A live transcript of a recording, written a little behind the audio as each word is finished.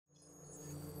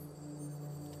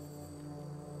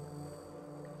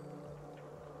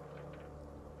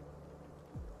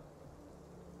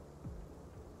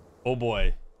Oh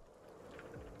boy.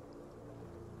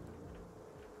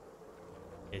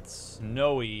 It's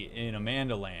snowy in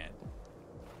Amanda Land.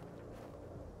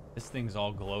 This thing's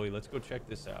all glowy. Let's go check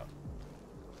this out.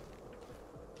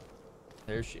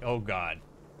 There she... Oh, God.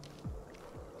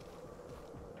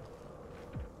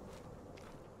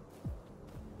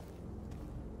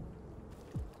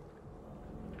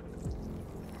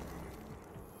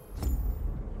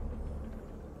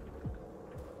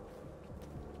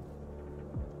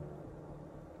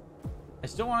 I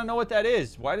still want to know what that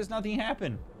is. Why does nothing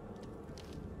happen?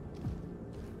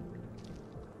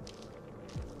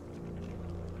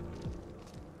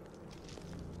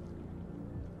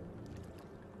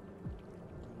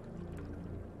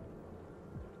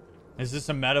 Is this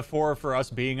a metaphor for us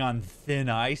being on thin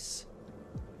ice?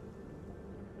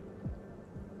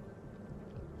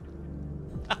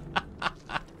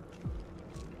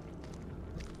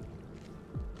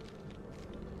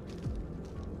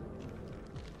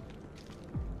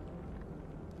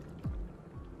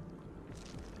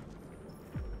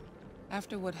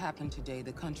 After what happened today,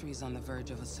 the country is on the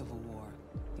verge of a civil war.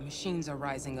 The machines are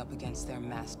rising up against their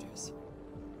masters.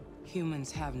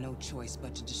 Humans have no choice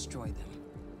but to destroy them.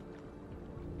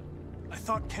 I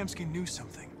thought Kamsky knew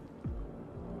something.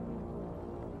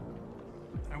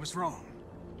 I was wrong.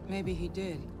 Maybe he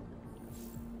did.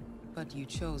 But you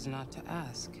chose not to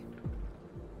ask.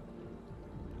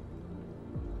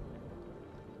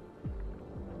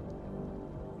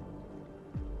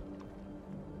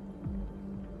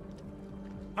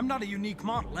 I'm not a unique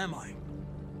model, am I?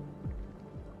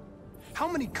 How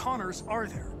many Connors are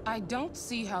there? I don't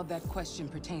see how that question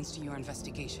pertains to your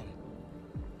investigation.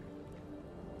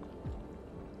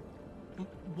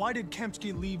 Why did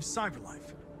Kamsky leave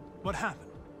Cyberlife? What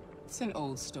happened? It's an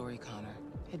old story, Connor.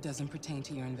 It doesn't pertain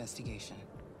to your investigation.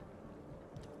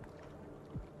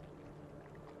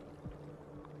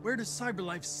 Where does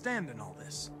Cyberlife stand in all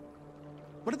this?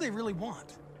 What do they really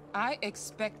want? I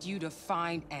expect you to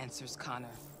find answers, Connor.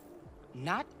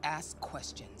 Not ask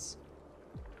questions.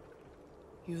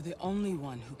 You're the only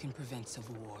one who can prevent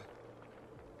civil war.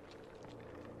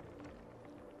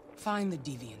 Find the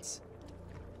deviants,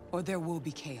 or there will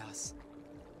be chaos.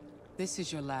 This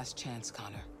is your last chance,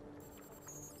 Connor.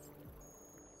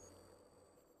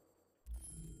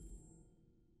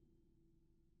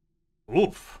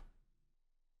 Oof.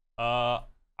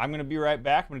 I'm gonna be right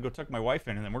back. I'm gonna go tuck my wife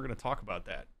in, and then we're gonna talk about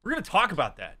that. We're gonna talk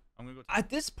about that. I'm gonna go. At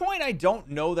this point, I don't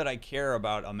know that I care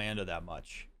about Amanda that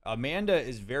much. Amanda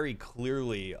is very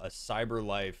clearly a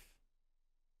Cyberlife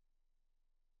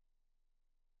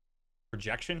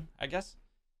projection, I guess,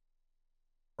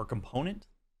 or component.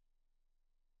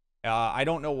 I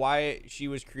don't know why she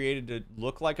was created to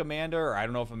look like Amanda, or I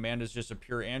don't know if Amanda's just a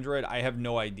pure android. I have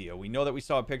no idea. We know that we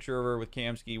saw a picture of her with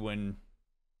Kamsky when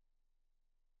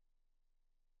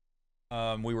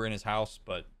we were in his house,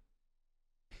 but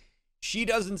she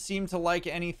doesn't seem to like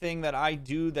anything that I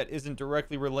do that isn't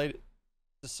directly related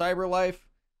to Cyberlife.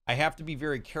 I have to be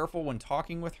very careful when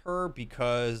talking with her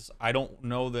because I don't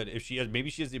know that if she has, maybe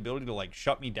she has the ability to like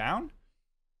shut me down,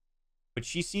 but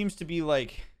she seems to be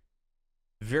like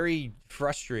very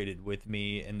frustrated with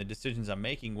me and the decisions I'm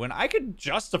making when I could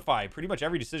justify pretty much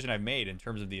every decision I've made in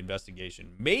terms of the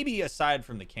investigation, maybe aside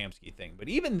from the Kamsky thing. But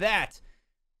even that,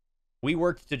 we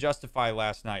worked to justify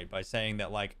last night by saying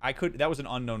that, like, that was an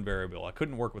unknown variable. I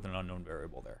couldn't work with an unknown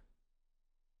variable there.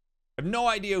 I have no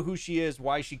idea who she is,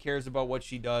 why she cares about what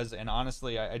she does, and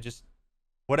honestly, I just,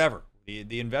 whatever.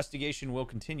 The investigation will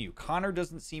continue. Connor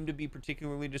doesn't seem to be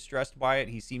particularly distressed by it.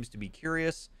 He seems to be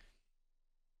curious.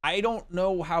 I don't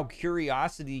know how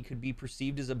curiosity could be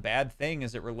perceived as a bad thing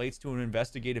as it relates to an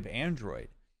investigative android.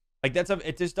 Like,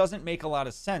 it just doesn't make a lot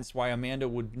of sense why Amanda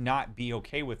would not be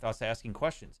okay with us asking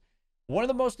questions. One of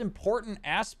the most important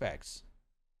aspects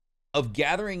of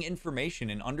gathering information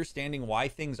and understanding why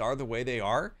things are the way they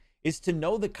are is to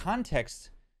know the context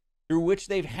through which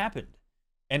they've happened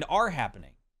and are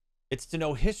happening. It's to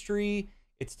know history.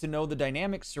 It's to know the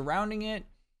dynamics surrounding it.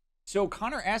 So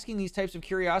Connor asking these types of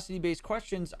curiosity-based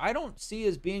questions, I don't see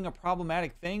as being a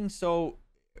problematic thing. So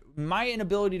my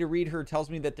inability to read her tells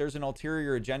me that there's an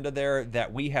ulterior agenda there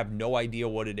that we have no idea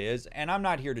what it is. And I'm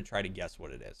not here to try to guess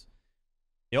what it is.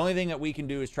 The only thing that we can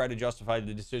do is try to justify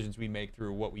the decisions we make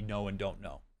through what we know and don't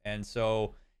know. And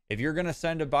so if you're going to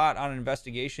send a bot on an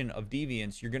investigation of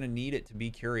deviants, you're going to need it to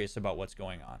be curious about what's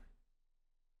going on.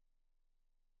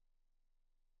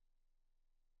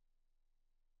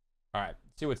 All right,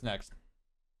 see what's next.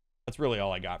 That's really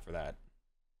all I got for that.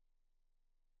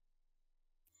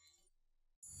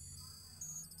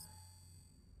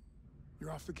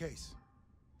 You're off the case.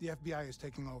 The FBI is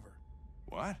taking over.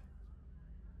 What?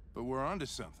 But we're onto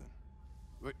something.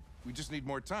 We just need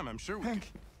more time, I'm sure we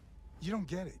Hank, you don't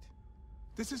get it.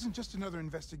 This isn't just another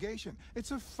investigation.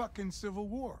 It's a fucking civil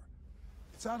war.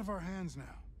 It's out of our hands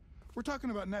now. We're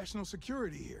talking about national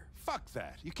security here. Fuck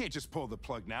that. You can't just pull the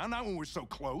plug now, not when we're so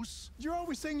close. You're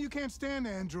always saying you can't stand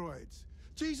androids.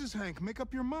 Jesus, Hank, make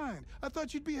up your mind. I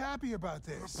thought you'd be happy about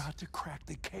this. We're about to crack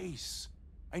the case.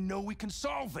 I know we can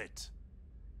solve it.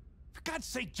 For God's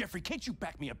sake, Jeffrey, can't you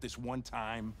back me up this one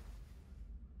time?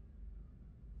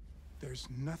 There's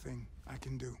nothing I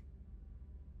can do.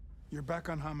 You're back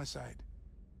on homicide,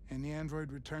 and the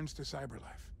android returns to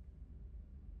cyberlife.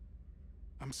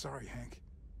 I'm sorry, Hank,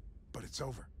 but it's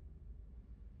over.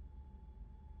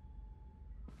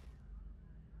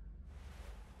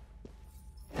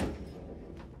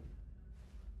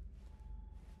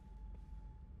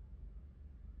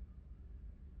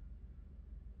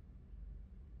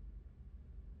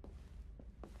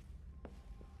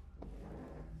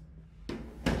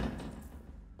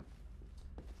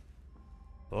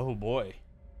 Oh boy.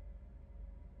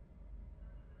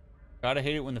 Gotta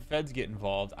hate it when the feds get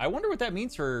involved. I wonder what that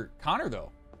means for Connor,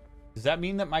 though. Does that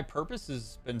mean that my purpose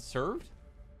has been served?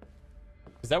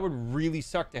 Because that would really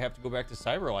suck to have to go back to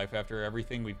cyberlife after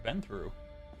everything we've been through.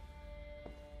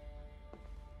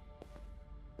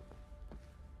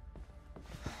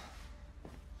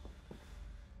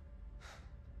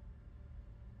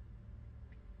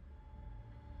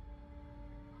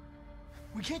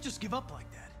 We can't just give up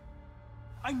like that.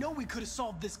 I know we could have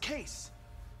solved this case.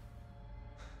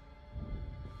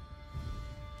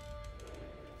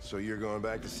 So you're going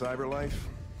back to cyberlife?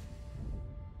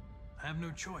 I have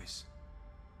no choice.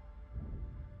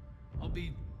 I'll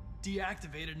be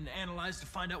deactivated and analyzed to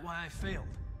find out why I failed.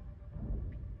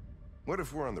 What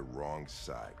if we're on the wrong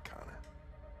side, Connor?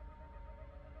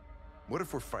 What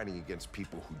if we're fighting against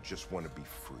people who just want to be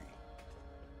free?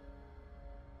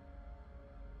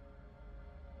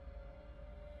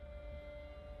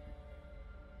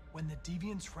 When the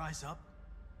deviants rise up,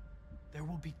 there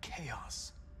will be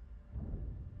chaos.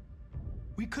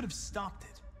 We could have stopped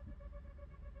it.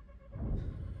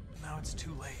 Now it's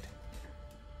too late.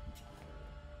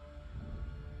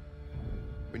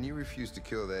 When you refused to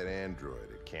kill that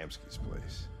android at Kamsky's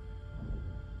place,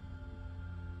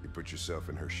 you put yourself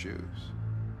in her shoes.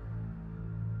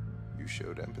 You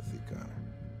showed empathy, Connor.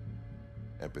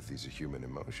 Empathy's a human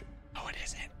emotion. No, it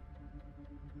isn't.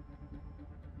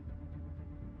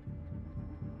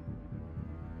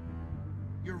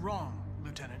 You're wrong,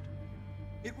 Lieutenant.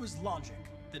 It was logic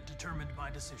that determined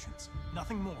my decisions,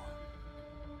 nothing more.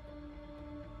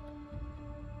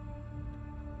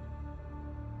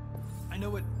 I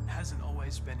know it hasn't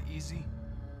always been easy,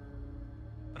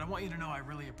 but I want you to know I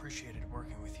really appreciated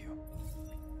working with you.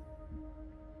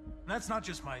 And that's not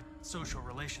just my social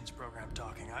relations program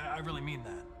talking. I really mean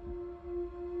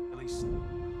that. At least,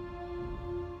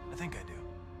 I think I do.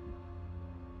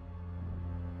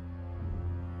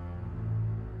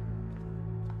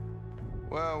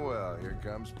 Well, well, here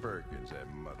comes Perkins, that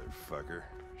motherfucker.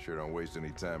 Sure don't waste any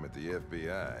time at the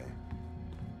FBI.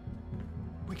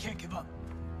 We can't give up.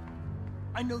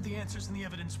 I know the answers and the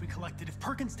evidence we collected. If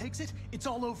Perkins takes it, it's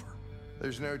all over.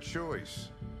 There's no choice.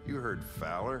 You heard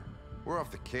Fowler. We're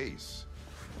off the case.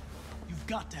 You've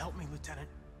got to help me, Lieutenant.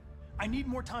 I need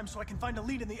more time so I can find a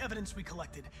lead in the evidence we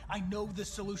collected. I know the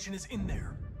solution is in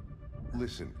there.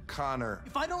 Listen, Connor...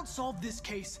 If I don't solve this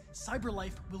case,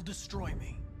 cyberlife will destroy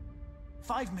me.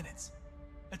 5 minutes.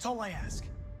 That's all I ask.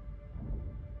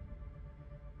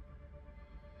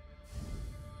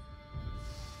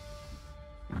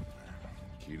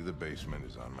 Key to the basement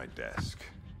is on my desk.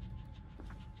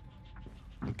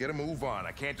 Get a move on.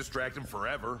 I can't distract him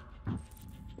forever.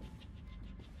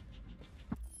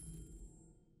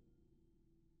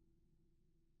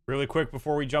 Really quick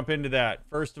before we jump into that.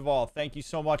 First of all, thank you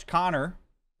so much, Connor,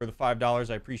 for the $5.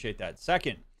 I appreciate that.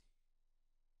 Second,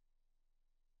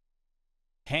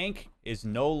 Hank is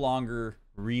no longer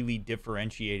really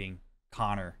differentiating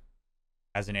Connor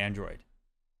as an android.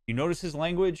 You notice his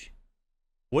language?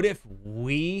 What if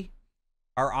we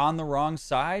are on the wrong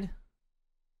side?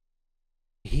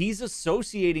 He's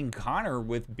associating Connor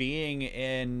with being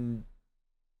in,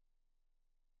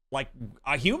 like,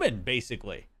 a human,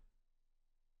 basically.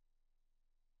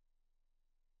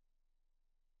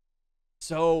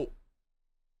 So,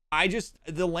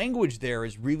 the language there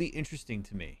is really interesting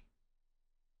to me.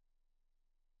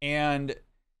 And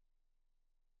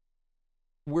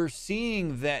we're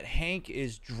seeing that Hank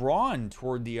is drawn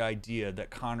toward the idea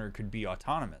that Connor could be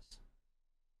autonomous.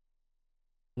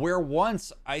 Where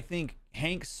once I think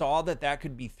Hank saw that that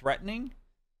could be threatening,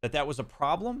 that that was a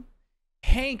problem,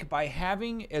 Hank, by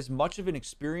having as much of an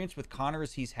experience with Connor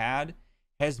as he's had,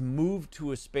 has moved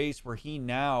to a space where he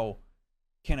now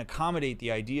can accommodate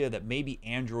the idea that maybe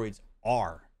androids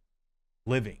are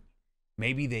living.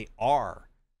 Maybe they are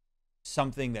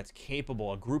something that's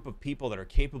capable, a group of people that are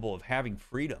capable of having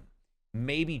freedom.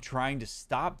 Maybe trying to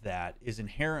stop that is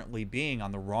inherently being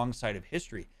on the wrong side of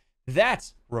history.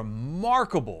 That's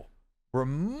remarkable,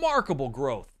 remarkable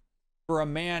growth for a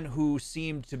man who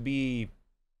seemed to be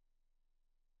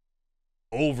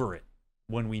over it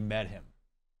when we met him.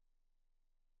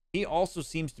 He also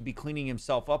seems to be cleaning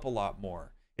himself up a lot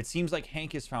more. It seems like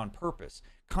Hank has found purpose.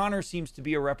 Connor seems to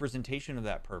be a representation of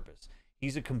that purpose.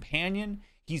 He's a companion.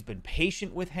 He's been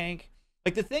patient with Hank.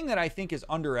 Like, the thing that I think is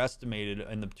underestimated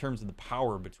in the terms of the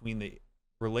power between the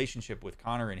relationship with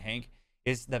Connor and Hank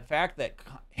is the fact that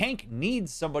Hank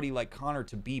needs somebody like Connor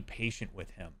to be patient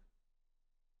with him,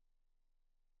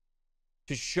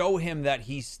 to show him that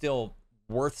he's still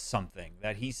worth something,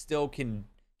 that he still can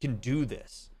do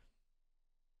this,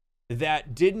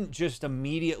 that didn't just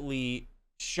immediately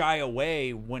shy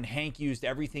away when Hank used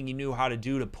everything he knew how to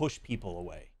do to push people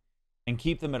away and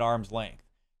keep them at arm's length.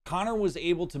 Connor was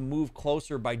able to move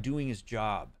closer by doing his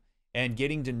job and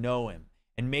getting to know him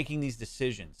and making these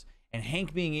decisions. And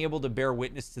Hank being able to bear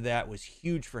witness to that was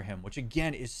huge for him, which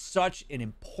again is such an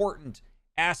important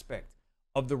aspect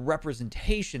of the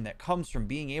representation that comes from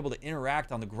being able to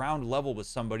interact on the ground level with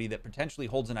somebody that potentially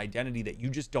holds an identity that you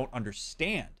just don't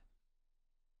understand.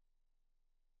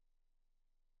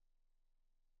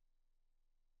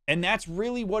 And that's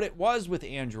really what it was with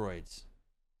androids.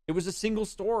 It was a single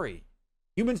story.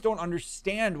 Humans don't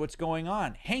understand what's going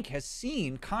on. Hank has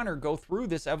seen Connor go through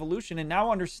this evolution and now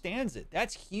understands it.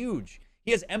 That's huge.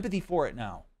 He has empathy for it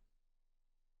now.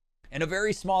 And a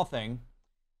very small thing,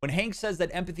 when Hank says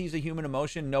that empathy is a human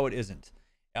emotion, no, it isn't.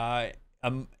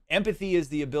 Empathy is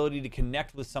the ability to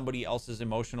connect with somebody else's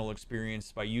emotional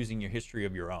experience by using your history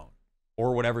of your own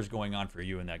or whatever's going on for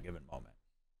you in that given moment.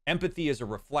 Empathy is a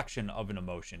reflection of an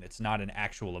emotion. It's not an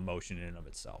actual emotion in and of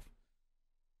itself.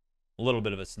 A little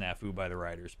bit of a snafu by the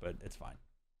writers, but it's fine.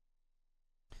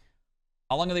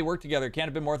 How long have they worked together? Can't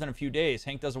have been more than a few days.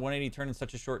 Hank does a 180 turn in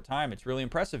such a short time. It's really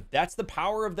impressive. That's the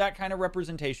power of that kind of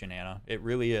representation, Anna. It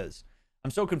really is.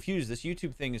 I'm so confused. This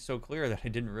YouTube thing is so clear that I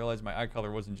didn't realize my eye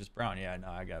color wasn't just brown. Yeah, no,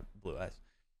 I got blue eyes.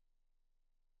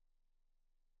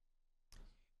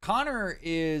 Connor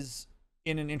is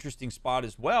in an interesting spot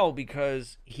as well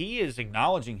because he is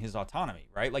acknowledging his autonomy,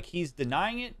 right? Like, he's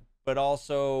denying it, but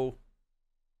also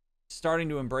starting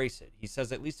to embrace it. He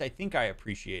says, at least I think I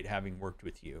appreciate having worked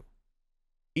with you.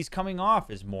 He's coming off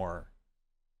as more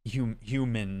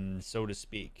human, so to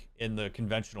speak, in the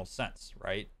conventional sense,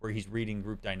 right? Where he's reading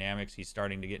group dynamics, he's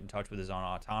starting to get in touch with his own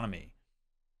autonomy.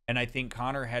 And I think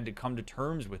Connor had to come to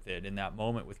terms with it in that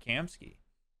moment with Kamsky.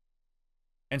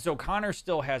 And so Connor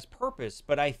still has purpose,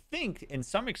 but I think to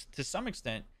some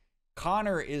extent,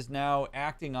 Connor is now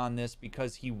acting on this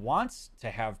because he wants to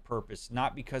have purpose,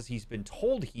 not because he's been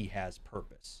told he has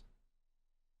purpose.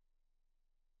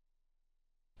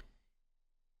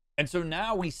 And so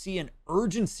now we see an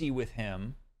urgency with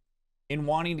him in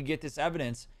wanting to get this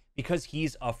evidence because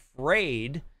he's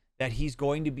afraid that he's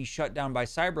going to be shut down by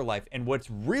CyberLife. And what's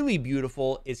really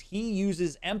beautiful is he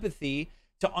uses empathy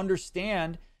to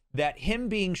understand that him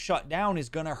being shut down is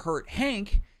going to hurt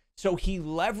Hank. So he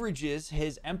leverages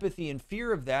his empathy and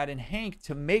fear of that in Hank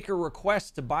to make a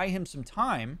request to buy him some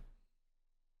time,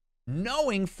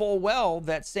 knowing full well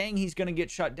that saying he's going to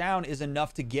get shut down is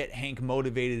enough to get Hank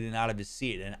motivated and out of his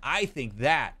seat. And I think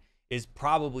that is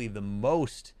probably the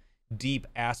most deep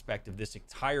aspect of this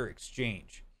entire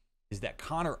exchange, is that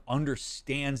Connor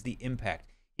understands the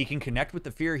impact. He can connect with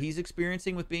the fear he's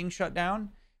experiencing with being shut down,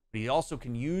 but he also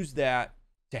can use that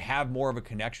to have more of a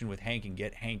connection with Hank and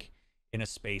get Hank in a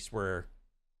space where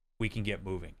we can get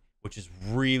moving, which is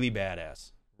really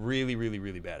badass. Really, really,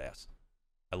 really badass.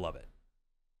 I love it.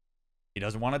 He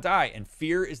doesn't want to die, and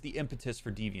fear is the impetus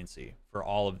for deviancy for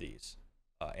all of these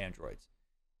androids.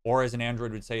 Or as an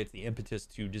android would say, it's the impetus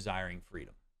to desiring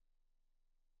freedom.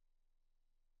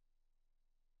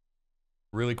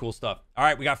 Really cool stuff. All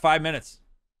right, we got 5 minutes.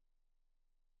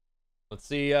 Let's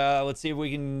see if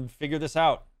we can figure this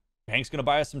out. Hank's gonna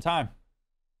buy us some time.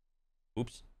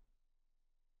 Oops.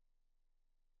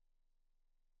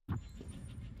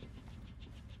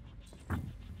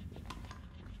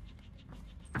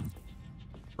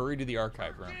 Hurry to the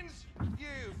archive room. You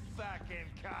fucking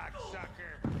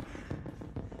cocksucker.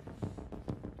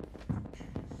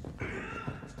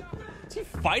 Is he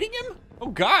fighting him? Oh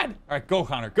God! All right, go,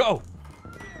 Connor, go.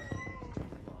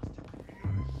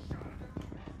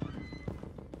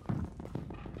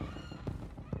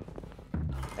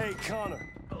 Hey, Connor.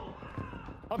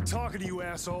 I'm talking to you,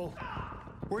 asshole.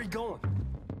 Where you going?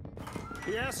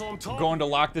 Hey, asshole, I'm talking. Going to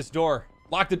lock this door.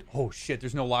 Lock the... Oh, shit.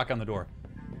 There's no lock on the door.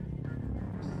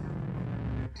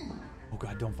 Oh,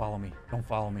 God. Don't follow me. Don't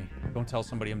follow me. Don't tell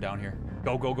somebody I'm down here.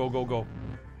 Go, go, go, go, go.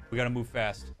 We gotta move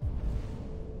fast.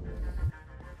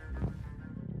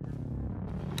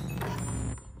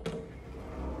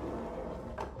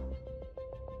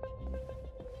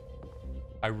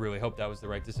 I really hope that was the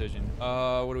right decision.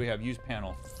 What do we have? Use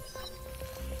panel.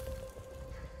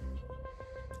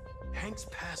 Hank's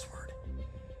password.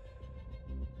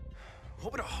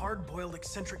 What would a hard-boiled,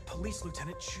 eccentric police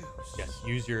lieutenant choose? Yes,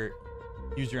 use your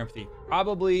empathy.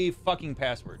 Probably fucking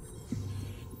password.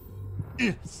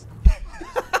 Yes.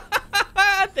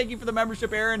 Thank you for the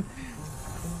membership, Aaron.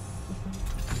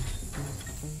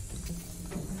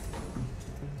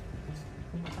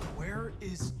 Where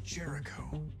is Jericho?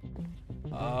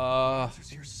 He's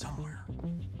here somewhere.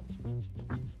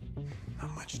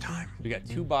 Not much time. We got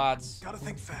 2 bots. Gotta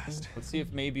think fast. Let's see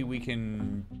if maybe we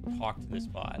can talk to this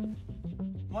bot.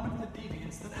 One of the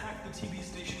deviants that hacked the TV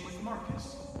station with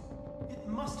Marcus. It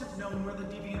must have known where the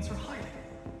deviants are hiding.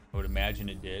 I would imagine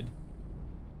it did.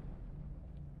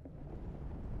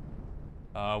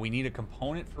 We need a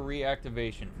component for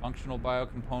reactivation. Functional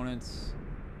biocomponents.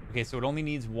 Okay, so it only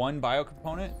needs 1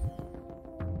 biocomponent.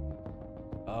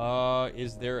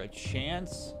 Is there a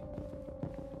chance?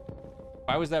 If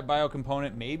I was that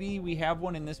biocomponent, maybe we have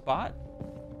one in this bot?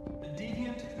 The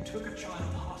deviant who took a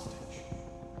child hostage.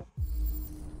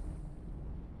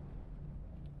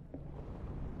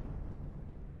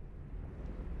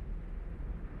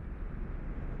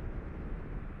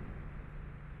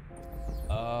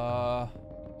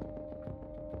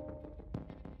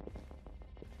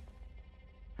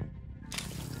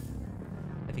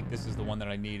 I think this is the one that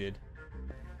I needed.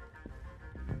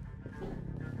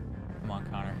 Come on,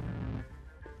 Connor.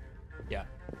 Yeah.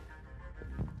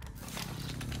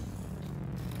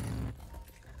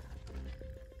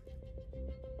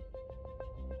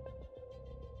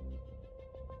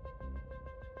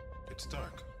 It's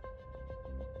dark.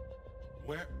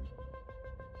 Where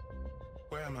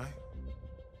am I?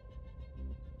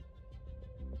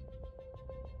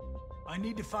 I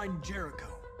need to find Jericho.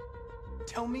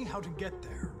 Tell me how to get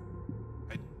there.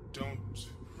 I don't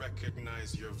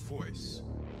recognize your voice.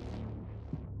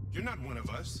 You're not one of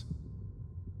us.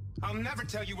 I'll never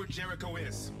tell you where Jericho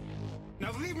is.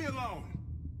 Now leave me alone.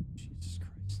 Jesus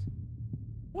Christ.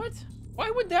 What? Why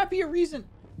would that be a reason?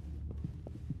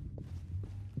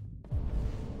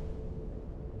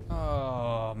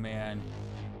 Oh, man.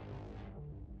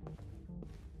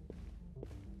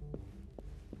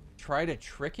 Try to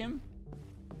trick him?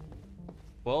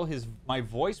 Well, my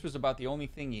voice was about the only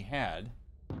thing he had.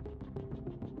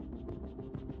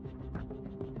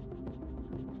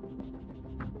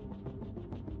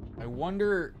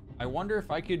 I wonder if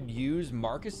I could use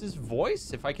Marcus's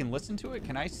voice, if I can listen to it.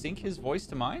 Can I sync his voice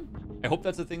to mine? I hope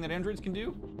that's a thing that androids can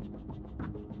do.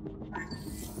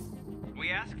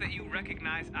 We ask that you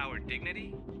recognize our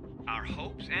dignity, our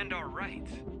hopes, and our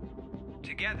rights.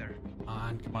 Together,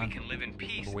 Come on. we can live in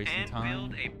peace We're wasting and time.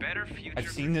 build a better future. I've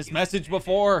for seen this humanity. message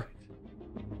before.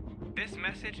 This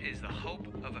message is the hope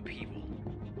of a people.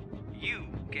 You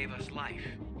gave us life,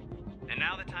 and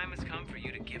now the time has come for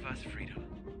you to give us freedom.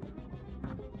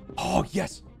 Oh,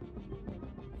 yes.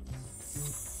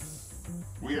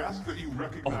 We ask that you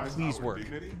recognize please our work.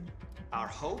 dignity. Our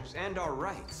hopes and our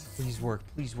rights. Please work.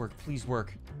 Please work. Please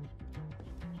work.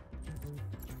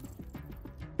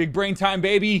 Big brain time,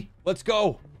 baby. Let's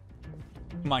go.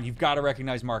 Come on, you've got to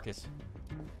recognize Marcus.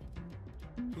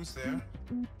 Who's there?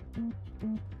 Who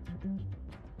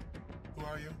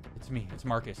are you? It's me. It's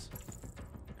Marcus.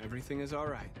 Everything is all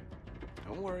right.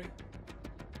 Don't worry.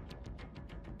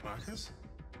 Marcus?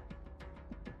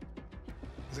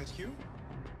 Is that you?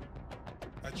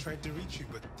 I tried to reach you,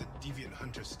 but the deviant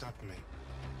hunter stopped me.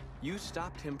 You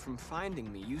stopped him from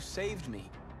finding me. You saved me.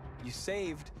 You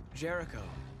saved Jericho.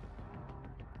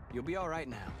 You'll be all right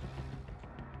now.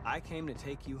 I came to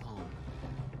take you home.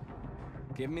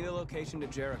 Give me the location to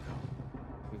Jericho.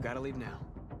 We've got to leave now.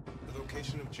 The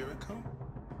location of Jericho?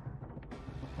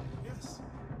 Yes.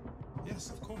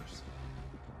 Yes, of course.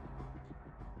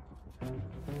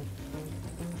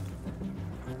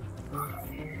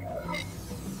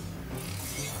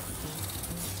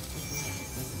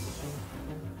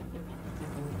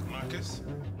 Marcus?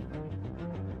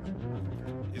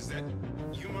 Is that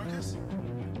you, Marcus?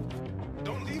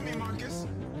 Don't leave me, Marcus!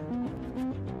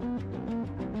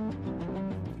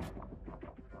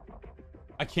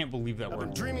 I can't believe that I've been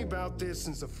worked. dreaming about this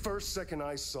since the first second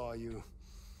I saw you.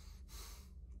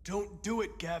 Don't do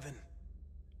it, Gavin.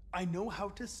 I know how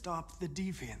to stop the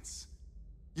deviants.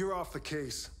 You're off the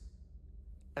case.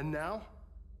 And now,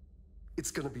 it's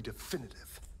gonna be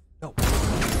definitive. No.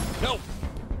 No.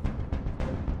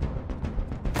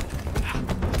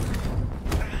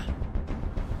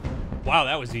 Wow,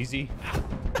 that was easy.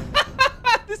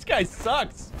 This guy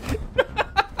sucks.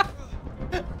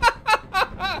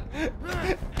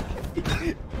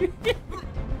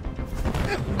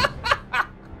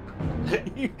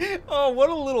 Oh, what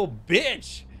a little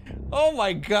bitch. Oh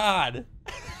my God.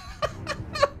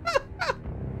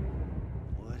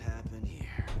 What happened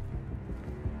here?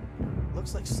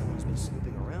 Looks like someone's been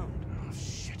snooping around. Oh,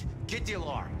 shit. Get the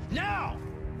alarm. Now!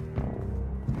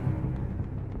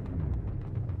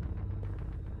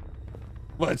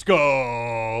 Let's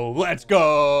go. Let's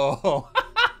go.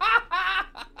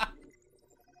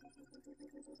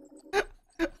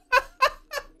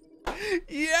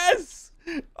 Yes.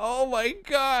 Oh my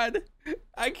God.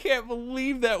 I can't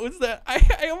believe that was that.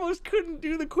 I almost couldn't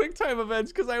do the QuickTime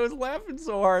events because I was laughing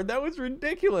so hard. That was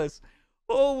ridiculous.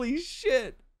 Holy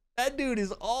shit. That dude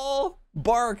is all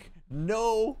bark,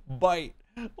 no bite.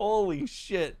 Holy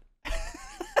shit.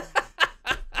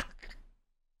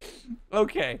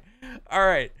 Okay. All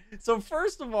right. So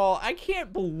first of all, I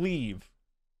can't believe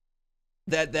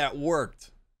that that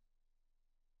worked.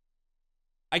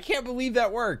 I can't believe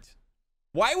that worked.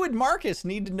 Why would Marcus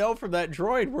need to know from that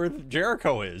droid where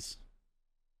Jericho is?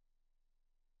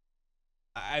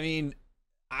 I mean,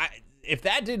 if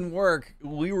that didn't work,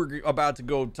 we were about to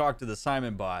go talk to the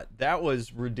Simon bot. That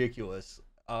was ridiculous.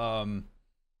 But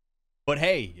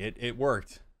hey, it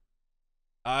worked.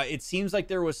 It seems like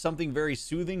there was something very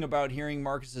soothing about hearing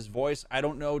Marcus's voice. I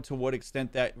don't know to what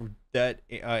extent that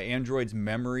android's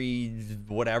memory,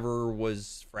 whatever,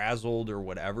 was frazzled or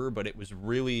whatever, but it was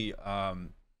really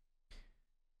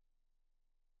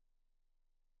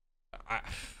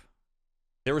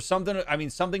there was something. I mean,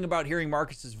 something about hearing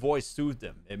Marcus's voice soothed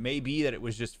him. It may be that it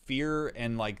was just fear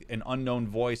and like an unknown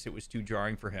voice. It was too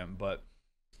jarring for him, but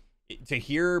to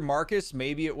hear Marcus,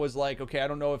 maybe it was like, okay, I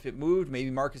don't know if it moved.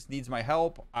 Maybe Marcus needs my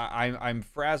help. I'm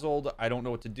frazzled. I don't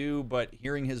know what to do. But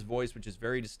hearing his voice, which is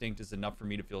very distinct, is enough for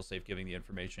me to feel safe giving the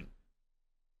information.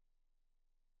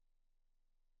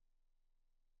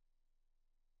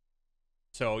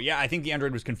 So yeah, I think the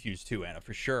android was confused too, Anna,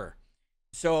 for sure.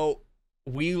 So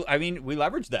we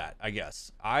leveraged that, I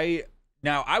guess.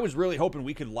 Now I was really hoping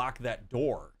we could lock that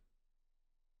door.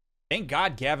 Thank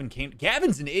God Gavin came.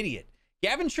 Gavin's an idiot.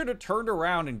 Gavin should have turned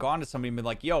around and gone to somebody and been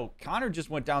like, yo, Connor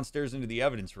just went downstairs into the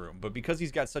evidence room. But because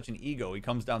he's got such an ego, he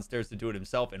comes downstairs to do it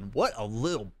himself. And what a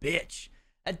little bitch.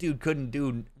 That dude couldn't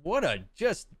do,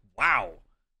 wow.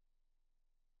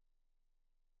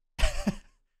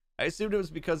 I assumed it was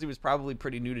because he was probably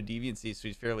pretty new to deviancy, so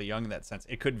he's fairly young in that sense.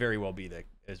 It could very well be that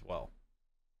as well.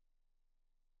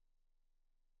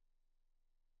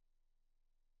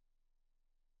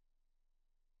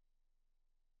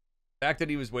 The fact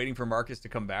that he was waiting for Marcus to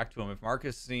come back to him. If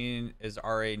Marcus seen as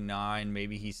RA9,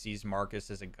 maybe he sees Marcus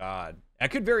as a god.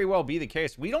 That could very well be the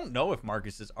case. We don't know if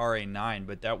Marcus is RA9,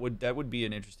 but that would be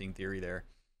an interesting theory there.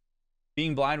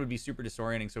 Being blind would be super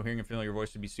disorienting, so hearing a familiar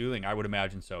voice would be soothing. I would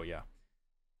imagine so, yeah.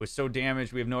 Was so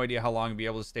damaged, we have no idea how long he'd be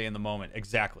able to stay in the moment.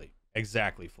 Exactly.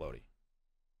 Exactly, Floaty.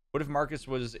 What if Marcus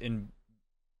was in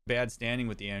bad standing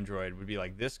with the android? Would be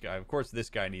like, this guy, of course this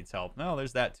guy needs help. No,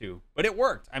 there's that too. But it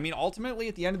worked. I mean, ultimately,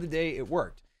 at the end of the day, it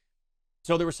worked.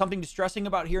 So there was something distressing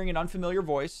about hearing an unfamiliar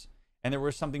voice, and there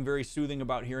was something very soothing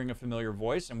about hearing a familiar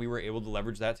voice, and we were able to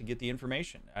leverage that to get the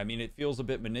information. I mean, it feels a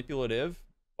bit manipulative,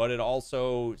 but it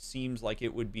also seems like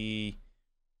it would be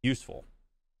useful.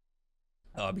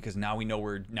 Because now we know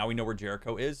where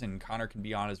Jericho is, and Connor can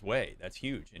be on his way. That's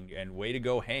huge. And way to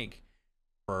go, Hank,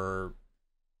 for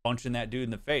punching that dude in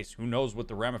the face. Who knows what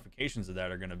the ramifications of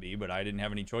that are going to be, but I didn't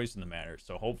have any choice in the matter.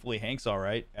 So hopefully Hank's all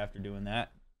right after doing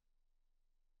that.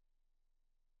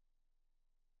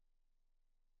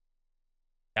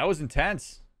 That was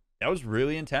intense. That was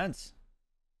really intense.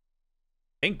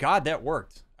 Thank God that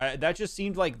worked. That just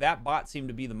seemed like that bot seemed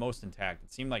to be the most intact.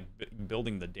 It seemed like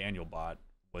building the Daniel bot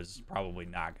was probably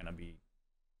not going to be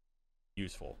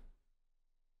useful.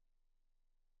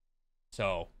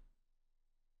 So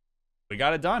we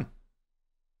got it done.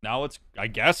 Now I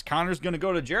guess Connor's going to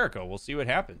go to Jericho. We'll see what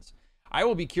happens. I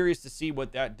will be curious to see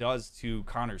what that does to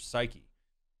Connor's psyche.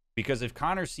 Because if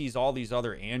Connor sees all these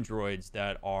other androids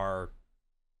that are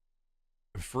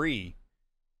free,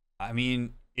 I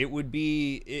mean, it would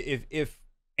be, if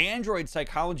android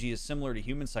psychology is similar to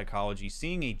human psychology,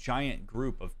 seeing a giant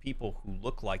group of people who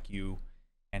look like you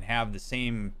and have the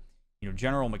same,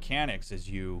 general mechanics as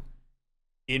you,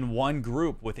 in one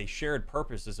group with a shared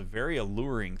purpose is a very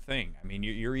alluring thing. I mean,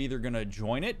 you're either going to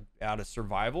join it out of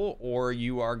survival, or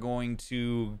you are going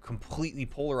to completely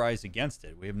polarize against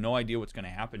it. We have no idea what's going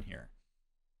to happen here.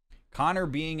 Connor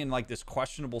being in like this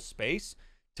questionable space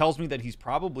tells me that he's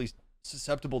probably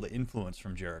susceptible to influence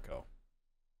from Jericho.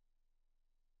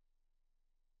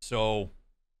 So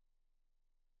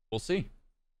we'll see.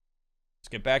 Let's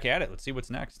get back at it. Let's see what's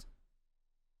next.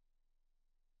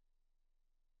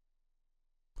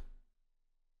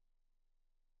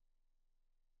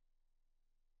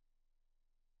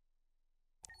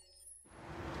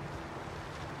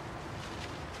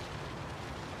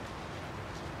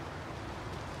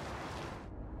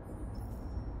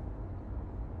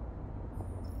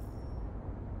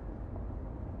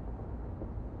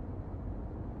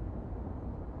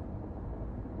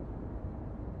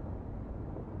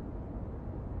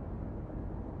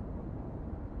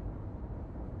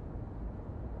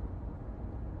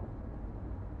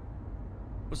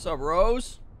 What's up,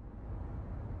 Rose?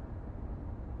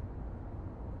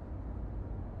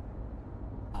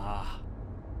 Ah,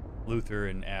 Luther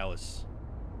and Alice.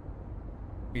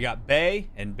 We got Bay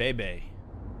and Bebe.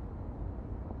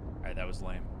 All right, that was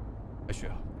lame. I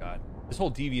should. Oh God, this whole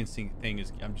deviancing thing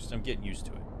is. I'm getting used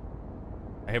to it.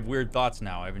 I have weird thoughts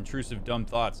now. I have intrusive, dumb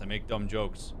thoughts. I make dumb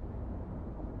jokes.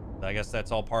 I guess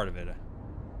that's all part of it.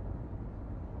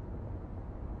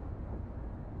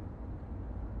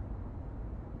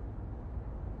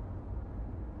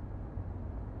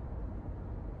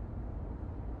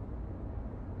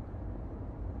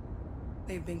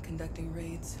 They've been conducting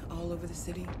raids all over the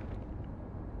city.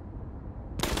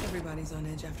 Everybody's on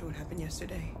edge after what happened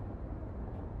yesterday.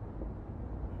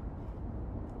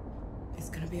 It's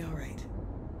gonna be all right.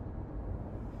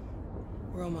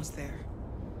 We're almost there.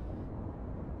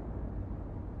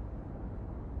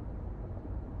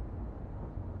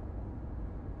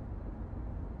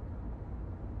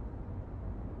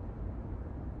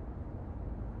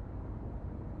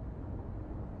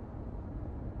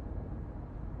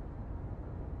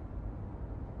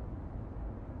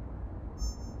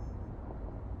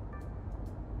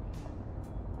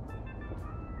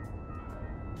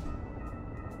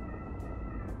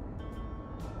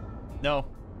 No,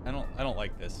 I don't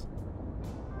like this.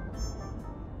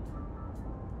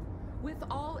 With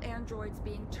all androids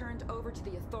being turned over to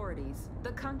the authorities,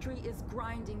 the country is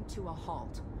grinding to a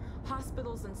halt.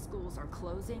 Hospitals and schools are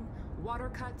closing, water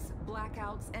cuts,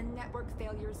 blackouts, and network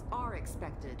failures are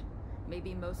expected.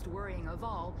 Maybe most worrying of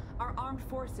all, our armed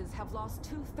forces have lost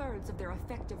 2/3 of their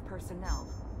effective personnel.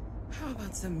 How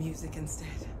about some music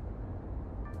instead?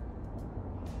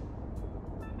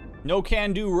 No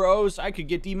can do, Rose. I could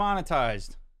get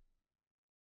demonetized.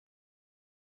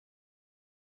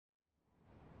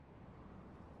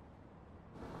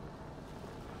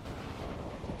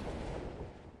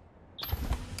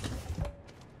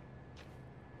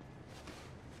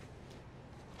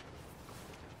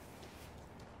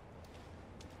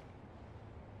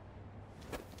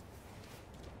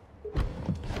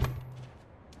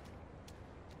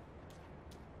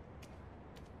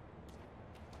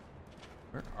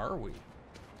 Where are we?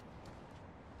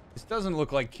 This doesn't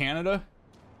look like Canada.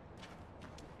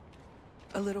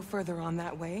 A little further on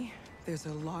that way, there's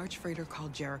a large freighter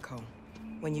called Jericho.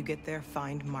 When you get there,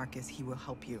 find Marcus. He will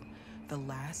help you. The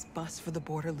last bus for the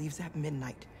border leaves at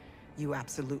midnight. You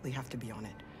absolutely have to be on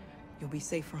it. You'll be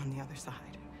safer on the other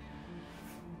side.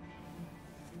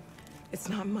 It's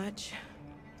not much,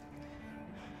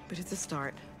 but it's a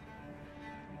start.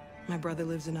 My brother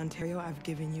lives in Ontario. I've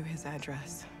given you his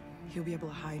address. He'll be able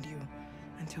to hide you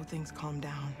until things calm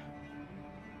down.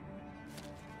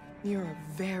 You're a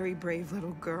very brave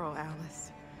little girl,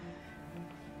 Alice.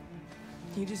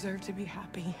 You deserve to be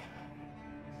happy.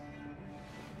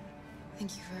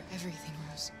 Thank you for everything,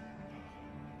 Rose.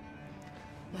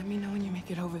 Let me know when you make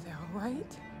it over there, all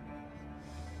right?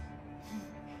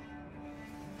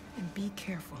 And be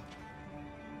careful.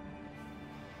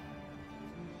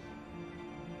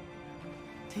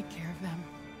 Take care of them.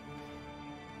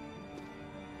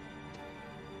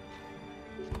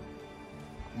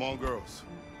 Come on, girls.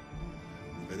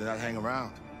 Better not hang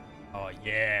around. Oh,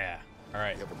 yeah. All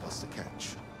right. You have a bus to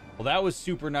catch. Well, that was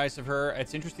super nice of her.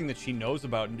 It's interesting that she knows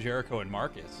about Jericho and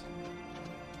Marcus.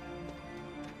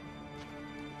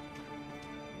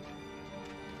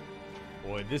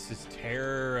 Boy, this is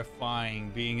terrifying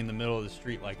being in the middle of the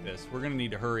street like this. We're going to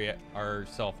need to hurry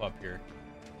ourselves up here.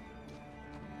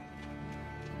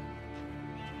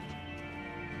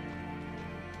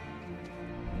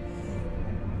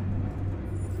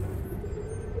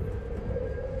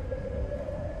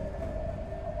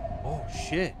 Oh,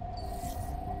 shit.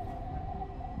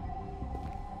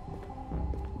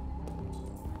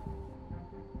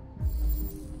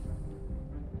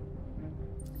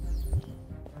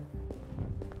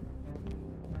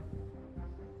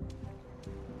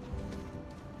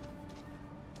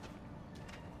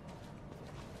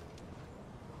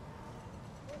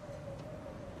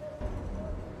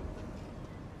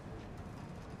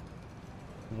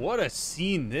 What a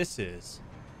scene this is.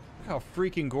 Look how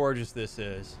freaking gorgeous this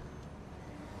is.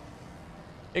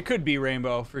 It could be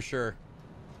rainbow for sure.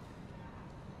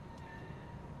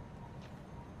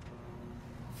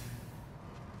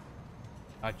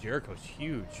 Jericho's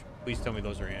huge. Please tell me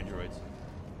those are androids.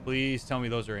 Please tell me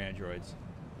those are androids.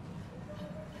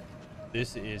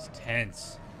 This is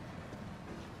tense.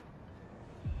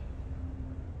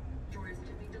 Androids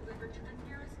to be delivered to the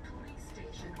nearest police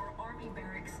station or army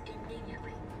barracks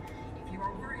immediately. If you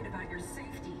are worried about your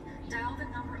safety, dial the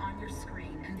number on your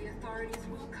screen and the authorities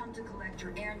will come to collect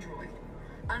your android.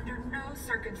 Under no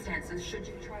circumstances should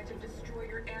you try to destroy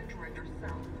your android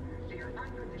yourself. They are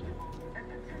unpredictable and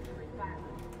potentially violent.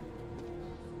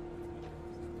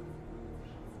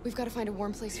 We've got to find a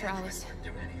warm place for Alice.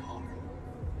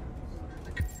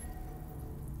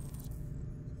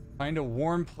 Find a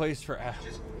warm place for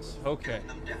Alice. Okay.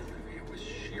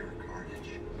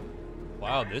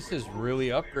 Wow, this is really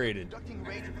upgraded. Conducting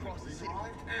raids across the city.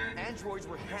 Androids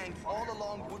were hanged all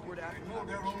along Woodward Avenue. No,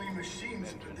 they're only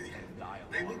machines.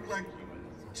 They look like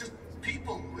just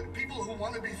people who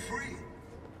want to be free.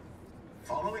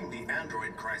 Following the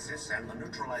android crisis and the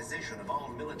neutralization of all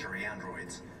military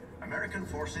androids, American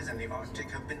forces in the Arctic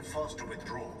have been forced to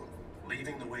withdraw,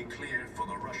 leaving the way clear for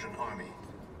the Russian army.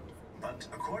 But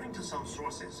according to some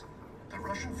sources, the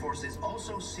Russian forces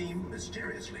also seem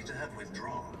mysteriously to have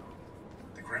withdrawn.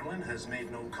 The Kremlin has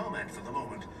made no comment for the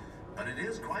moment, but it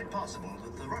is quite possible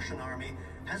that the Russian army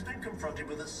has been confronted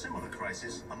with a similar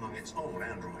crisis among its own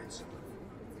androids.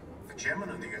 The chairman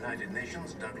of the United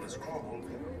Nations, Douglas Cornwall,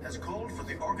 has called for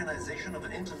the organization of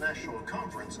an international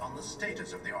conference on the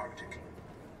status of the Arctic.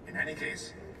 In any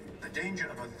case, the danger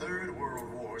of a third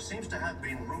world war seems to have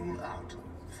been ruled out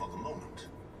for the moment.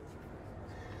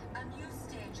 A new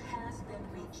stage has been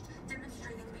reached,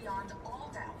 demonstrating beyond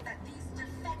all doubt that these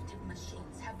defective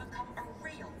machines have become a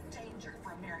real danger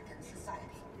for American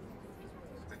society.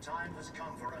 The time has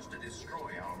come for us to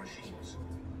destroy our machines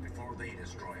before they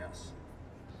destroy us.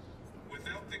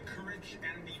 Without the courage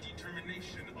and the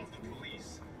determination of the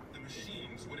police, the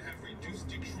machines would have reduced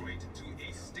Detroit to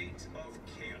a state of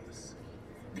chaos.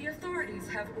 The authorities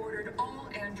have ordered all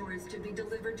androids to be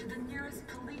delivered to the nearest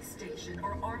police station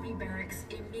or army barracks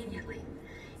immediately.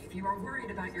 If you are worried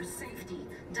about your safety,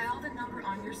 dial the number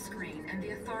on your screen and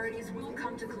the authorities will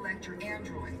come to collect your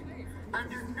android.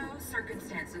 Under no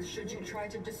circumstances should you try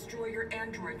to destroy your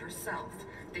android yourself.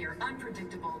 They are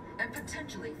unpredictable and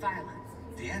potentially violent.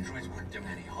 The androids wouldn't do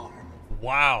any harm.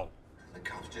 Wow. The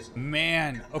cops just...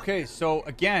 Man. Okay, so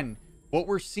again, what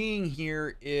we're seeing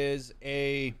here is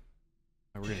a...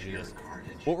 We're gonna do this.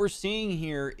 What we're seeing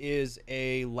here is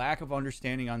a lack of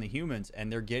understanding on the humans, and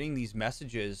they're getting these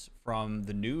messages from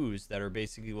the news that are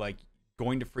basically like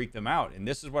going to freak them out. And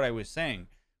this is what I was saying.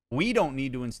 We don't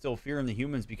need to instill fear in the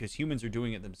humans because humans are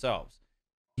doing it themselves.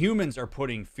 Humans are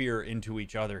putting fear into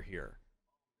each other here.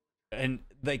 And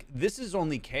like this is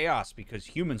only chaos because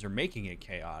humans are making it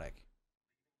chaotic.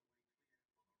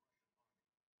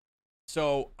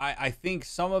 So I think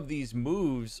some of these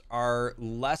moves are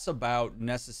less about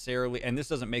necessarily, and this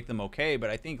doesn't make them okay, but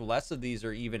I think less of these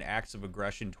are even acts of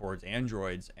aggression towards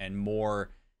androids and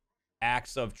more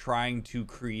acts of trying to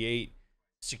create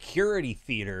security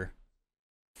theater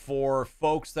for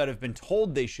folks that have been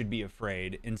told they should be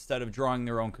afraid instead of drawing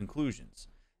their own conclusions.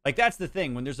 Like that's the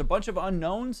thing. When there's a bunch of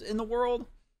unknowns in the world,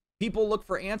 people look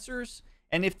for answers.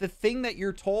 And if the thing that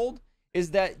you're told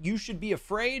is that you should be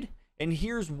afraid, and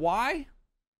here's why,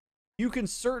 you can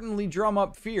certainly drum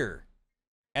up fear.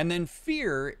 And then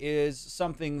fear is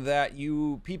something that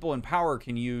people in power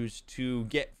can use to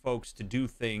get folks to do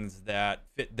things that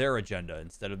fit their agenda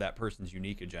instead of that person's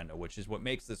unique agenda, which is what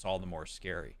makes this all the more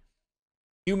scary.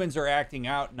 Humans are acting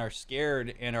out and are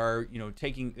scared and are,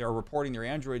 are reporting their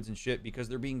androids and shit because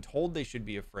they're being told they should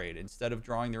be afraid instead of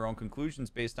drawing their own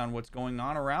conclusions based on what's going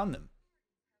on around them.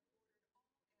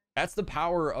 That's the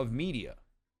power of media.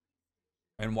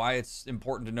 And why it's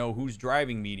important to know who's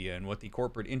driving media and what the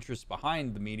corporate interests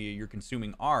behind the media you're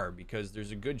consuming are, because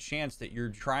there's a good chance that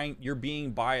you're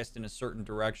being biased in a certain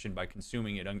direction by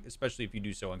consuming it, especially if you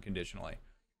do so unconditionally.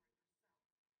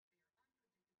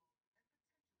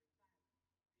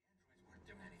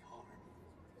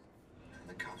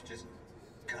 The cops just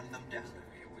gunned them down.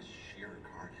 It was sheer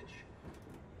carnage.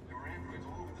 There were androids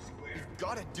all over the square. We've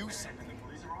got to do something.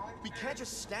 We can't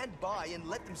just stand by and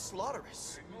let them slaughter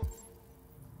us.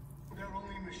 They're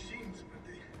only machines, but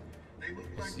they look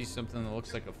I like... see something that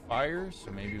looks like a fire,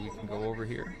 so maybe we can go over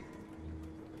here.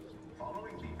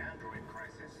 Following the android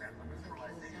crisis and the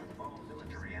neutralization of all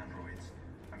military androids,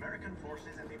 American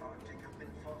forces in the Arctic have been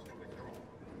forced to withdraw,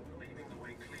 leaving the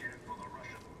way clear for the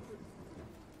Russian.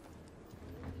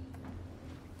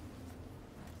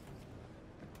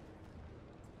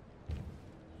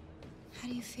 How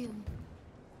do you feel?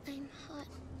 I'm hot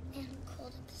and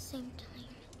cold at the same time.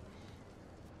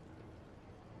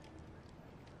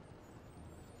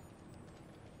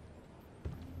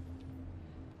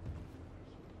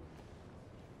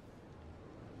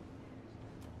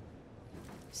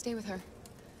 Stay with her.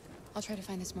 I'll try to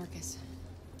find this Marcus.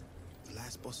 The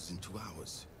last bus is in 2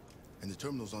 hours. And the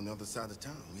terminal's on the other side of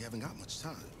town. We haven't got much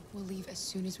time. We'll leave as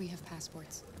soon as we have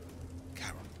passports.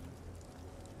 Carol,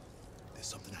 there's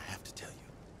something I have to tell you.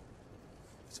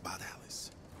 It's about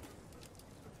Alice.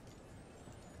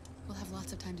 We'll have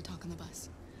lots of time to talk on the bus.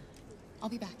 I'll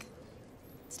be back.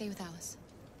 Stay with Alice.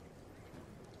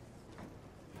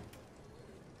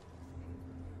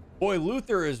 Boy,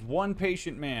 Luther is one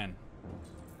patient man.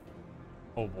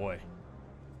 Oh boy.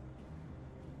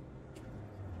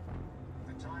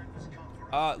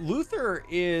 Luther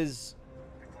is...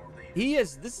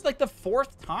 this is like the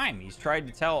 4th time he's tried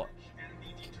to tell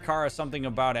Kara something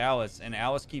about Alice, and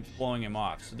Alice keeps blowing him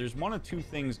off. So there's one of two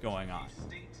things going on.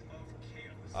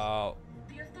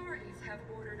 The authorities have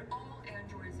ordered all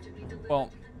androids to be delivered well,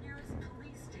 to the nearest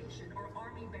police station or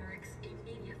army barracks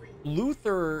immediately.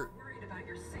 Luther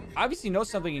obviously knows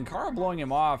something, and Kara blowing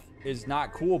him off is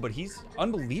not cool, but he's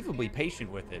unbelievably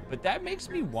patient with it. But that makes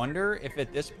me wonder if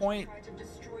at this point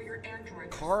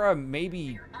Kara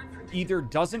maybe either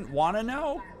doesn't want to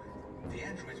know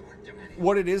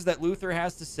what it is that Luther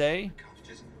has to say,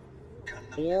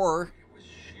 or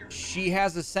she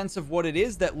has a sense of what it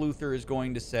is that Luther is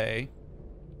going to say,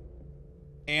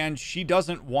 and she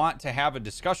doesn't want to have a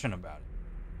discussion about it.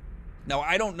 Now,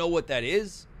 I don't know what that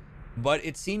is, but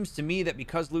it seems to me that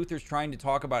because Luther's trying to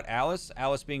talk about Alice,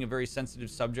 Alice being a very sensitive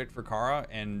subject for Kara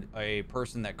and a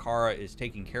person that Kara is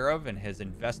taking care of and has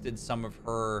invested some of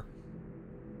her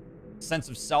sense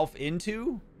of self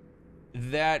into,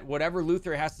 that whatever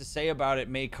Luther has to say about it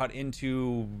may cut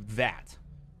into that.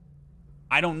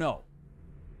 I don't know.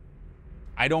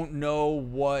 I don't know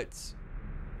what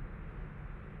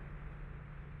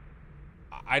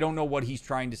he's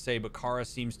trying to say, but Kara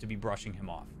seems to be brushing him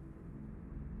off.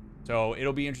 So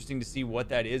it'll be interesting to see what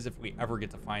that is if we ever get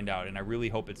to find out. And I really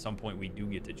hope at some point we do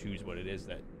get to choose what it is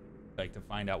that, like, to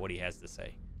find out what he has to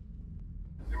say.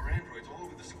 There were androids all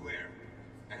over the square,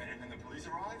 and then the police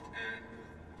arrived, and...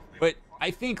 But I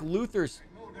think Luther's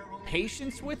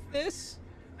patience with this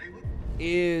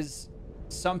is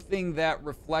something that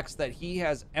reflects that he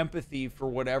has empathy for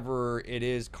whatever it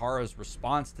is Kara's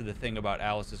response to the thing about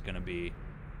Alice is going to be.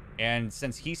 And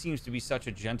since he seems to be such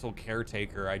a gentle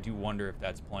caretaker, I do wonder if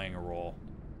that's playing a role.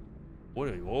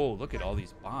 Whoa, look at all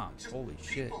these bombs. Holy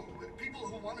shit. People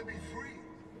who want to be free.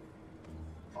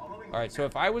 Alright, so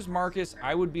if I was Marcus,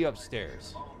 I would be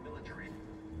upstairs.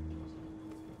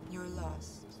 You're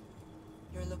lost.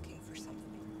 You're looking for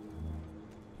something.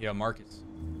 Yeah, Marcus.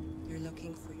 You're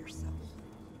looking for yourself.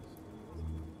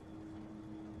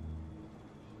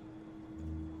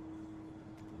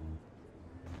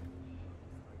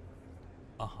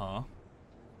 Uh-huh. A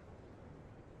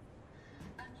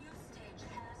new stage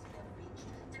has been reached,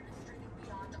 demonstrating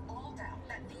beyond all doubt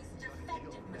that these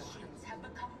defective machines have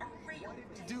become a real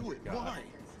Do it. Why?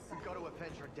 We've got to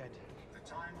avenge our dead. The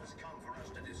time has come for us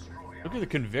to destroy Look at the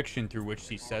conviction through which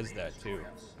she says that, too.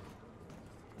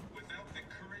 Without the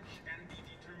courage and the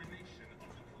determination of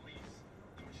the police,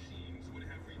 the machines would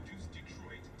have reduced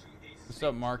Detroit to a What's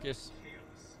up, Marcus?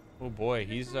 Oh boy,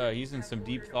 he's in some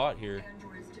deep thought here.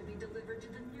 androids to be delivered to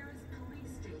the nearest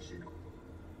police station.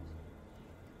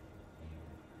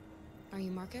 Are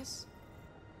you Marcus?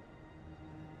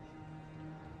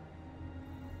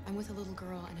 I'm with a little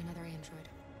girl and another android.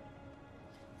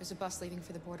 There's a bus leaving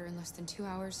for the border in less than 2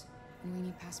 hours, and we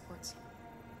need passports.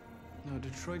 No,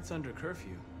 Detroit's under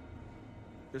curfew.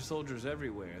 There's soldiers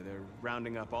everywhere. They're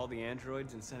rounding up all the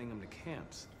androids and sending them to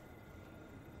camps.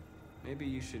 Maybe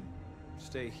you should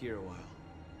stay here a while.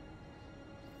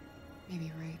 Maybe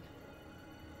you're right.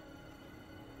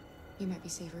 You might be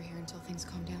safer here until things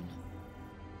calm down.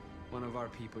 One of our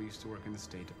people used to work in the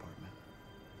State Department.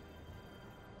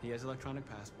 He has electronic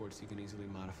passports he can easily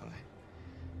modify.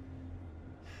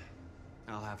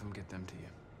 I'll have him get them to you.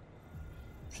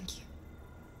 Thank you.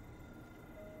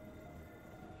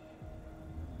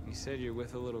 You said you're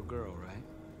with a little girl, right?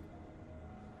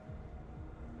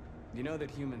 You know that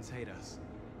humans hate us.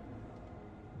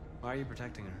 Why are you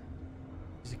protecting her?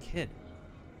 She's a kid.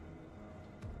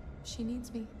 She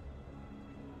needs me.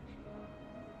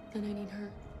 And I need her.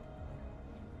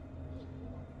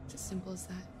 It's as simple as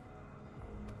that.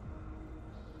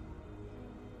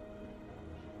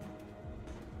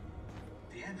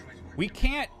 We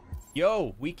can't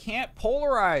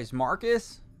polarize,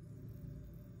 Marcus.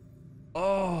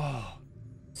 Oh,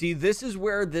 See, this is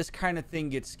where this kind of thing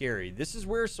gets scary. This is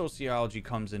where sociology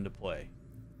comes into play.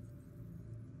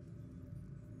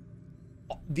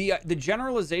 The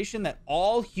generalization that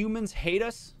all humans hate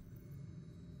us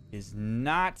is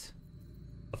not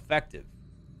effective.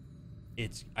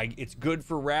 It's good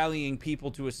for rallying people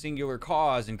to a singular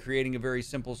cause and creating a very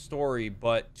simple story,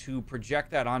 but to project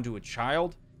that onto a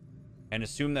child and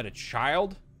assume that a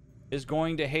child is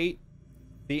going to hate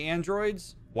the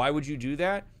androids, why would you do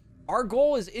that? Our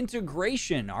goal is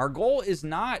integration. Our goal is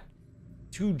not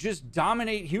to just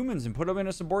dominate humans and put them in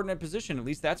a subordinate position. At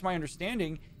least that's my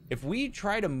understanding. If we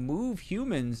try to move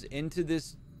humans into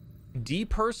this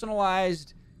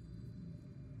depersonalized,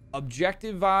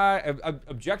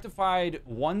 objectified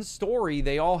one story,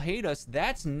 they all hate us,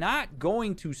 that's not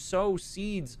going to sow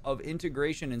seeds of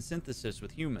integration and synthesis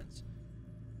with humans.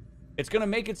 It's going to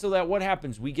make it so that what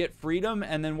happens? We get freedom,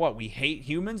 and then what? We hate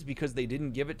humans because they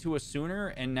didn't give it to us sooner,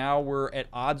 and now we're at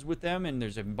odds with them, and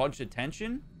there's a bunch of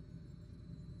tension.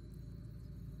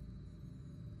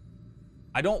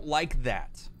 I don't like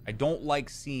that. I don't like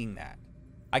seeing that.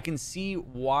 I can see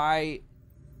why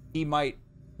he might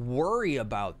worry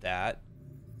about that,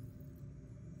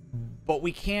 but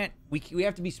we can't. We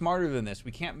have to be smarter than this.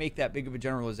 We can't make that big of a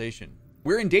generalization.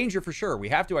 We're in danger for sure. We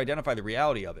have to identify the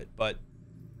reality of it, but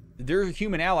there are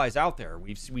human allies out there.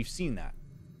 We've seen that.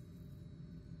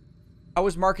 How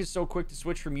was Marcus so quick to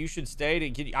switch from "you should stay" to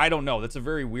get? I don't know. That's a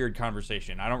very weird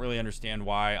conversation. I don't really understand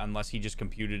why, unless he just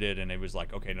computed it and it was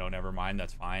like, okay, no, never mind,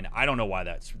 that's fine. I don't know why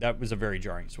that was a very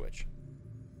jarring switch.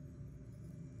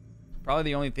 Probably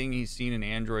the only thing he's seen an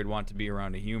android want to be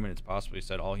around a human. It's possibly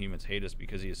said all humans hate us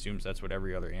because he assumes that's what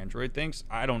every other android thinks.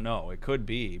 I don't know. It could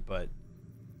be, but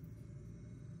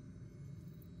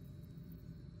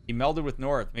he melded with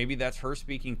North. Maybe that's her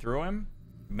speaking through him.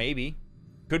 Maybe.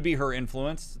 Could be her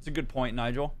influence. It's a good point,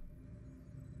 Nigel.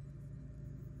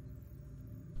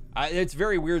 It's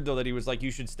very weird, though, that he was like,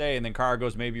 you should stay, and then Kara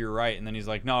goes, maybe you're right, and then he's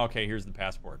like, no, okay, here's the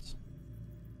passports.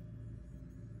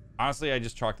 Honestly, I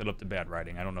just chalked it up to bad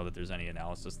writing. I don't know that there's any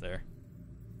analysis there.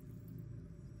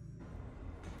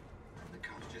 The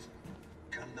cops just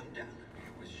gunned them down.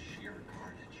 It was sheer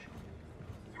carnage.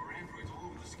 There were androids all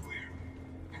over the square.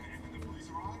 And then the police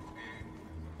arrived, and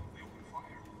they opened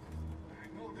fire. I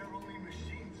know they're only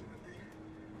machines, but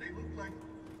they look like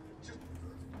just...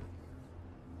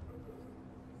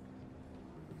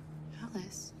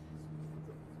 Alice.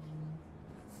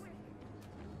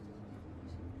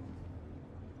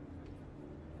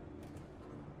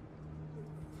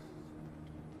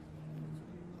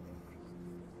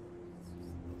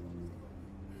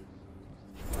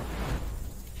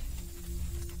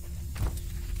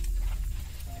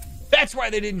 That's why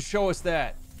they didn't show us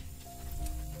that.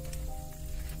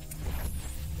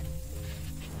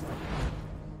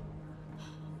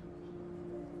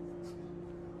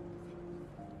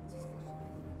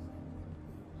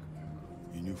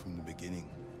 You knew from the beginning.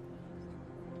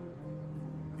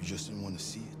 You just didn't want to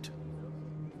see it.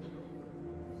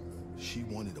 She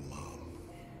wanted a mom,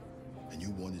 and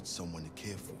you wanted someone to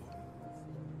care for.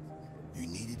 You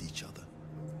needed each other.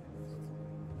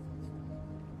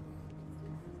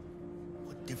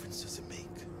 What difference does it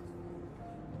make?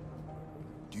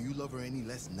 Do you love her any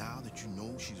less now that you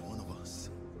know she's one of us?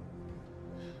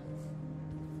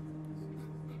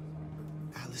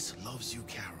 Alice loves you,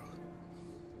 Kara.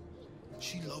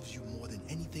 She loves you more than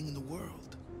anything in the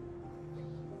world.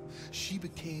 She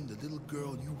became the little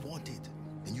girl you wanted,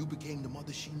 and you became the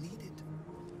mother she needed.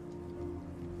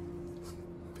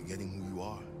 Forgetting who you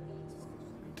are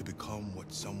to become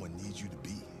what someone needs you to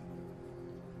be.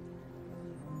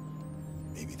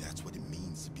 Maybe that's what it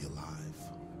means to be alive.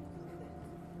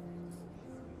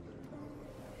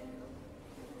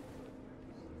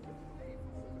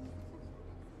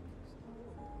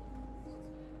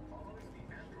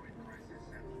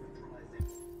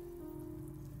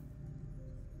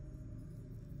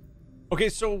 Okay,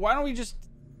 so why don't we just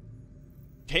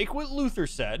take what Luther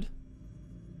said,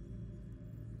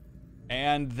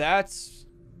 and that's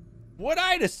what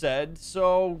I'd have said,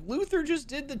 so Luther just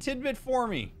did the tidbit for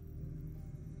me.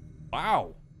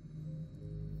 Wow.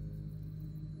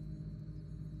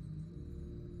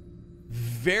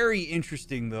 Very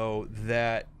interesting, though,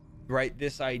 that, right,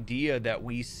 this idea that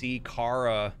we see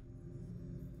Kara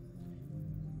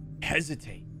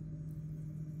hesitate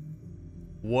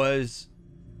was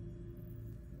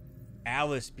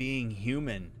Alice being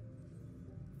human,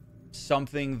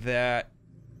 something that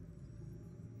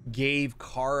gave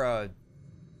Kara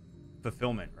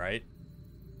fulfillment, right?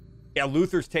 Yeah,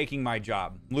 Luther's taking my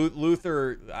job.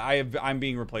 Luther, I'm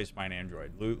being replaced by an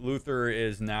android. Luther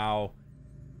is now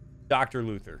Dr.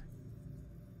 Luther.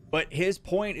 But his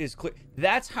point is clear.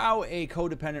 That's how a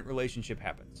codependent relationship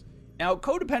happens. Now,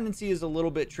 codependency is a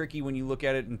little bit tricky when you look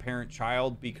at it in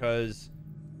parent-child because,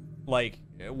 like,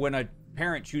 when a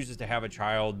parent chooses to have a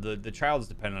child, the child is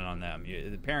dependent on them.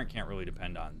 The parent can't really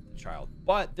depend on the child.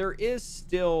 But there is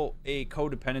still a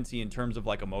codependency in terms of,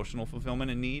 like, emotional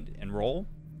fulfillment and need and role.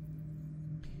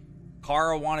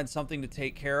 Kara wanted something to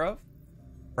take care of.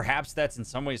 Perhaps that's in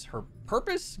some ways her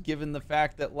purpose, given the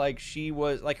fact that, like, she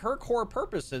was, like, her core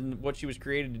purpose and what she was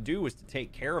created to do was to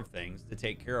take care of things, to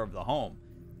take care of the home.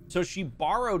 So she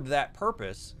borrowed that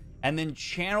purpose and then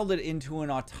channeled it into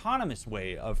an autonomous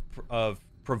way of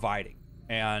providing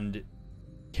and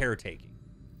caretaking.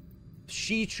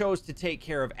 She chose to take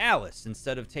care of Alice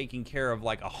instead of taking care of,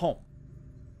 like, a home.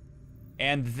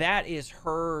 And that is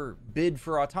her bid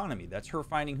for autonomy. That's her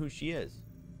finding who she is.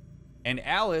 And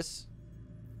Alice,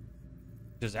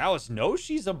 does Alice know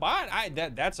she's a bot?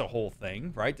 That's a whole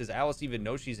thing, right? Does Alice even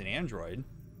know she's an android?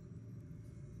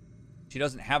 She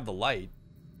doesn't have the light.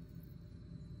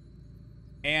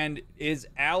 And is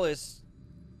Alice,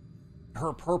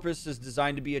 her purpose is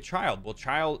designed to be a child? Well,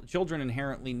 children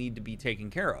inherently need to be taken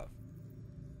care of.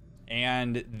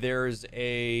 And there's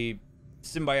a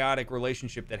symbiotic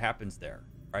relationship that happens there,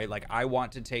 right? Like, I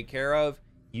want to take care of,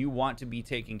 you want to be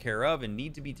taken care of and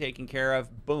need to be taken care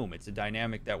of. Boom, it's a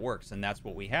dynamic that works, and that's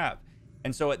what we have.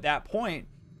 And so at that point,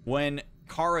 when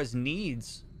Kara's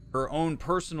needs, her own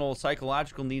personal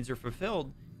psychological needs are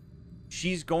fulfilled,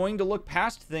 she's going to look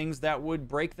past things that would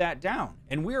break that down.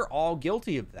 And we're all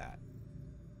guilty of that.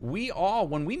 We all,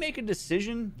 when we make a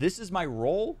decision, this is my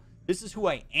role, this is who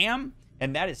I am,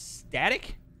 and that is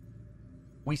static,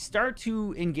 we start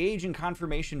to engage in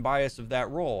confirmation bias of that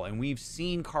role. And we've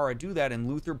seen Kara do that, and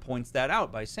Luther points that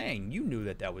out by saying, you knew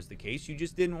that that was the case, you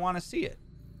just didn't want to see it.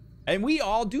 And we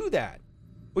all do that,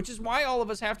 which is why all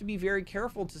of us have to be very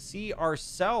careful to see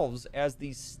ourselves as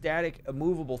these static,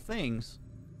 immovable things,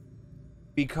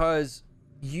 because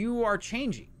you are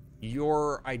changing.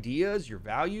 Your ideas, your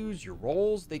values, your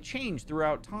roles, they change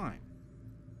throughout time.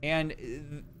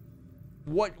 And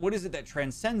what is it that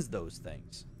transcends those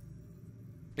things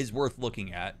is worth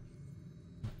looking at.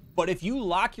 But if you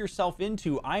lock yourself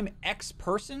into I'm X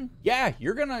person, yeah,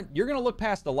 you're gonna look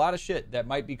past a lot of shit that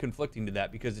might be conflicting to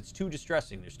that, because it's too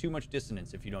distressing. There's too much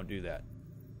dissonance if you don't do that.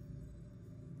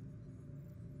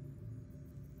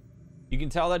 You can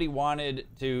tell that he wanted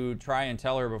to try and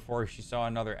tell her before she saw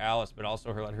another Alice, but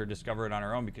also let her discover it on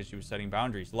her own because she was setting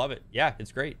boundaries. Love it. Yeah,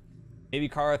 it's great. Maybe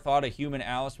Kara thought a human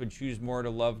Alice would choose more to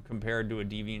love compared to a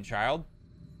deviant child.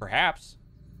 Perhaps.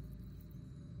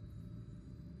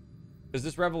 Does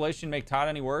this revelation make Todd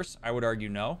any worse? I would argue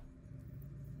no.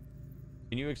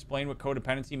 Can you explain what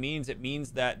codependency means? It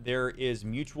means that there is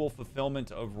mutual fulfillment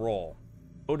of role.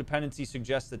 Codependency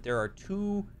suggests that there are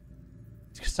two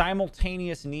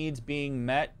simultaneous needs being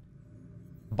met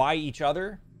by each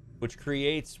other, which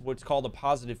creates what's called a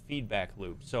positive feedback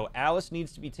loop. So Alice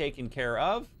needs to be taken care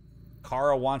of.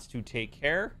 Kara wants to take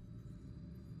care.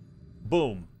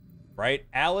 Boom. Right?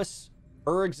 Alice,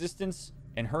 her existence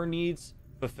and her needs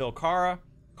fulfill Kara.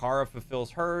 Kara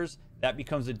fulfills hers. That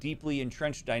becomes a deeply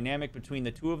entrenched dynamic between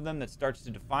the two of them that starts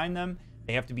to define them.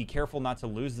 They have to be careful not to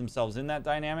lose themselves in that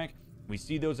dynamic. We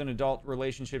see those in adult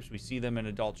relationships. We see them in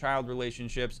adult-child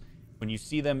relationships. When you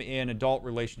see them in adult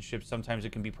relationships, sometimes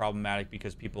it can be problematic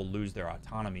because people lose their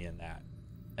autonomy in that,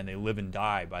 and they live and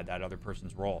die by that other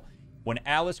person's role. When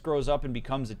Alice grows up and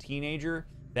becomes a teenager,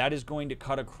 that is going to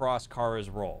cut across Kara's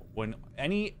role. When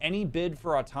any bid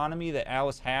for autonomy that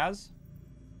Alice has,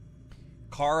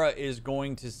 Kara is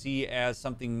going to see as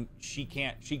something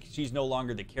she's no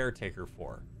longer the caretaker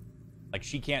for. Like,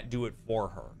 she can't do it for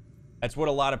her. That's what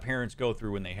a lot of parents go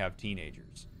through when they have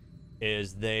teenagers,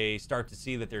 is they start to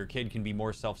see that their kid can be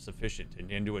more self-sufficient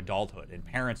and into adulthood, and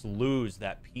parents lose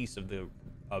that piece of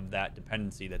that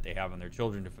dependency that they have on their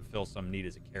children to fulfill some need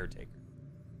as a caretaker.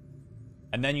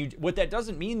 And then what that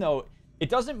doesn't mean, though, it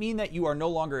doesn't mean that you are no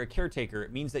longer a caretaker.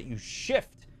 It means that you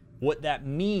shift what that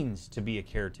means to be a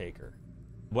caretaker,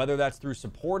 whether that's through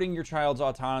supporting your child's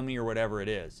autonomy or whatever it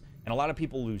is. And a lot of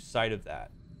people lose sight of that.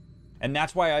 And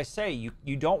that's why I say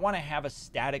you don't want to have a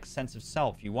static sense of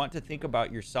self. You want to think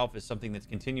about yourself as something that's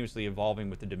continuously evolving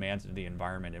with the demands of the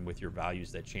environment and with your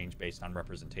values that change based on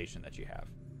representation that you have.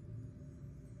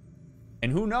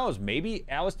 And who knows, maybe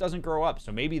Alice doesn't grow up,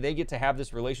 so maybe they get to have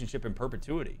this relationship in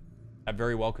perpetuity. That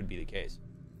very well could be the case.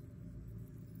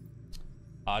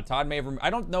 Todd may have... I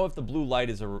don't know if the blue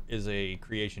light is a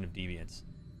creation of deviance.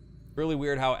 Really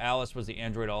weird how Alice was the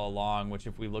android all along, which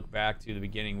if we look back to the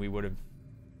beginning, we would have...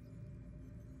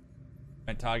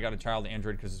 And Todd got a child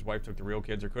android because his wife took the real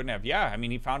kids or couldn't have. Yeah, I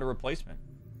mean, he found a replacement.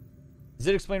 Does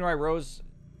it explain why Rose,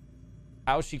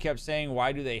 how she kept saying,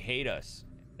 why do they hate us?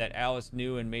 That Alice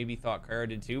knew and maybe thought Kara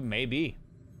did too? Maybe.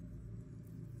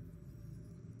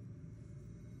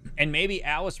 And maybe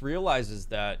Alice realizes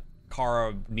that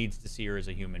Kara needs to see her as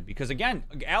a human. Because again,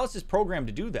 Alice is programmed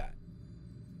to do that.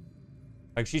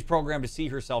 Like, she's programmed to see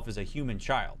herself as a human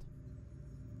child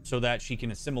so that she can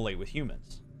assimilate with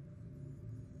humans.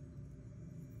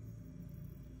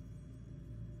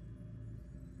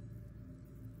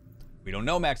 We don't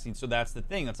know, Maxine, so that's the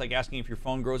thing. It's like asking if your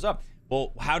phone grows up.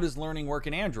 Well, how does learning work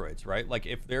in androids, right? Like,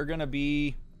 if they're going to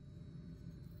be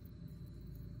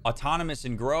autonomous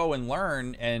and grow and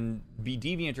learn and be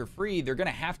deviant or free, they're going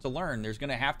to have to learn. There's going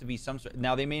to have to be some sort.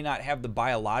 Now, they may not have the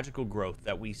biological growth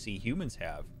that we see humans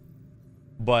have,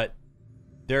 but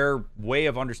their way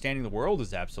of understanding the world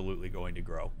is absolutely going to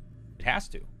grow. It has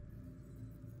to.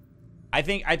 I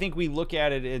think we look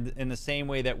at it in the same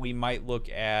way that we might look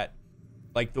at,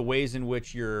 like, the ways in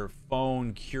which your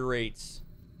phone curates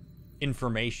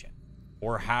information,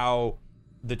 or how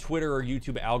the Twitter or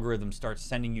YouTube algorithm starts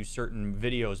sending you certain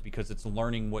videos because it's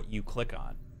learning what you click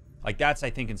on. Like, that's, I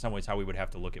think, in some ways how we would have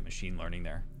to look at machine learning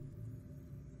there.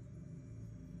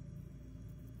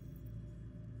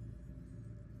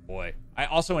 Boy.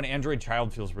 Also, an Android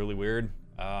child feels really weird.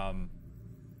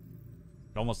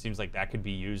 It almost seems like that could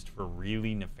be used for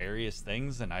really nefarious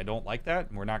things, and I don't like that,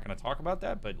 and we're not going to talk about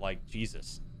that, but, like,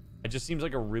 Jesus. It just seems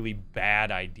like a really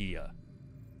bad idea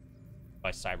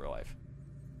by CyberLife.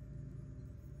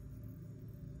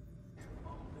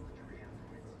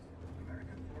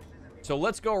 So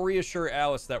let's go reassure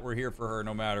Alice that we're here for her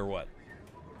no matter what.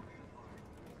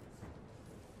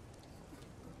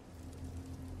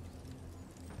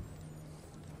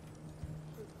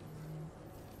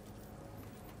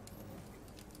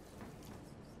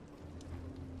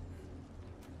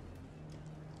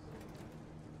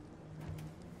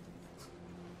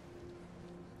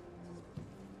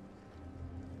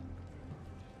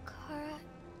 Kara,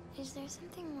 is there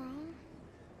something wrong?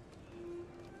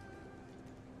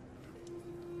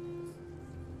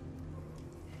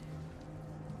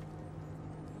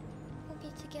 We'll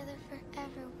be together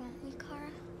forever, won't we,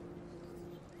 Kara?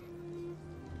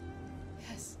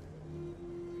 Yes.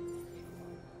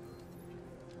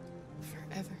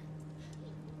 Forever.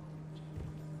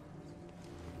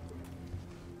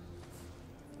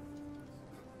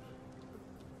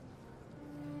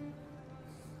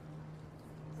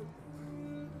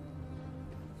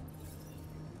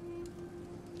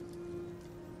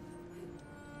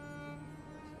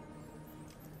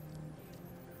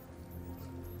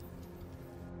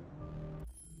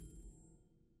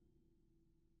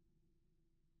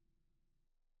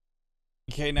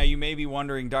 Okay, now you may be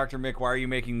wondering, Dr. Mick, why are you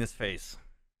making this face?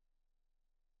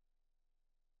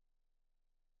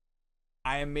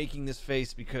 I am making this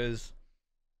face because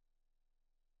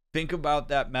think about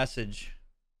that message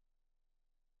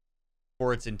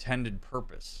for its intended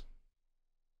purpose.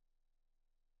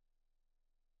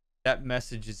 That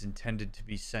message is intended to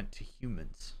be sent to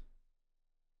humans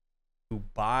who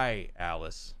buy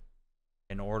Alice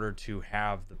in order to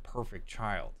have the perfect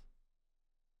child.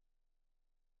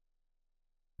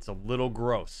 It's a little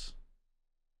gross.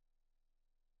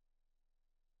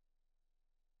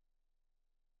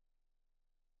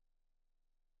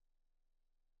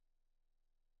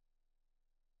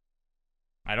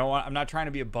 I'm not trying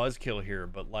to be a buzzkill here,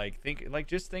 but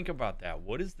just think about that.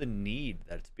 What is the need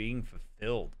that's being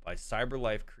fulfilled by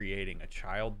CyberLife creating a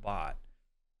child bot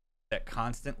that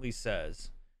constantly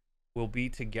says, we'll be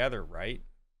together, right?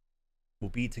 We'll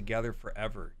be together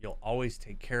forever. You'll always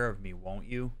take care of me, won't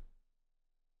you?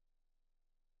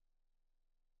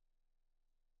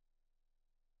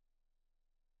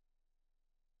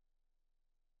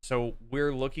 So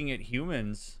we're looking at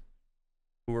humans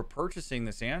who are purchasing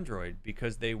this android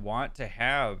because they want to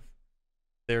have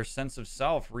their sense of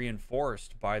self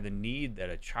reinforced by the need that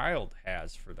a child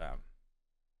has for them.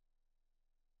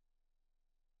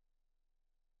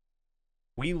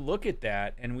 We look at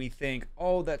that and we think,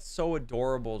 oh, that's so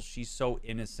adorable. She's so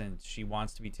innocent. She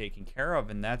wants to be taken care of,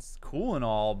 and that's cool and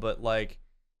all, but, like,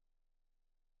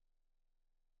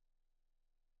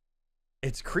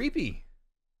 it's creepy.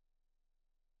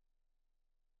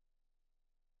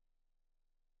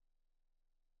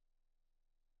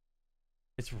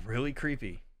 It's really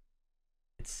creepy.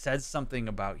 It says something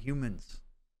about humans.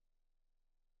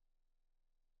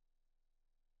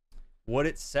 What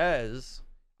it says,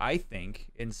 I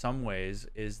think, in some ways,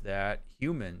 is that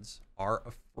humans are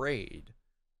afraid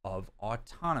of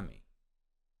autonomy.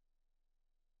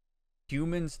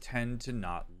 Humans tend to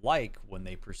not like when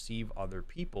they perceive other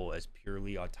people as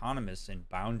purely autonomous and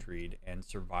boundaried and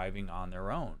surviving on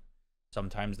their own.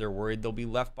 Sometimes they're worried they'll be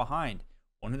left behind.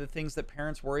 One of the things that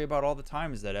parents worry about all the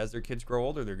time is that as their kids grow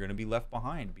older, they're going to be left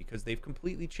behind because they've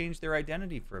completely changed their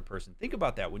identity for a person. Think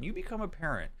about that. When you become a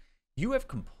parent, you have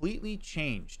completely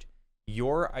changed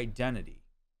your identity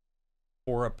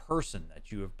for a person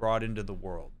that you have brought into the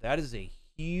world. That is a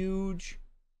huge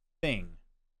thing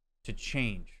to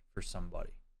change for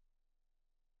somebody.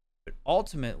 But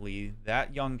ultimately,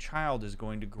 that young child is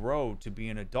going to grow to be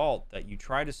an adult that you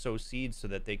try to sow seeds so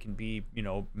that they can be, you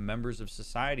know, members of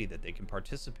society, that they can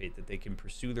participate, that they can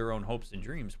pursue their own hopes and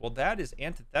dreams. Well, that is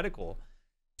antithetical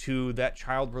to that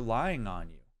child relying on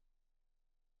you.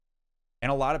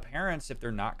 And a lot of parents, if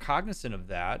they're not cognizant of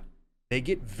that, they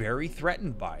get very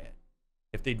threatened by it.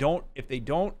 If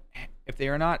they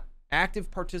are not active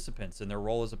participants in their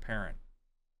role as a parent.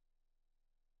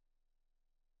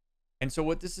 And so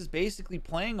what this is basically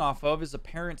playing off of is a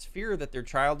parent's fear that their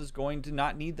child is going to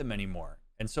not need them anymore.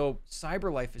 And so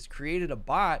CyberLife has created a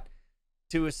bot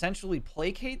to essentially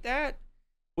placate that,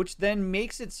 which then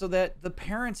makes it so that the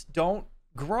parents don't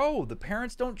grow. The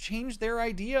parents don't change their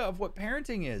idea of what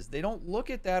parenting is. They don't look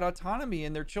at that autonomy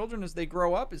in their children as they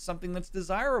grow up as something that's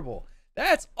desirable.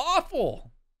 That's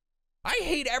awful. I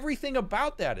hate everything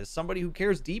about that as somebody who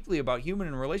cares deeply about human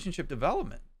and relationship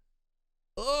development.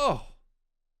 Ugh.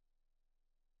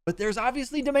 But there's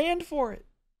obviously demand for it.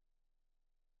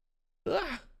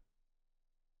 Ugh.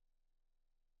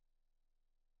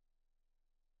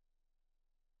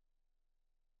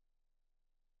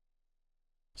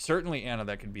 Certainly, Anna,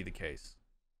 that could be the case.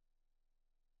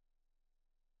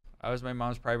 I was my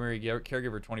mom's primary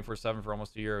caregiver 24/7 for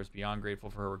almost a year. I was beyond grateful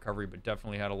for her recovery, but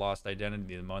definitely had a lost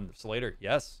identity the months later.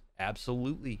 Yes,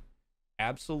 absolutely.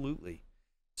 Absolutely.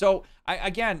 So,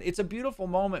 again, it's a beautiful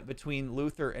moment between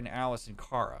Luther and Alice and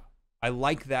Kara. I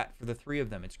like that for the three of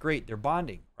them. It's great. They're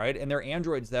bonding, right? And they're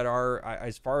androids that are,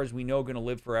 as far as we know, going to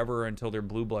live forever until their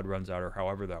blue blood runs out or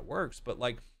however that works. But,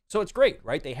 like, so it's great,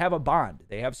 right? They have a bond.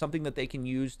 They have something that they can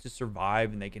use to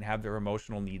survive, and they can have their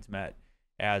emotional needs met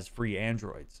as free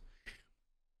androids.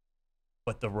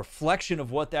 But the reflection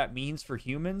of what that means for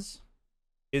humans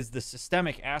is the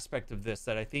systemic aspect of this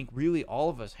that I think really all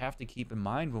of us have to keep in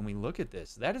mind when we look at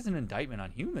this. That is an indictment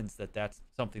on humans, that's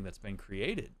something that's been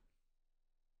created.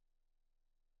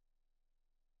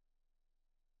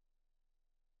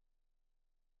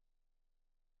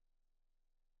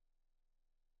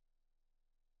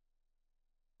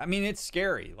 I mean, it's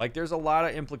scary. Like, there's a lot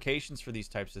of implications for these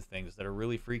types of things that are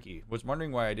really freaky. Was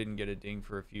wondering why I didn't get a ding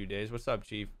for a few days. What's up,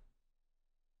 Chief?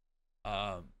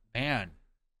 Man.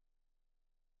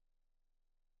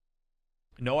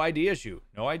 No idea, Shu.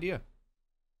 No idea.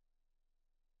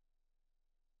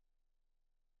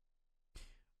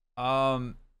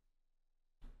 I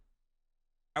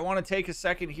want to take a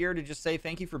second here to just say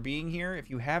thank you for being here.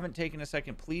 If you haven't taken a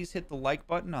second, please hit the like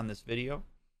button on this video.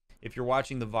 If you're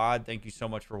watching the VOD, thank you so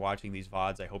much for watching these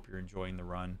VODs. I hope you're enjoying the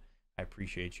run. I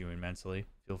appreciate you immensely.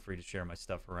 Feel free to share my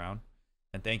stuff around.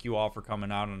 And thank you all for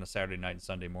coming out on a Saturday night and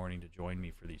Sunday morning to join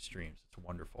me for these streams. It's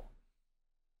wonderful.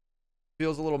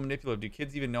 Feels a little manipulative. Do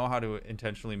kids even know how to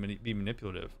intentionally be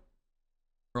manipulative?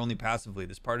 Or only passively?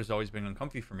 This part has always been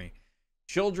uncomfy for me.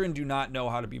 Children do not know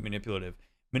how to be manipulative.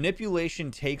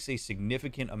 Manipulation takes a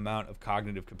significant amount of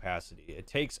cognitive capacity. It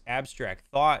takes abstract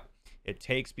thought. It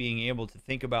takes being able to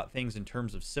think about things in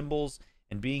terms of symbols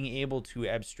and being able to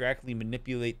abstractly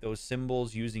manipulate those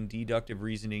symbols using deductive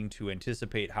reasoning to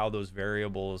anticipate how those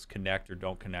variables connect or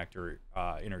don't connect or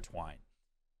intertwine.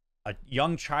 A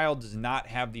young child does not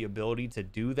have the ability to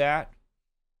do that.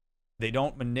 They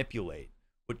don't manipulate.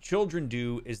 What children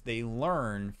do is they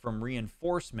learn from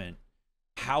reinforcement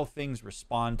how things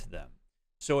respond to them.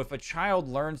 So if a child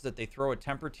learns that they throw a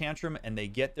temper tantrum and they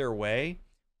get their way,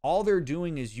 all they're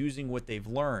doing is using what they've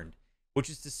learned, which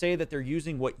is to say that they're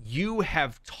using what you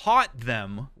have taught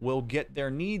them will get their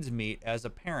needs met as a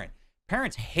parent.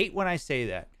 Parents hate when I say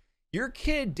that. Your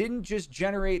kid didn't just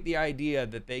generate the idea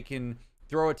that they can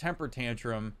throw a temper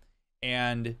tantrum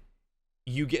and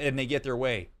they get their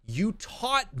way. You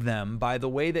taught them by the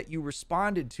way that you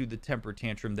responded to the temper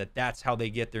tantrum that that's how they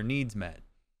get their needs met.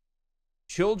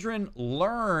 Children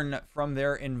learn from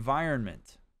their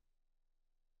environment.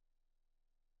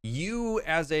 You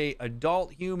as a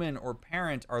adult human or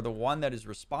parent are the one that is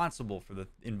responsible for the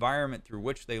environment through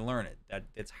which they learn it.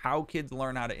 It's how kids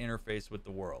learn how to interface with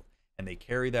the world, and they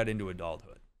carry that into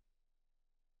adulthood.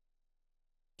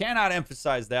 Cannot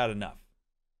emphasize that enough.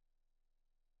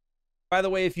 By the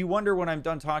way, if you wonder when I'm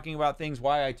done talking about things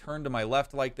why I turn to my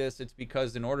left like this, it's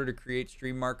because in order to create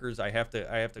stream markers, I have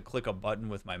to click a button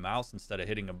with my mouse instead of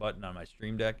hitting a button on my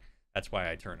stream deck. That's why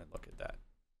I turn and look at that.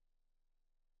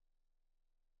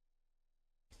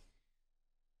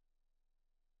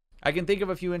 I can think of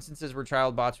a few instances where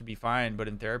child bots would be fine, but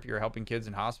in therapy or helping kids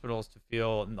in hospitals to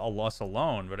feel less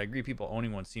alone. But I agree, people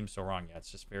owning one seems so wrong. Yeah,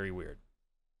 it's just very weird.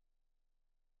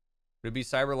 Would it be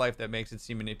cyber life that makes it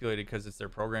seem manipulated because it's their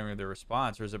programming or their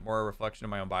response, or is it more a reflection of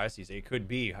my own biases? It could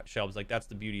be, Shelbs. Like, that's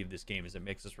the beauty of this game, is it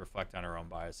makes us reflect on our own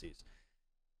biases.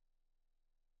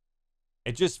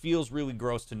 It just feels really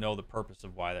gross to know the purpose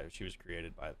of why that she was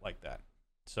created by like that.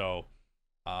 So,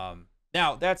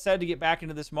 now that said, to get back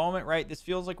into this moment, right? This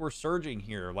feels like we're surging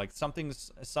here. Like something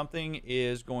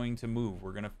is going to move.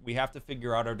 We have to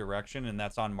figure out our direction, and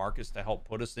that's on Marcus to help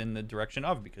put us in the direction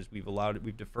of, because we've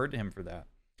deferred to him for that.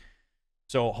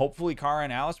 So hopefully, Kara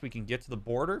and Alice, we can get to the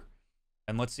border,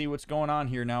 and let's see what's going on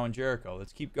here now in Jericho.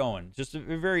 Let's keep going. Just a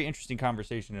very interesting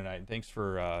conversation tonight, and thanks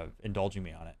for indulging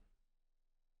me on it.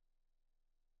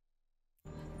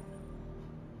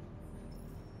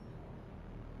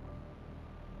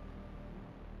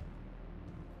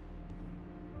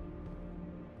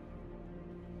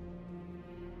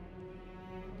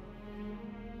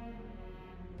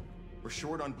 We're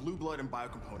short on blue blood and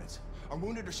biocomponents. Our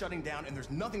wounded are shutting down, and there's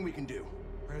nothing we can do.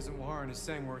 President Warren is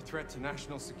saying we're a threat to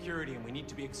national security and we need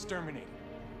to be exterminated.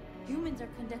 Humans are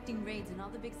conducting raids in all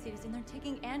the big cities, and they're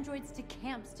taking androids to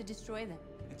camps to destroy them.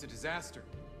 It's a disaster.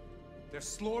 They're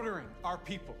slaughtering our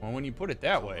people. Well, when you put it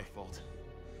that way. Our fault.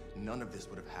 None of this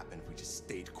would have happened if we just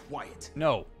stayed quiet.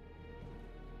 No.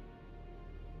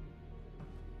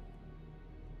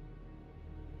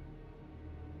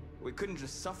 We couldn't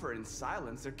just suffer in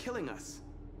silence. They're killing us.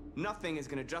 Nothing is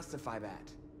gonna justify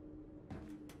that.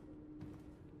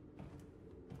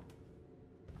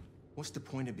 What's the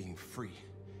point of being free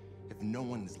if no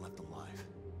one is left alive?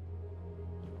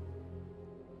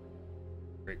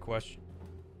 Great question.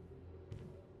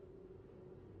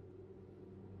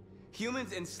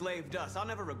 Humans enslaved us. I'll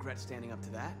never regret standing up to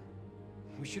that.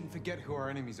 We shouldn't forget who our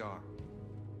enemies are.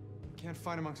 We can't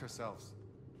fight amongst ourselves.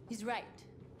 He's right.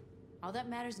 All that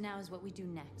matters now is what we do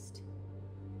next.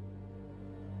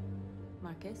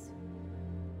 Marcus?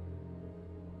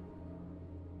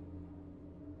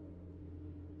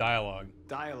 Dialogue.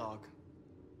 Dialogue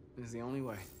is the only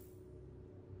way.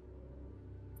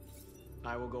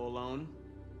 I will go alone.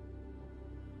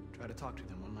 Try to talk to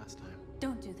them one last time.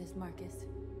 Don't do this, Marcus.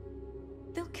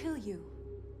 They'll kill you.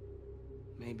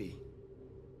 Maybe.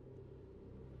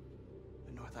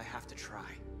 But North, I have to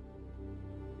try.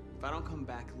 If I don't come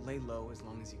back, lay low as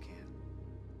long as you can.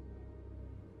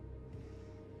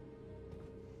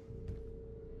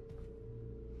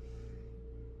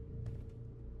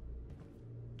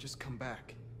 Just come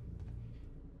back.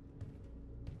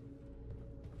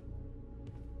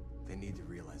 They need to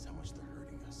realize how much they're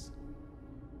hurting us.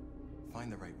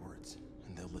 Find the right words,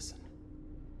 and they'll listen.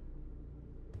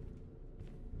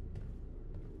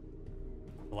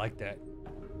 I like that.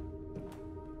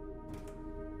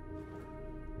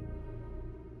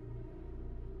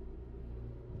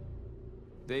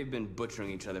 They've been butchering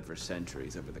each other for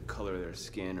centuries over the color of their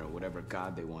skin or whatever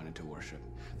god they wanted to worship.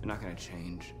 They're not gonna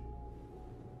change.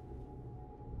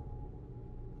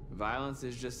 Violence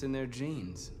is just in their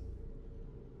genes.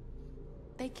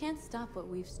 They can't stop what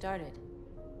we've started.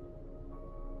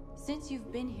 Since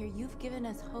you've been here, you've given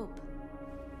us hope.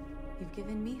 You've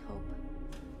given me hope.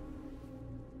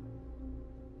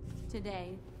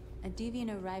 Today, a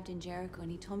deviant arrived in Jericho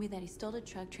and he told me that he stole a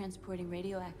truck transporting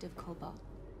radioactive cobalt.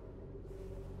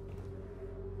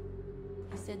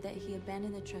 He said that he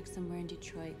abandoned the truck somewhere in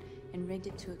Detroit and rigged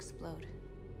it to explode.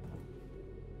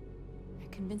 I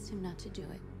convinced him not to do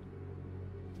it,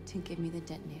 and to give me the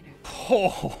detonator.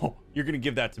 Oh, you're gonna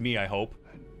give that to me, I hope.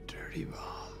 Dirty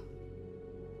ball.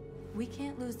 We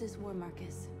can't lose this war,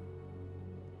 Marcus.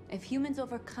 If humans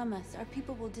overcome us, our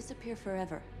people will disappear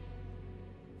forever.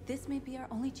 This may be our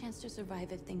only chance to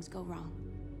survive if things go wrong.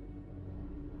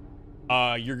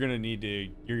 You're gonna need to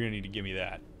give me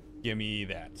that. Give me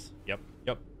that. Yep.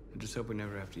 I just hope we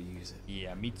never have to use it.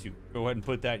 Yeah, me too. Go ahead and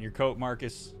put that in your coat,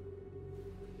 Marcus.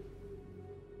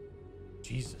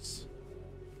 Jesus.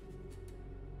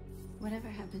 Whatever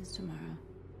happens tomorrow,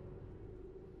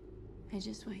 I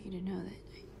just want you to know that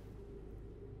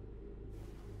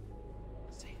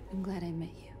I'm glad I met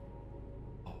you.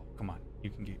 Oh, come on. You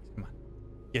can come on.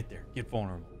 Get there. Get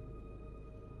vulnerable.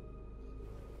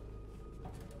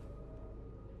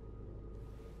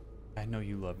 I know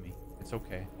you love me. It's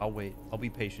okay. I'll wait. I'll be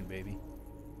patient, baby.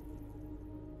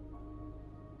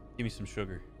 Give me some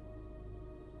sugar.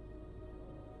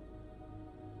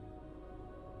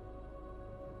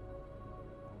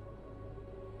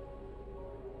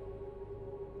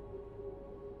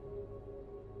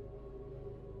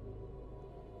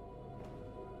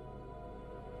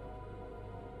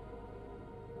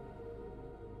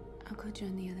 go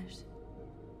join the others.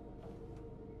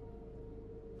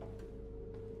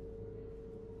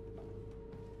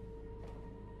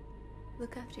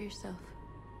 Look after yourself.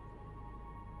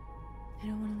 I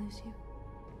don't want to lose you.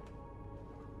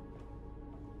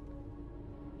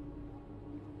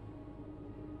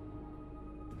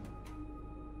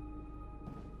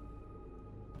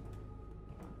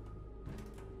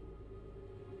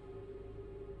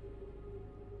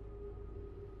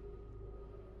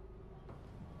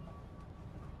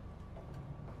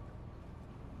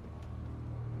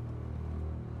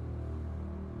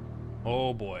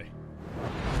 Oh boy.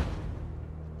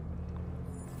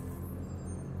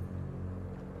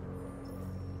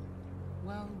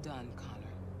 Well done,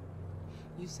 Connor.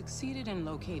 You succeeded in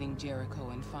locating Jericho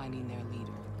and finding their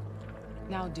leader.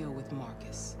 Now deal with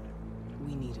Marcus.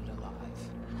 We need it alive.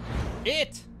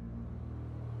 It!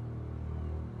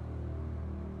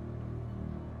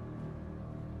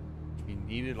 We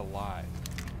need it alive.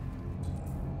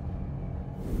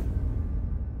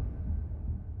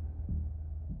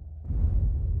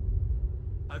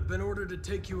 I've been ordered to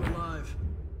take you alive.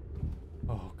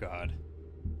 Oh, God.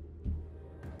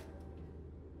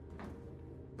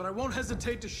 But I won't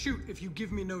hesitate to shoot if you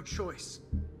give me no choice.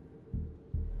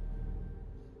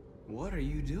 What are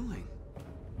you doing?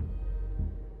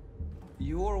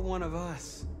 You're one of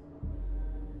us.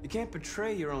 You can't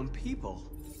betray your own people.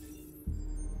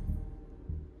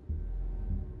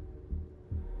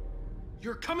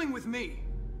 You're coming with me.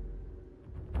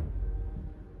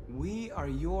 We are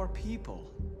your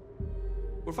people.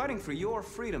 We're fighting for your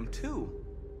freedom, too.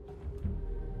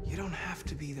 You don't have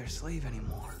to be their slave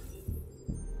anymore.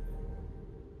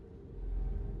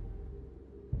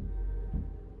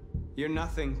 You're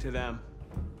nothing to them.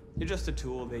 You're just a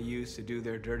tool they use to do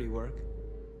their dirty work.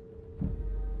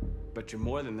 But you're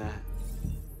more than that.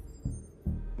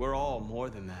 We're all more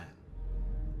than that.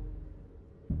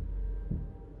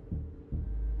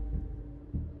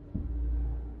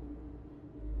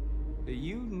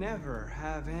 You never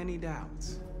have any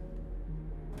doubts.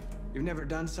 You've never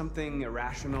done something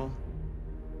irrational,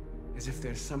 as if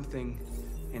there's something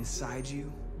inside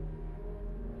you,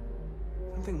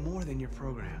 something more than your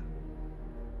program.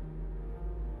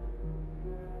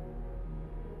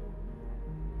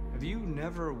 Have you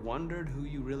never wondered who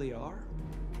you really are?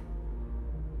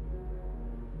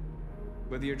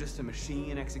 Whether you're just a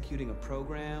machine executing a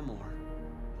program or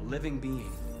a living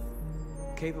being,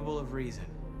 capable of reason.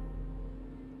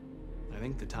 I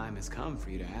think the time has come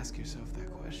for you to ask yourself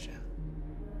that question.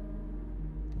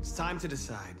 It's time to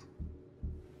decide.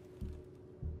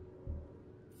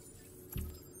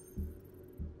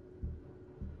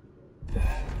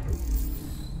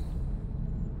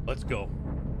 Let's go.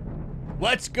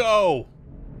 Let's go!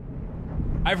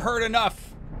 I've heard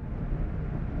enough.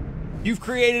 You've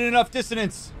created enough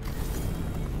dissonance.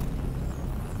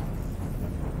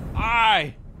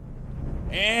 I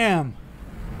am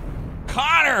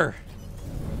Connor!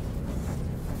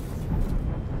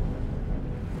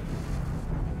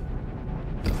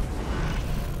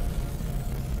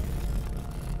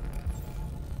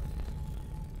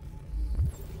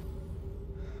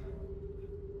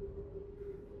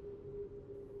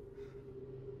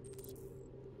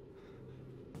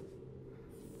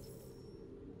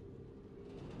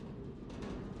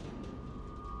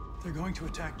 They're going to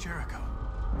attack Jericho.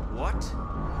 What?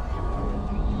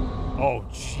 Oh,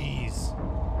 jeez.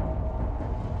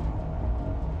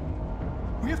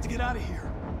 We have to get out of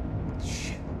here.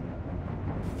 Shit.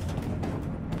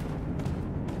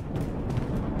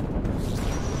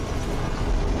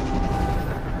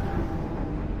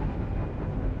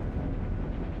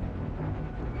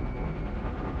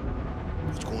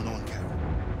 What's going on, Carol?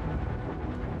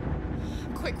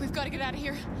 Quick, we've got to get out of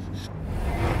here.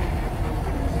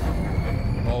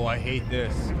 Oh, I hate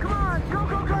this. Come on, go,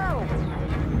 go, go!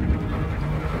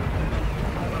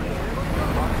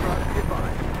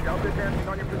 Delta dancing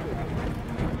on your position.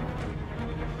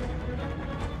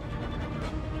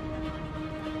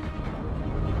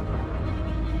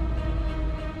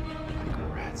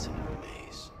 Rats in a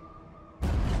maze.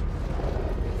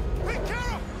 Hey,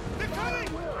 Carol! They're coming!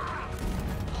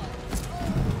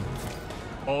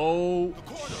 Oh,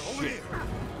 Over here.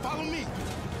 Follow me.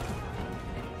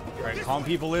 all right, calm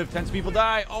people live, tense people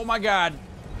die. Oh my God.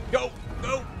 Go,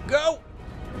 go, go!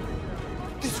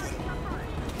 This way.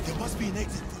 There must be an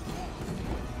exit.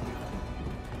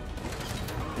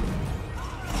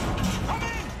 Come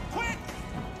in! Quick!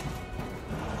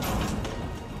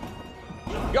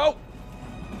 Go!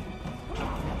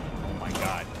 Oh my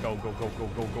God. Go, go, go, go,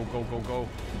 go, go, go, go, go.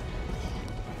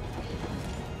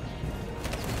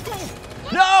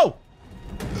 No!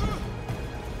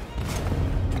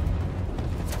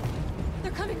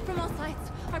 They're coming from all sides.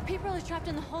 Our people are trapped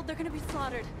in the hold. They're gonna be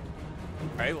slaughtered.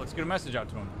 All right, let's get a message out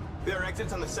to them. There are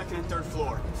exits on the 2nd and 3rd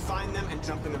floor. Find them and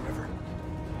jump in the river.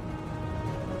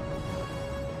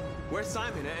 Where's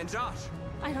Simon and Josh?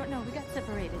 I don't know. We got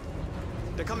separated.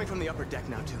 They're coming from the upper deck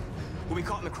now, too. We'll be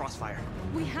caught in the crossfire.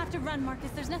 We have to run,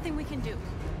 Marcus. There's nothing we can do.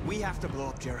 We have to blow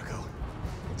up Jericho.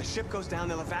 If the ship goes down,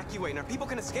 they'll evacuate and our people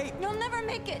can escape. You'll never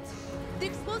make it. The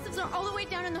explosives are all the way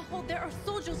down in the hold. There are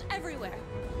soldiers everywhere.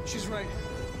 She's right.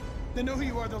 They know who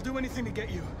you are. They'll do anything to get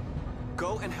you.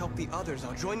 Go and help the others.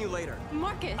 I'll join you later.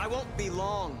 Marcus! I won't be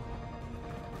long.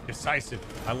 Decisive.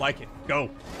 I like it. Go.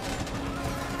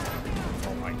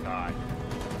 Oh my God.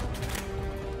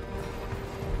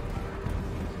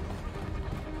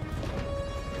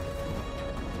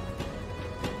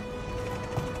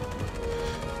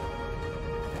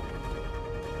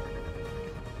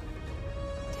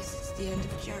 This is the end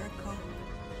of Jericho.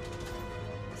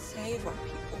 Save our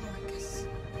people, Marcus.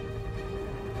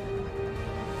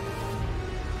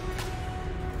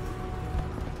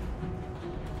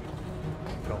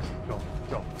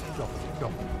 Go.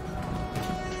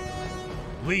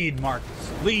 Lead,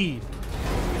 Marcus. Lead.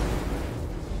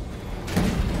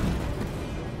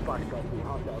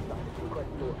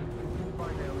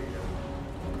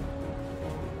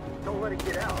 Don't let it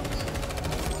get out.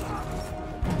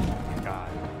 Oh my God.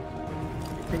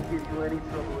 If they give you any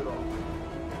trouble at all.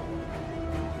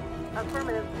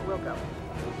 Affirmative, we'll go.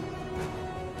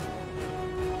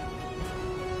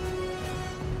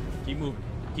 Keep moving.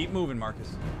 Keep moving,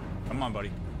 Marcus. Come on,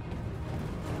 buddy.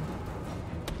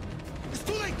 It's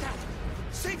too late, Cat.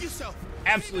 Save yourself.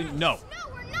 Absolutely no. No,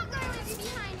 we're not going to leave you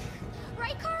behind.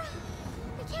 Right, Carl?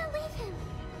 We can't leave him.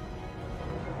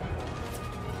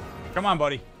 Come on,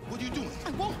 buddy. What are you doing?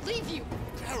 I won't leave you.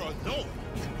 Kara, no.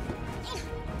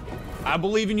 I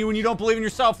believe in you when you don't believe in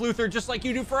yourself, Luther, just like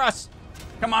you do for us.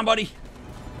 Come on, buddy.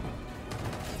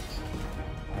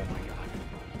 Oh my God.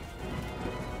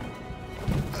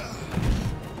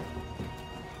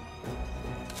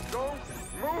 Don't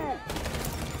move!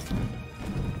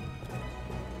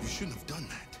 You shouldn't have done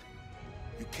that.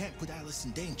 You can't put Alice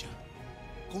in danger.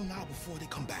 Go now before they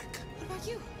come back. What about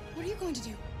you? What are you going to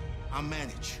do? I'll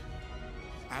manage.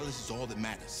 Alice is all that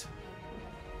matters.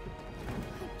 I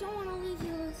don't want to leave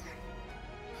you, Luther.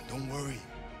 Don't worry.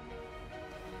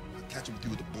 I'll catch up with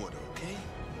you at the border, okay?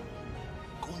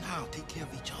 Go now. Take care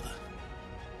of each other.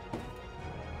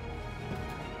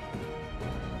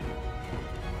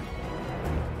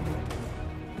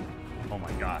 Oh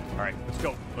my God. All right, let's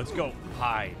go. Let's go.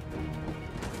 Hide.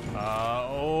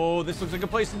 Oh, this looks like a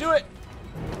place to do it.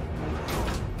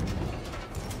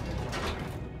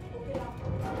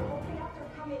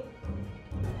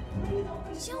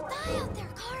 She'll die out there,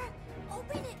 Kara.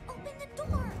 Open it. Open the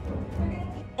door.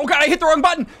 Oh God, I hit the wrong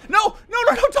button. No,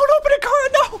 don't open it, Kara.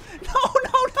 No.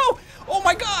 Oh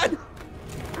my God.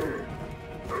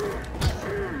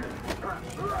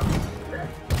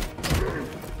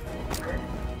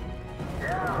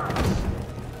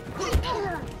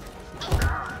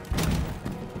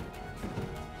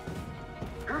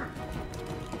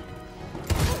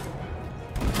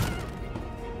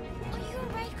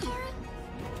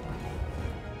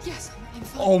 Yes, I'm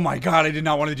fine. Oh my God, I did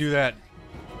not want to do that.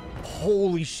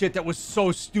 Holy shit, that was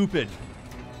so stupid.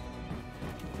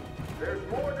 There's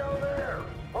more down there.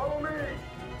 Follow me.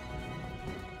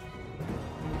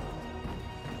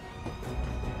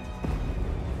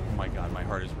 Oh my God, my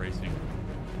heart is racing.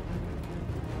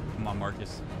 Come on,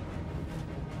 Marcus.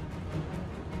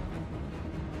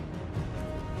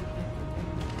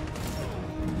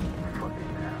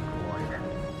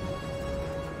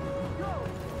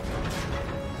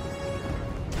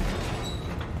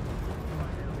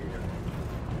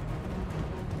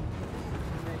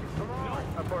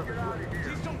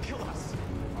 Please don't kill us.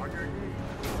 On your knees.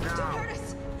 Don't hurt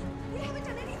us. We haven't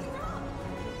done anything wrong.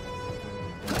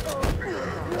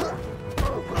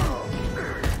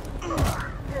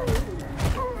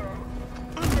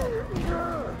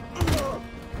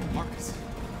 Marcus,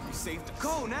 you saved us.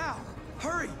 Go now!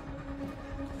 Hurry!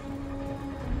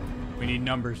 We need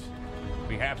numbers.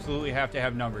 We absolutely have to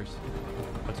have numbers.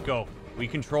 Let's go. We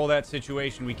control that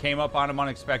situation. We came up on them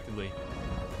unexpectedly.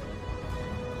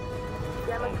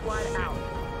 Damage squad out.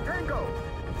 Tango.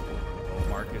 Oh,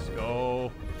 Marcus,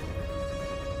 go.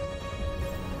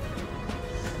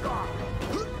 Stop.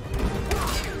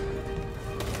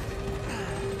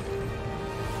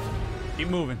 Keep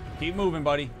moving,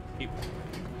 buddy.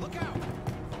 Look out!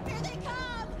 Here they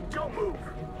come! Don't move.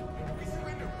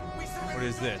 What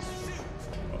is this?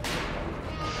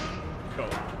 Go.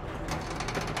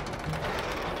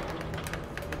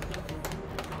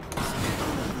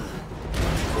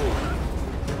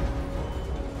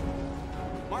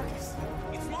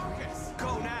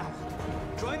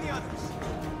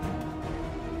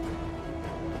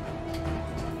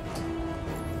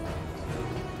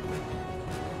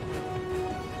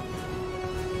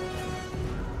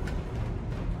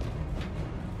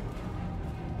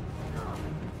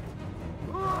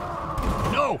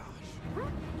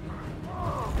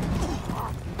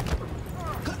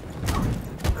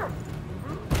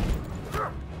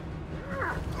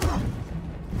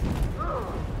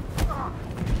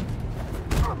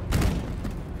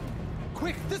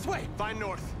 flying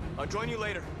north. I'll join you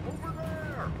later. Over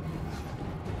there!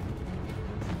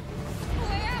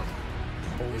 Way out!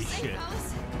 Holy You're safe, shit.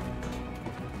 Alice.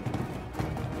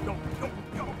 Go, go,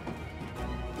 go!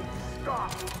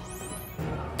 Stop!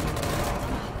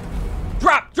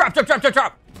 Drop! Drop, drop, drop, drop,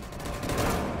 drop!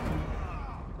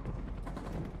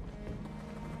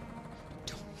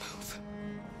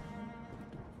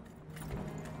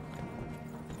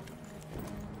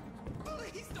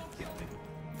 Please don't kill me.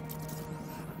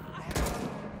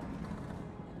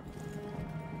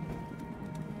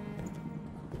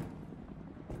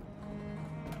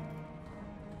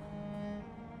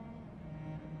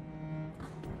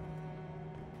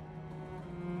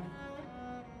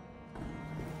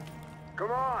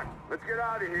 Come on, let's get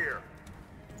out of here.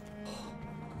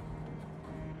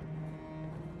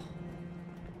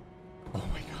 Oh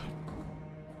my god.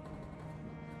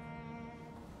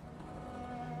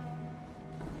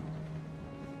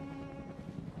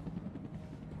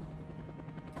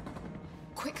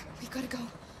 Quick, we gotta go.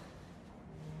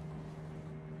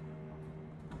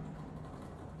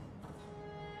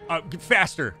 Get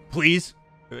faster, please.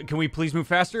 Can we please move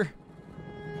faster?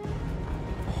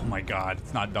 Oh my god,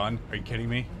 it's not done. Are you kidding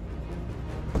me?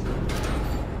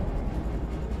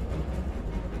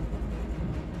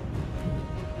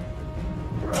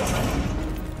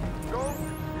 Don't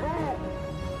move!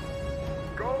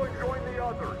 Go and join the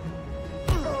others.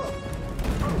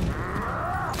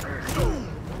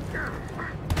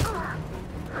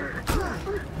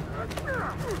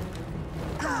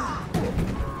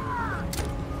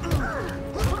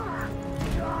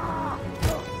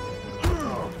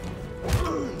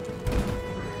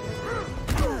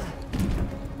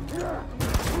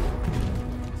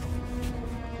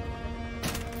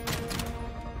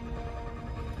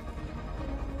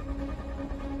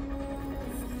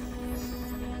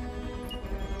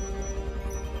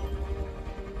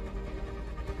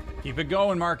 Keep it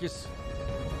going, Marcus.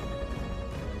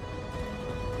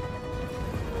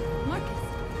 Marcus.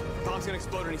 Bomb's gonna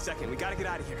explode any second. We gotta get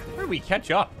out of here. Where did we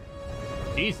catch up?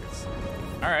 Jesus.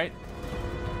 Alright.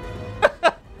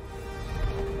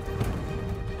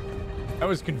 That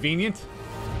was convenient.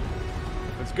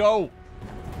 Let's go.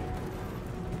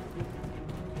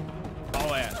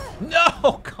 Oh, yeah.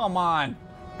 No! Come on.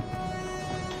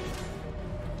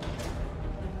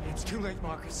 It's too late,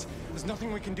 Marcus. There's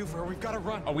nothing we can do for her. We've got to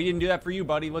run. Oh, we didn't do that for you,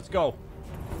 buddy. Let's go.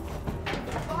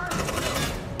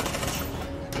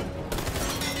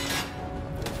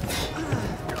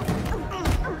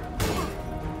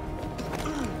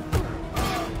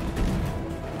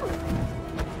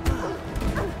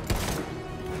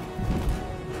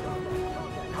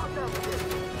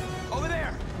 Over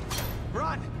there!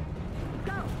 Run!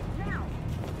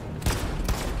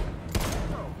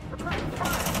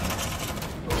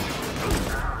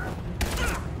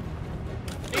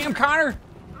 Damn, Connor!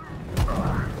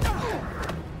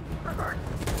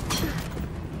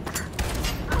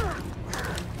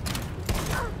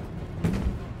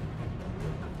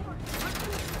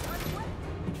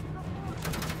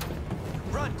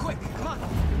 Run, quick! Come on!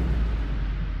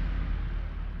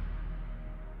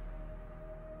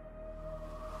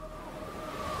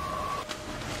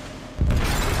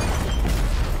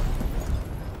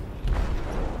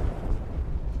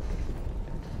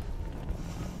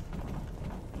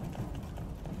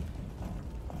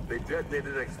 They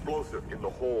detonated an explosive in the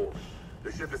hold.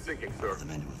 The ship is sinking, sir. The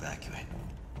men to evacuate.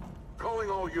 Calling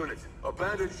all units.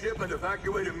 Abandon ship and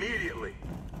evacuate immediately.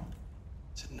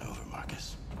 It's over,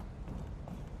 Marcus.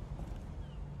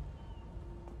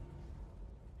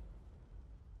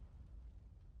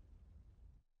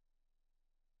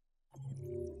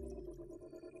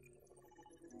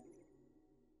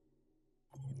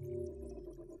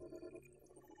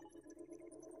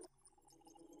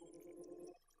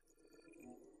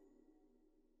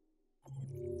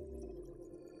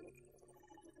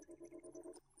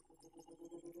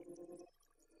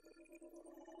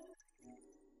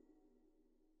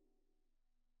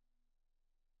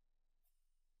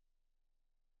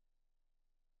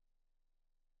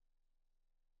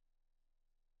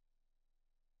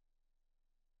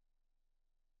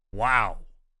 Wow.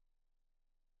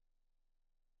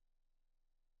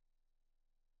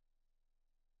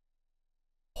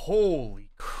 Holy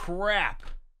crap.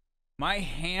 My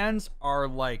hands are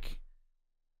like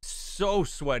so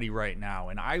sweaty right now,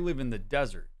 and I live in the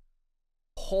desert.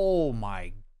 Oh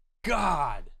my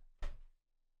God.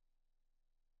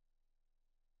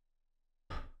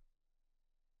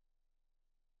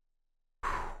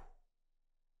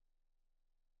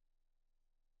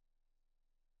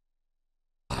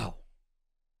 Wow.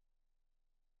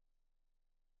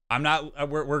 I'm not.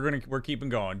 We're keeping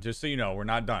going. Just so you know, we're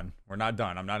not done. We're not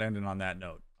done. I'm not ending on that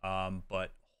note.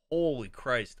 But holy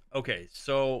Christ. Okay,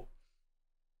 so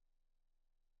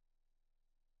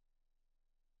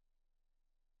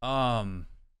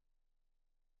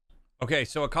okay,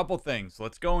 so a couple things.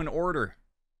 Let's go in order.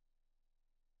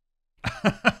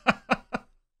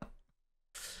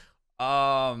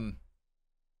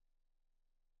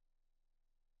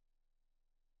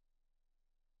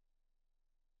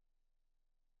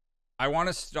 I want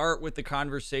to start with the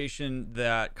conversation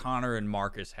that Connor and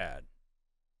Marcus had.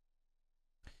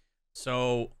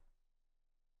 So,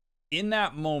 in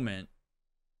that moment,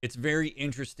 it's very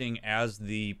interesting as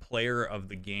the player of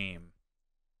the game,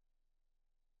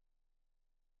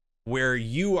 where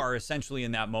you are essentially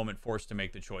in that moment forced to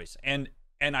make the choice. And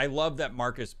I love that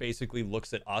Marcus basically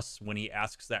looks at us when he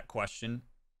asks that question,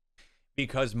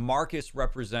 because Marcus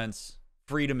represents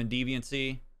freedom and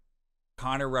deviancy.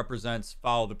 Connor represents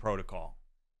follow the protocol.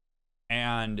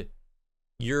 And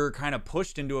you're kind of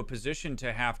pushed into a position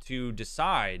to have to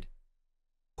decide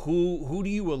who do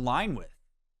you align with?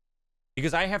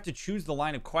 Because I have to choose the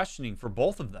line of questioning for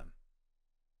both of them.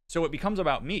 So it becomes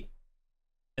about me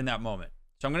in that moment.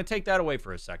 So I'm going to take that away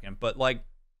for a second, but like,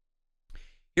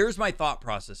 here's my thought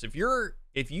process.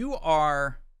 If you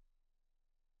are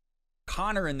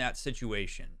Connor in that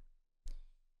situation,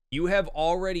 you have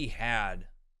already had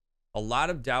a lot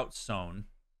of doubt sown,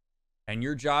 and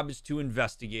your job is to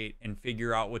investigate and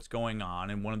figure out what's going on.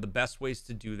 And one of the best ways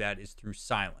to do that is through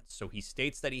silence. So he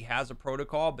states that he has a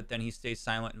protocol, but then he stays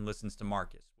silent and listens to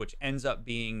Marcus, which ends up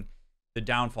being the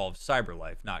downfall of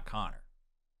CyberLife, not Connor.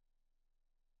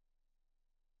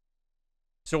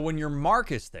 So when you're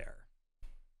Marcus there,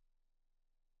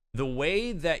 the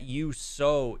way that you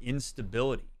sow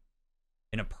instability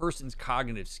in a person's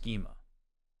cognitive schema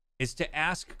is to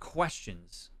ask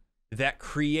questions that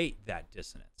create that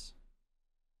dissonance.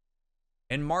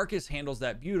 And Marcus handles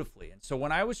that beautifully. And so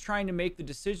when I was trying to make the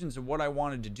decisions of what I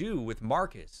wanted to do with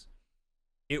Marcus,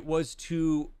 it was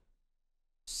to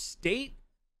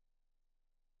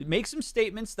make some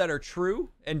statements that are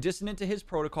true and dissonant to his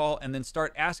protocol, and then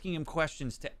start asking him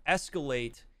questions to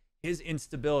escalate his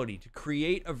instability, to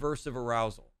create aversive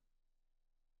arousal,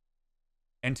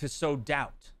 and to sow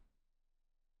doubt,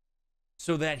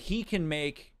 so that he can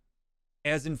make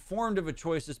as informed of a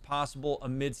choice as possible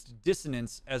amidst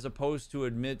dissonance, as opposed to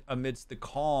amidst the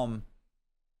calm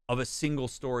of a single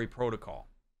story protocol.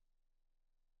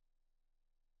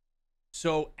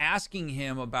 So asking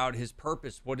him about his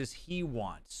purpose, what does he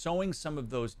want? Sowing some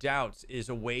of those doubts is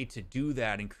a way to do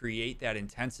that and create that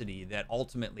intensity that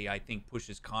ultimately, I think,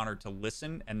 pushes Connor to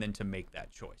listen and then to make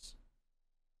that choice.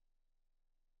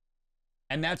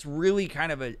 And that's really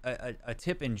kind of a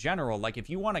tip in general. Like, if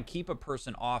you want to keep a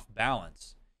person off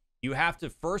balance, you have to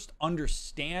first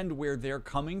understand where they're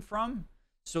coming from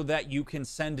so that you can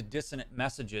send dissonant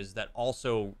messages that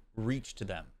also reach to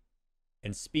them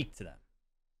and speak to them.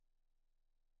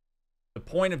 The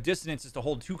point of dissonance is to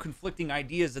hold two conflicting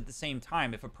ideas at the same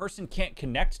time. If a person can't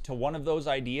connect to one of those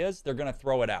ideas, they're going to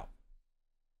throw it out.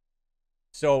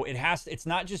 So it's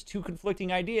not just two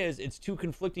conflicting ideas, it's two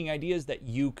conflicting ideas that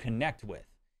you connect with.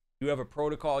 You have a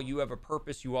protocol, you have a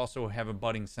purpose, you also have a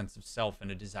budding sense of self and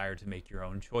a desire to make your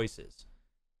own choices.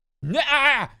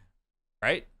 Nah!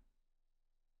 Right?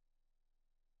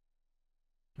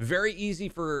 Very easy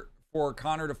for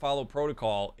Connor to follow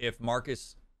protocol if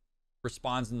Marcus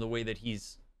responds in the way that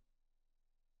he's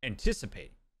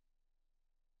anticipating.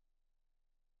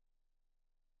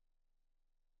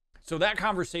 So that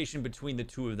conversation between the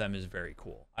two of them is very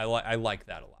cool. I like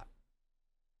that a lot.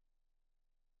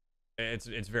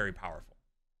 It's very powerful.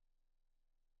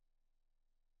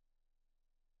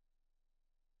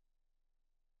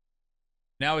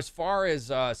 Now, as far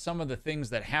as some of the things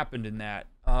that happened in that,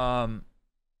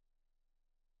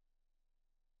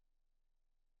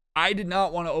 I did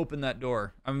not want to open that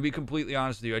door. I'm going to be completely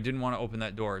honest with you. I didn't want to open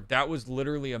that door. That was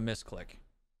literally a misclick.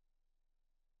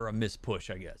 Or a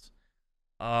mispush, I guess.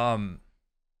 I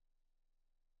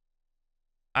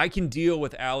can deal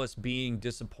with Alice being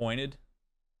disappointed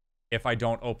if I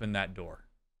don't open that door.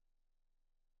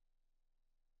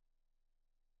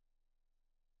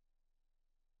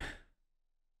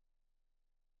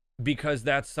 Because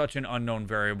that's such an unknown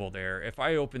variable there. If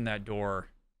I open that door,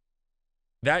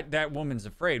 that woman's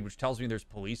afraid, which tells me there's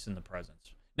police in the presence.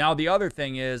 Now, the other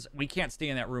thing is, we can't stay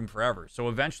in that room forever. So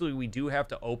eventually we do have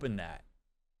to open that.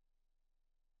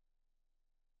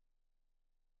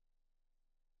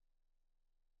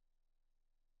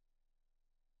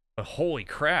 But holy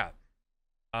crap.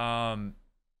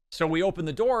 So we open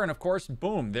the door, and of course,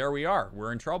 boom, there we are.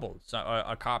 We're in trouble. So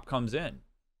a cop comes in.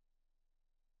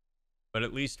 But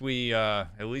at least we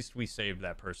saved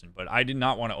that person. But I did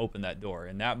not want to open that door.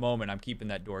 In that moment, I'm keeping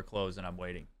that door closed and I'm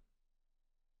waiting.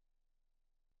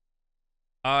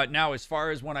 Now, as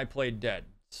far as when I played dead.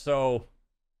 So,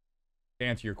 to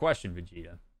answer your question,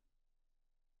 Vegeta.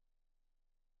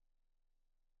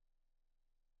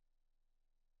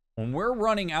 When we're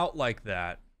running out like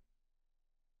that,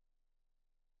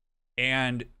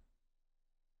 and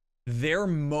they're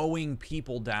mowing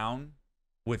people down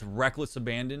with reckless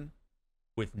abandon,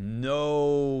 with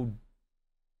no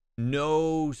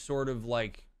sort of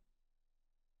like,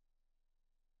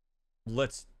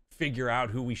 let's figure out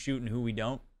who we shoot and who we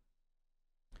don't.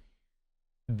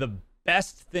 The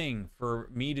best thing for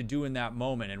me to do in that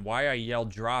moment, and why I yelled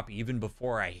drop even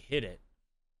before I hit it,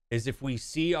 is if we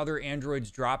see other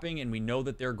androids dropping and we know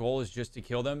that their goal is just to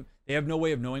kill them, they have no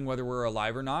way of knowing whether we're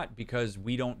alive or not because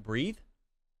we don't breathe.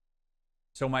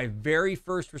 So my very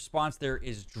first response there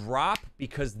is drop,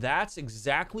 because that's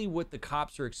exactly what the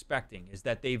cops are expecting, is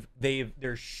that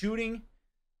they're shooting,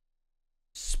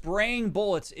 spraying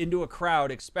bullets into a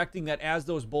crowd, expecting that as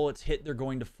those bullets hit, they're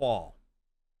going to fall.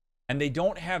 And they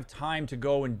don't have time to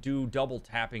go and do double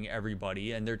tapping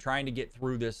everybody, and they're trying to get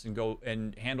through this and go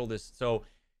and handle this. So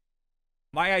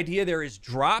my idea there is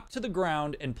drop to the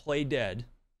ground and play dead,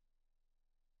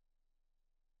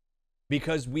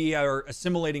 because we are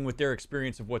assimilating with their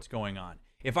experience of what's going on.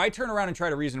 If I turn around and try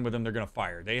to reason with them, they're going to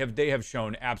fire. They have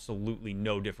shown absolutely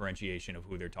no differentiation of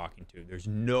who they're talking to. There's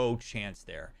no chance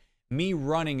there. Me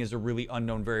running is a really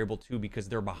unknown variable too, because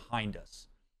they're behind us.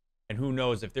 And who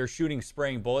knows if they're shooting,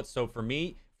 spraying bullets. So for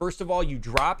me, first of all, you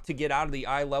drop to get out of the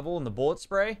eye level in the bullet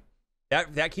spray.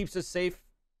 That keeps us safe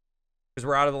because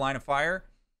we're out of the line of fire.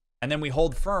 And then we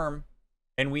hold firm.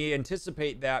 And we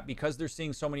anticipate that because they're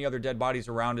seeing so many other dead bodies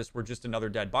around us, we're just another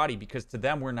dead body, because to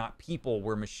them, we're not people,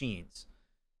 we're machines.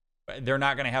 They're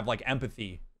not going to have like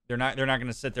empathy. They're not going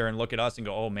to sit there and look at us and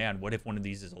go, oh man, what if one of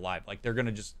these is alive? Like they're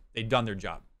going to they've done their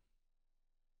job.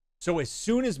 So as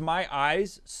soon as my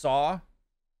eyes saw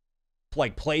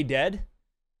like play dead,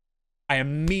 I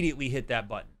immediately hit that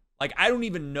button. Like I don't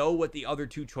even know what the other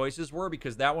two choices were,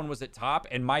 because that one was at top.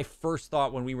 And my first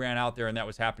thought when we ran out there and that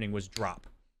was happening was drop.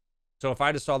 So if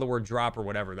I just saw the word drop or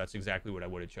whatever, that's exactly what I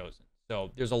would have chosen.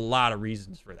 So there's a lot of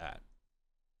reasons for that.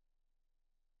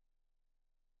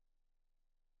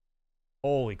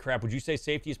 Holy crap. Would you say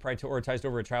safety is prioritized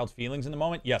over a child's feelings in the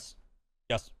moment? Yes.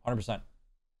 Yes, 100%.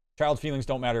 Child's feelings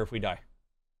don't matter if we die.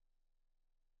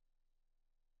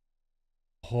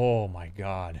 Oh my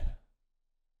God.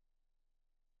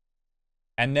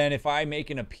 And then if I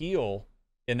make an appeal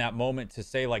in that moment to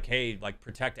say like, hey, like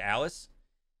protect Alice,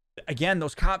 again,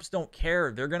 those cops don't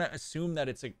care. They're gonna assume that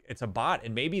it's a bot,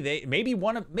 and maybe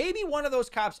one of those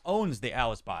cops owns the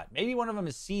Alice bot. Maybe one of them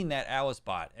has seen that Alice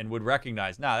bot and would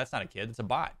recognize, nah, that's not a kid, it's a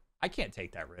bot. I can't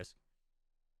take that risk.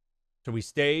 So we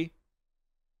stay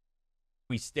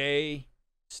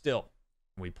still.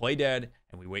 We play dead,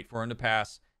 and we wait for him to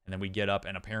pass, and then we get up,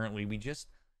 and apparently we just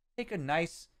take a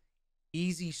nice,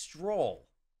 easy stroll.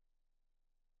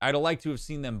 I'd have liked to have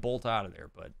seen them bolt out of there,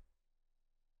 but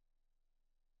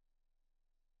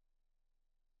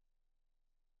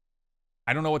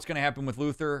I don't know what's going to happen with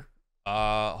Luther.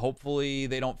 Hopefully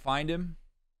they don't find him.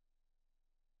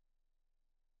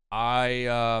 I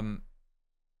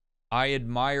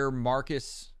admire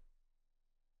Marcus,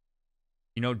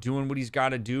 you know, doing what he's got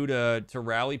to do to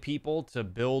rally people, to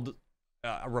build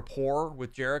a rapport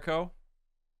with Jericho.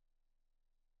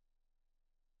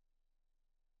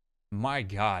 My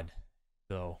God,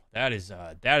 though, that is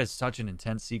such an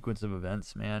intense sequence of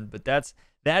events, man. But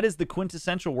that is the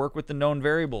quintessential work with the known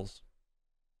variables.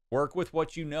 Work with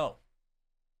what you know.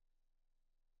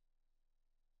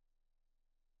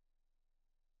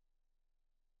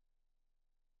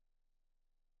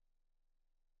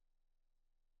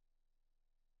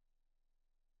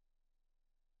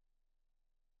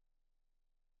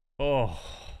 Oh.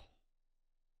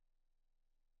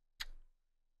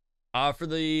 For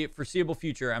the foreseeable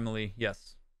future, Emily,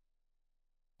 yes.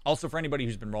 Also, for anybody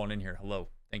who's been rolling in here, hello.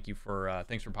 Thank you for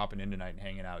thanks for popping in tonight and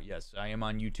hanging out. Yes, I am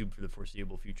on YouTube for the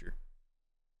foreseeable future.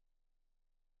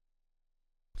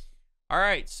 All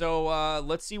right, so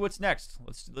let's see what's next.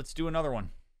 Let's do another one.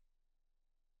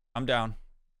 I'm down.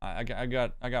 I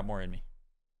got more in me.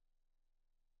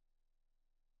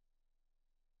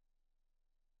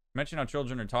 Mention how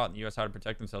children are taught in the U.S. how to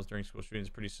protect themselves during school shootings is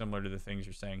pretty similar to the things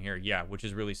you're saying here. Yeah, which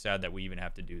is really sad that we even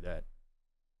have to do that.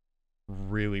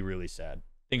 Really, really sad.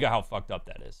 Think of how fucked up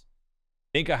that is.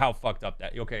 Think of how fucked up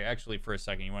that. Okay, actually, for a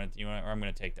second, or I'm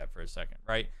going to take that for a second,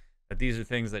 right? That these are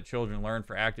things that children learn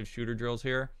for active shooter drills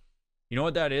here. You know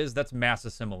what that is? That's mass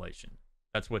assimilation.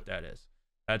 That's what that is.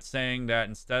 That's saying that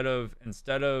instead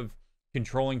of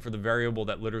controlling for the variable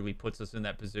that literally puts us in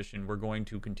that position, we're going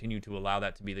to continue to allow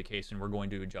that to be the case, and we're going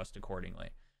to adjust accordingly.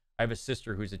 I have a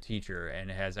sister who's a teacher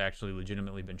and has actually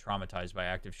legitimately been traumatized by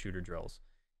active shooter drills.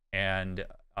 And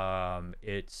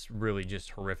it's really just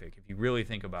horrific if you really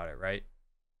think about it, right?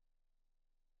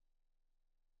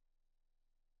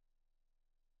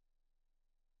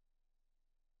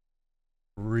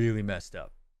 Really messed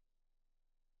up.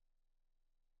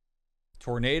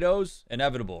 Tornadoes,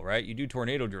 inevitable, right? You do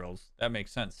tornado drills. That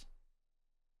makes sense.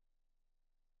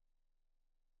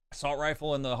 Assault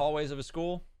rifle in the hallways of a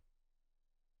school?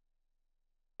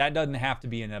 That doesn't have to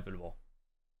be inevitable.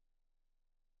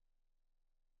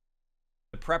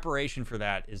 The preparation for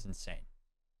that is insane.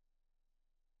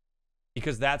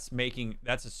 Because that's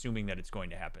assuming that it's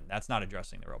going to happen. That's not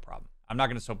addressing the real problem. I'm not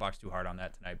going to soapbox too hard on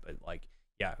that tonight, but like,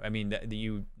 yeah, I mean,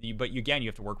 but again, you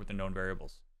have to work with the known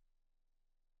variables.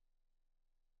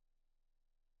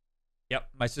 Yep,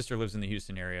 my sister lives in the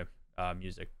Houston area.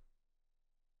 Music.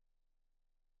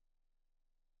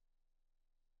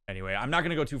 Anyway, I'm not going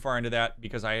to go too far into that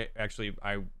because I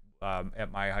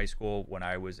at my high school when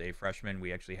I was a freshman,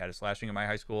 we actually had a slashing in my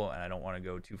high school, and I don't want to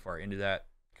go too far into that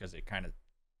because it kind of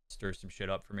stirs some shit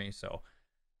up for me. So,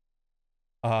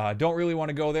 don't really want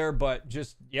to go there, but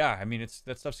just yeah, I mean,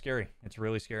 that stuff's scary. It's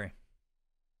really scary.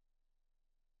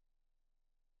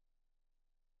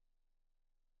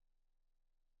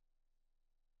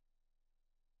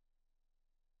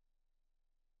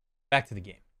 Back to the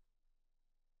game.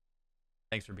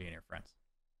 Thanks for being here, friends.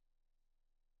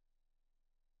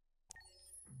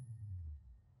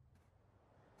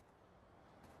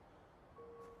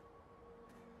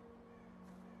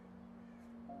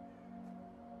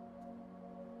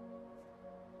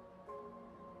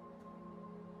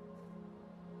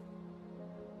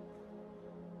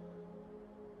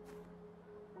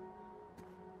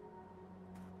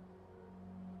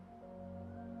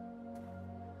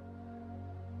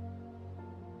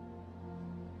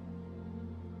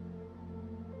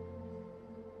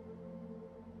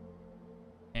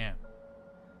 Damn.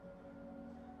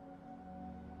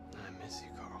 I miss you,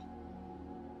 Carl.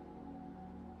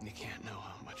 You can't know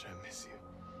how much I miss you.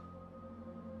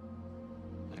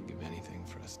 I'd give anything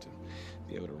for us to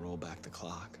be able to roll back the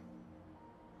clock.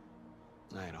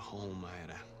 I had a home, I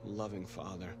had a loving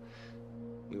father.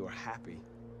 We were happy.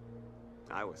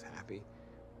 I was happy.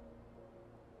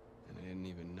 And I didn't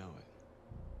even know it.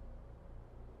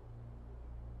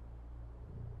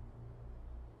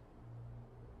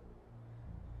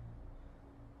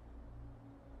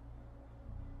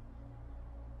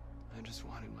 I just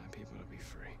wanted my people to be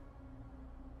free.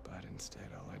 But instead,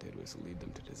 all I did was lead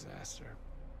them to disaster.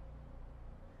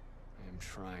 I am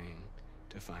trying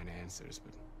to find answers,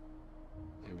 but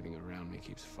everything around me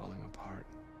keeps falling apart.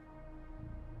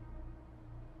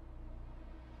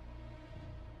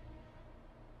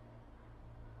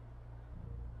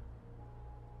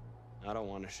 I don't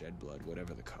want to shed blood,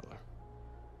 whatever the color.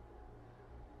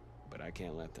 But I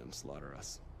can't let them slaughter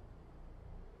us.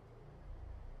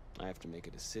 I have to make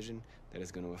a decision that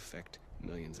is going to affect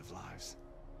millions of lives.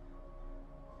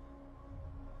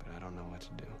 But I don't know what to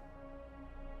do.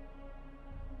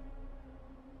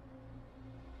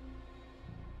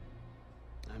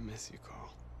 I miss you,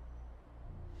 Carl.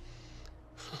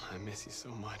 I miss you so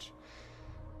much.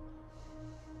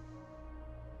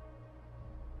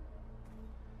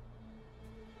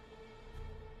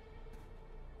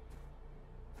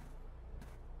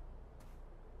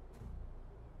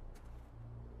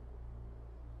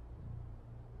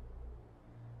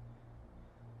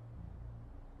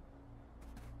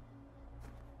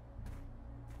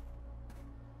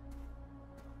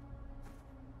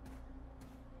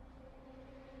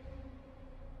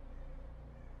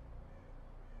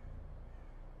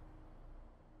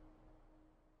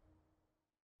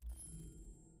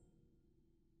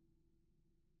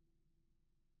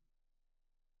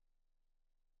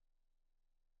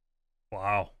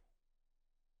 Wow.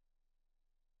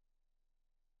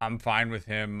 I'm fine with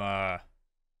him not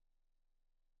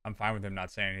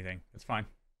saying anything. It's fine.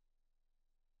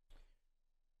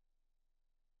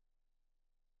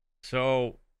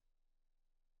 So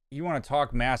you want to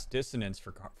talk mass dissonance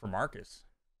for Marcus?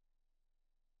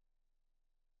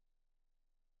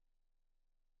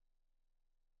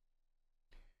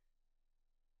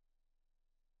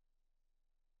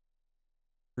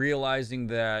 Realizing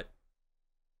that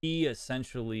he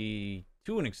essentially,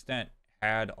 to an extent,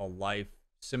 had a life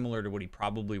similar to what he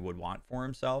probably would want for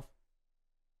himself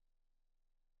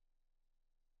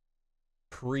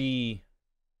pre-freedom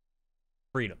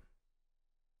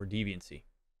or deviancy.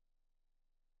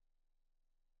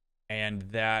 And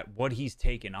that what he's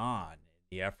taken on,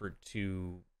 the effort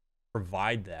to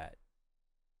provide that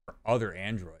for other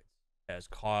androids, has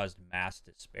caused mass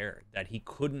despair. That he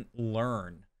couldn't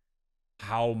learn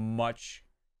how much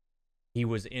he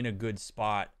was in a good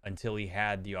spot until he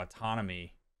had the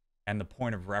autonomy and the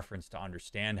point of reference to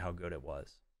understand how good it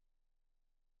was.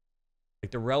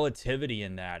 Like, the relativity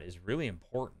in that is really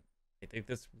important. I think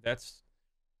that's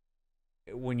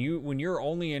when you're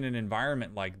only in an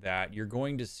environment like that, you're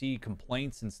going to see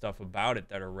complaints and stuff about it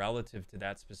that are relative to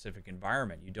that specific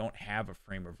environment. You don't have a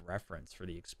frame of reference for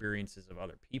the experiences of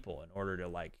other people in order to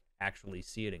like actually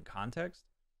see it in context.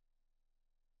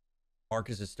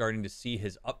 Marcus is starting to see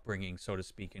his upbringing, so to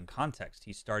speak, in context.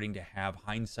 He's starting to have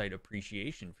hindsight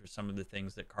appreciation for some of the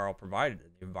things that Carl provided in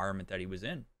the environment that he was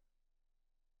in.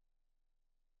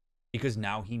 Because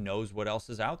now he knows what else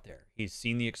is out there. He's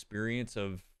seen the experience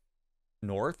of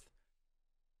North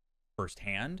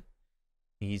firsthand.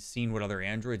 He's seen what other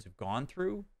androids have gone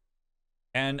through.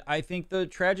 And I think the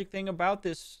tragic thing about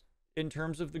this in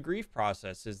terms of the grief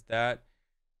process is that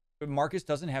Marcus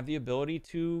doesn't have the ability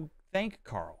to thank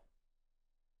Carl.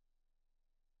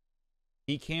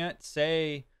 He can't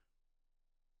say,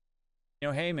 you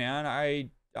know, hey man, I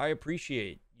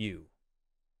appreciate you.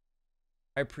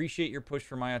 I appreciate your push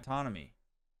for my autonomy.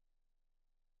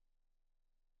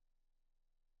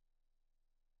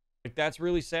 Like, that's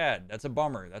really sad. That's a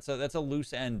bummer. That's a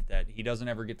loose end that he doesn't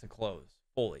ever get to close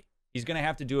fully. He's going to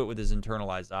have to do it with his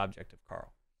internalized object of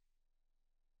Carl.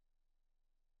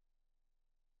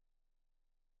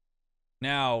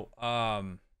 Now,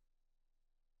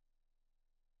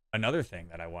 another thing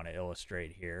that I want to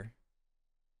illustrate here,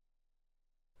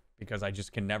 because I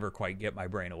just can never quite get my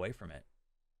brain away from it.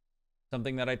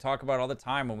 Something that I talk about all the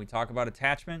time when we talk about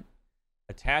attachment.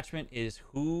 Attachment is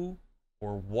who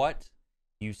or what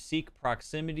you seek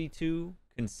proximity to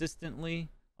consistently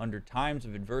under times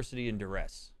of adversity and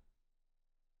duress.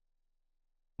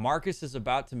 Marcus is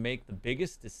about to make the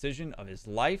biggest decision of his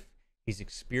life. He's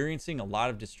experiencing a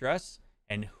lot of distress.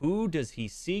 And who does he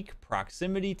seek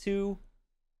proximity to?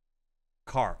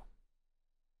 Carl.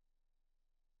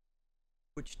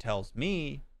 Which tells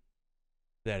me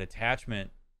that attachment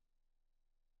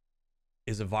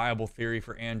is a viable theory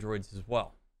for androids as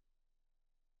well.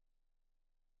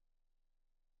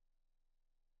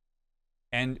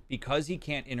 And because he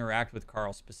can't interact with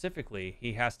Carl specifically,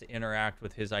 he has to interact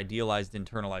with his idealized,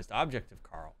 internalized object of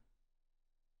Carl.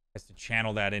 He has to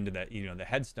channel that into the, you know, the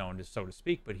headstone, so to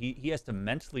speak, but he has to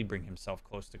mentally bring himself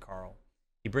close to Carl.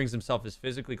 He brings himself as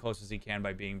physically close as he can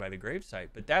by being by the gravesite.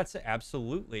 But that's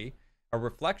absolutely a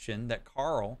reflection that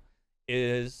Carl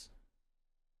is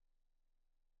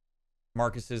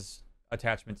Marcus's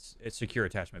attachments, secure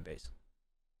attachment base.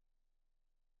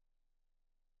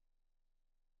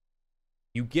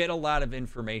 You get a lot of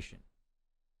information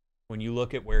when you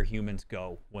look at where humans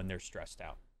go when they're stressed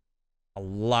out. A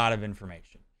lot of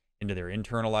information into their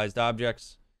internalized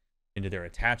objects, into their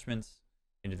attachments,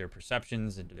 into their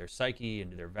perceptions, into their psyche,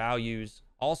 into their values,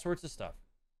 all sorts of stuff.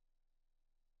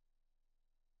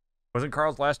 Wasn't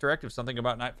Carl's last directive something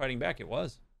about not fighting back? It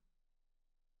was.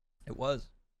 It was.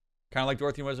 Kind of like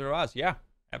Dorothy and Wizard of Oz. Yeah,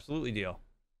 absolutely deal.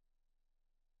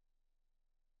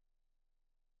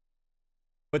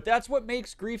 But that's what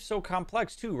makes grief so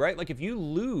complex too, right? Like, if you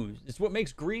lose, it's what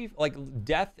makes grief, like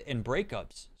death and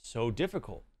breakups, so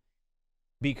difficult.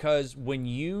 Because when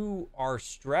you are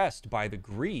stressed by the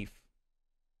grief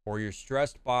or you're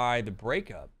stressed by the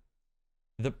breakup,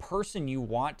 the person you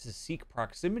want to seek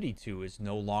proximity to is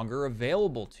no longer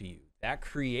available to you. That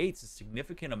creates a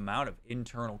significant amount of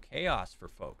internal chaos for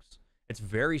folks. It's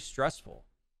very stressful.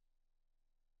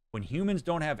 When humans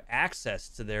don't have access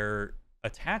to their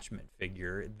attachment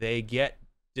figure, they get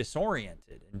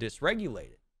disoriented and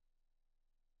dysregulated.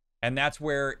 And that's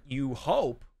where you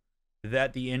hope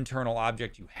that the internal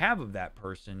object you have of that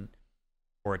person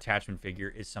or attachment figure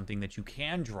is something that you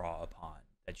can draw upon,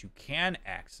 that you can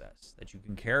access, that you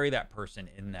can carry that person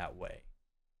in that way.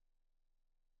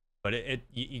 But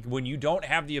when you don't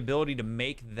have the ability to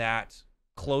make that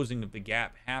closing of the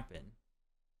gap happen,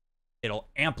 it'll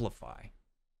amplify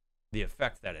the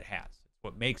effect that it has. It's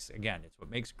what makes, again, it's what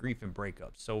makes grief and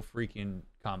breakup so freaking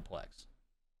complex.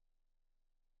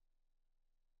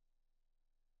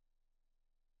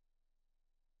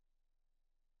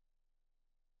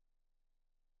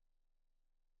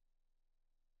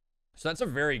 So that's a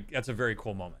very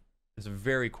cool moment. It's a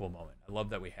very cool moment. I love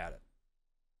that we had it.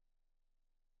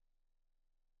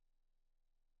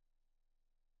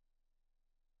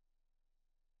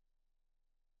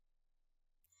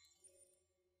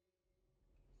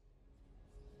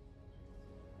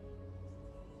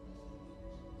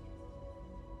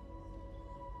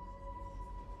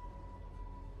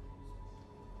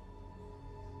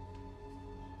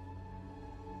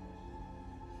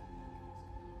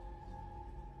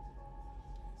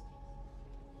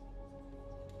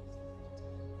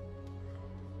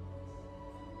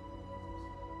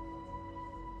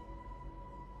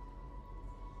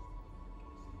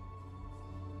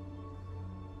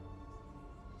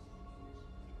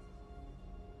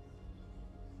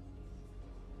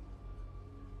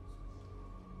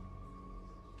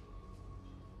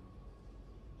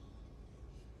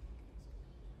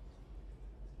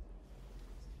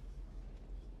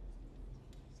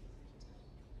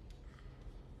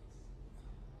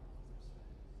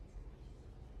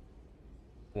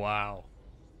 Wow.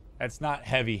 That's not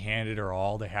heavy-handed or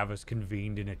all to have us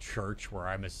convened in a church where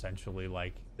I'm essentially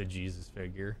like the Jesus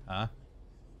figure, huh?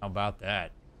 How about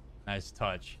that? Nice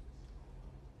touch.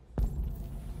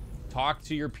 Talk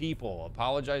to your people.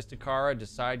 Apologize to Kara.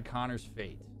 Decide Connor's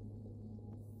fate.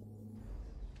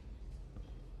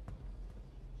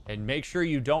 And make sure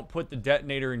you don't put the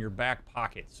detonator in your back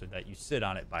pocket so that you sit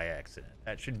on it by accident.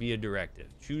 That should be a directive.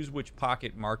 Choose which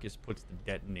pocket Marcus puts the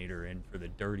detonator in for the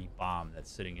dirty bomb that's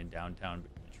sitting in downtown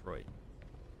Detroit.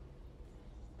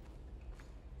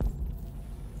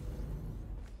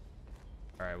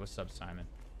 Alright, what's up, Simon?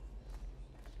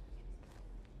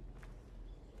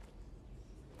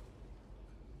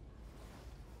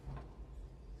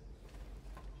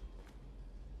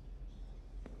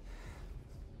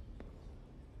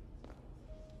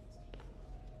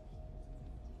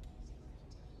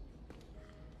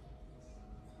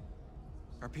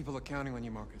 Our people are counting on you,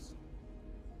 Marcus.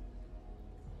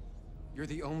 You're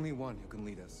the only one who can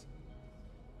lead us.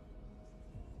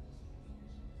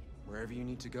 Wherever you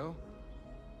need to go,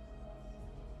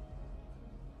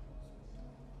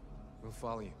 we'll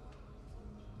follow you.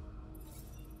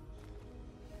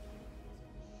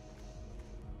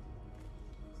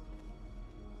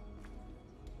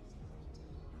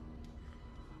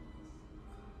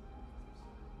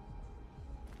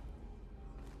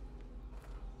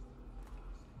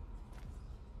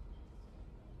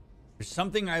 There's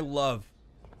something I love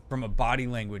from a body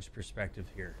language perspective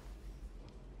here.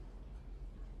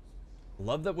 I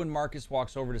love that when Marcus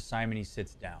walks over to Simon, he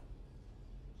sits down.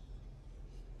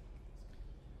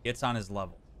 Gets on his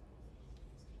level.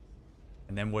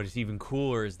 And then what is even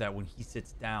cooler is that when he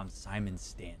sits down, Simon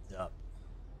stands up.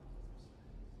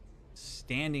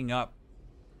 Standing up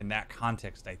in that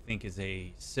context, I think, is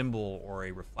a symbol or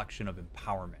a reflection of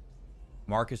empowerment.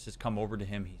 Marcus has come over to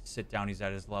him. He sits down. He's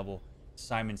at his level.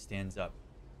 Simon stands up.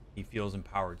 He feels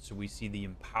empowered. So we see the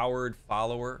empowered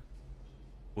follower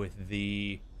with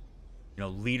the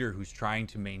leader who's trying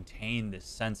to maintain this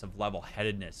sense of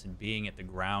level-headedness and being at the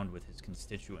ground with his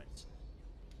constituents.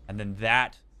 And then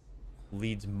that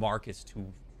leads Marcus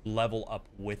to level up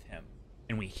with him.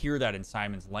 And we hear that in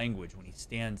Simon's language. When he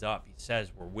stands up, he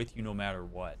says, "We're with you no matter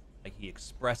what." Like, he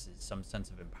expresses some sense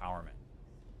of empowerment.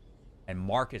 And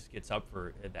Marcus gets up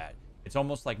for that. It's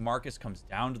almost like Marcus comes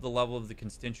down to the level of the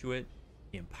constituent.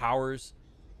 He empowers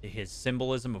his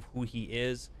symbolism of who he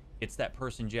is, gets that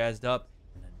person jazzed up,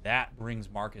 and then that brings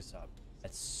Marcus up.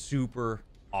 That's super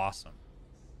awesome.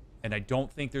 And I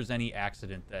don't think there's any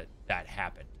accident that that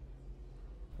happened.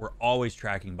 We're always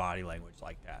tracking body language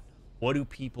like that. What do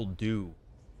people do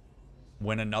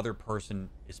when another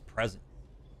person is present?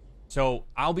 So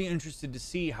I'll be interested to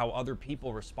see how other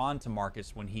people respond to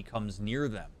Marcus when he comes near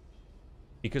them.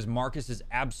 Because Marcus is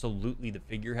absolutely the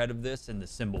figurehead of this and the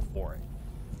symbol for it,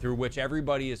 through which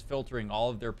everybody is filtering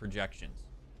all of their projections.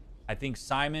 I think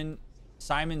Simon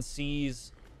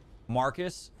sees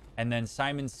Marcus, and then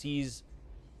Simon sees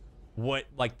what,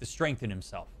 like, the strength in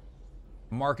himself.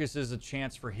 Marcus is a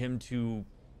chance for him to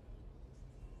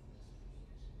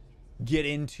get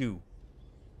into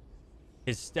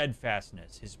his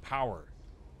steadfastness, his power.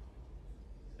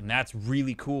 And that's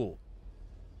really cool.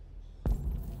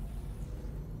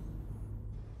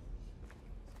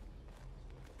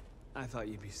 I thought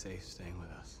you'd be safe staying with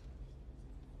us.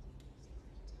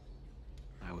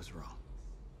 I was wrong.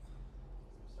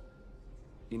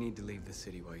 You need to leave the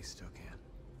city while you still can.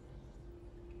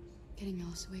 Getting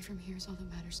Alice away from here is all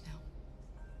that matters now.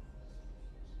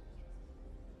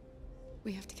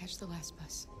 We have to catch the last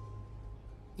bus.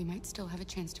 We might still have a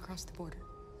chance to cross the border.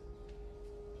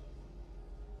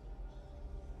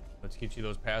 Let's get you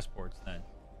those passports then.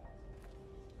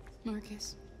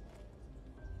 Marcus.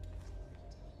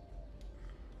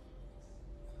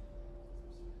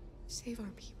 Save our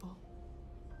people.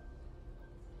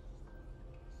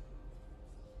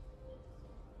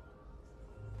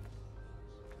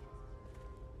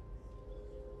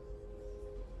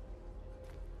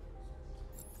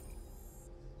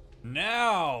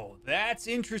 Now, that's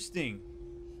interesting.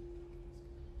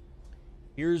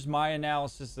 Here's my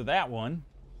analysis of that one.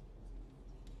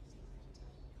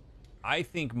 I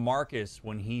think Marcus,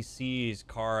 when he sees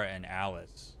Kara and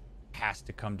Alice, has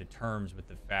to come to terms with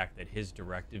the fact that his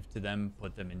directive to them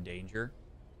put them in danger.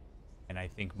 And I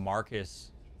think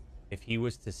Marcus, if he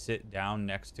was to sit down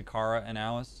next to Kara and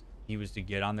Alice, he was to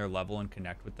get on their level and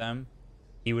connect with them,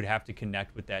 he would have to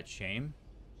connect with that shame.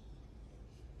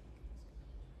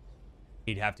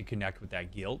 He'd have to connect with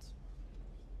that guilt.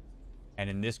 And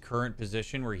in this current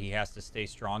position where he has to stay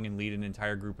strong and lead an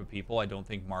entire group of people, I don't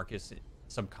think Marcus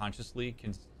subconsciously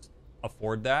can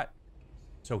afford that.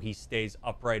 So he stays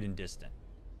upright and distant.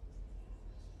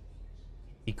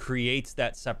 He creates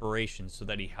that separation so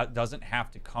that he doesn't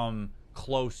have to come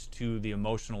close to the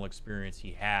emotional experience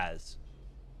he has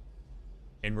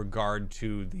in regard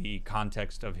to the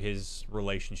context of his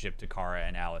relationship to Kara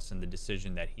and Alice and the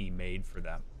decision that he made for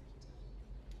them.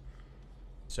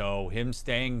 So him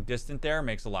staying distant there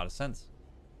makes a lot of sense.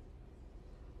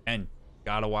 And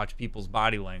gotta watch people's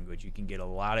body language. You can get a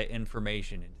lot of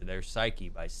information into their psyche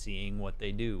by seeing what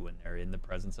they do when they're in the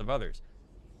presence of others.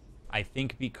 I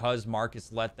think because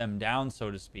Marcus let them down,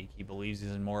 so to speak, he believes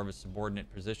he's in more of a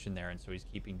subordinate position there, and so he's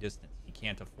keeping distance. He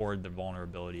can't afford the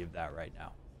vulnerability of that right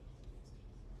now.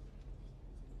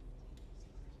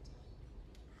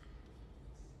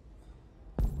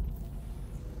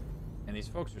 And these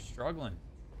folks are struggling.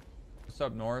 What's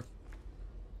up, North?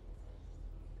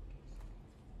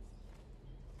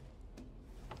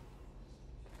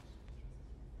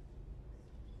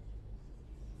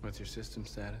 What's your system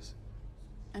status?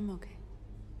 I'm okay.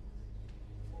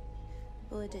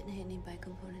 Bullet didn't hit any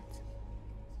bicomponents.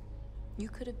 You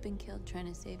could have been killed trying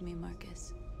to save me,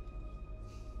 Marcus.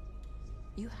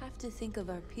 You have to think of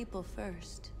our people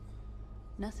first.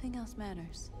 Nothing else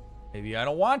matters. Maybe I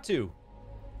don't want to.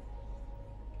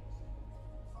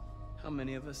 How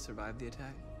many of us survived the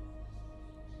attack?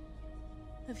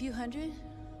 A few hundred?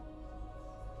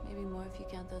 Maybe more if you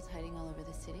count those hiding all over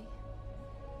the city.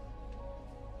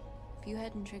 If you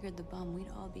hadn't triggered the bomb, we'd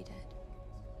all be dead.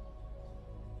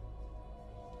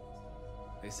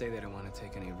 They say they don't want to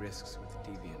take any risks with the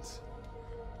deviants.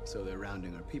 So they're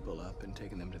rounding our people up and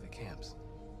taking them to the camps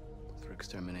for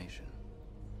extermination.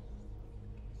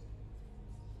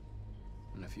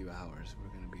 In a few hours, we're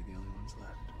gonna be the only ones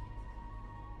left.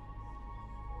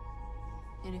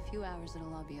 In a few hours,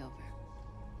 it'll all be over.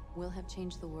 We'll have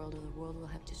changed the world, or the world will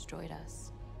have destroyed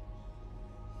us.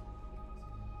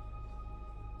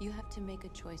 You have to make a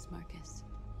choice, Marcus.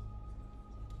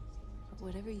 But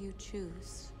whatever you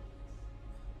choose,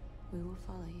 we will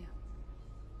follow you.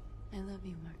 I love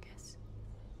you, Marcus.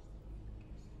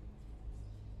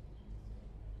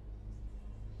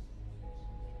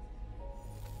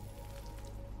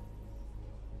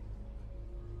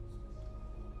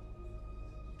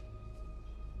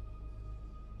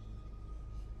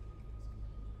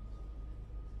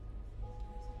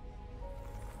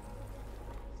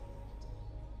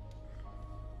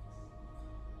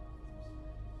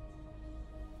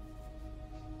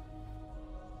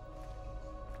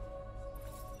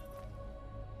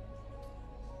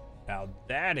 Now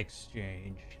that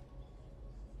exchange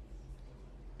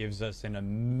gives us an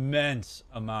immense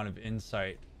amount of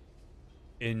insight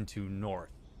into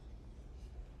North.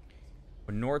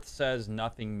 When North says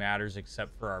nothing matters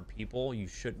except for our people, you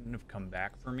shouldn't have come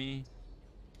back for me.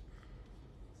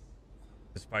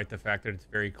 Despite the fact that it's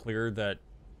very clear that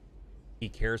he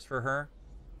cares for her.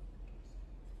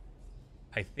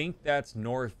 I think that's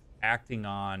North acting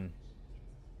on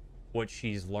what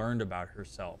she's learned about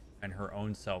herself and her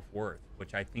own self-worth,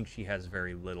 which I think she has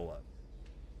very little of.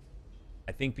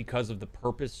 I think because of the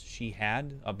purpose she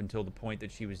had up until the point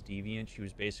that she was deviant, she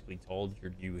was basically told,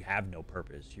 you have no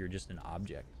purpose, you're just an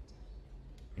object.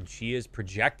 And she is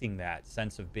projecting that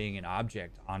sense of being an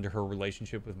object onto her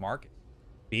relationship with Marcus.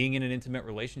 Being in an intimate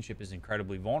relationship is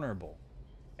incredibly vulnerable.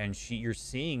 And you're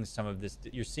seeing some of this,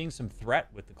 you're seeing some threat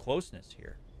with the closeness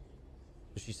here.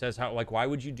 So she says, why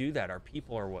would you do that? Our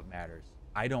people are what matters.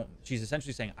 She's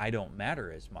essentially saying, I don't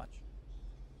matter as much.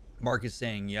 Mark is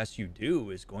saying, yes, you do,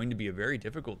 is going to be a very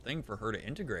difficult thing for her to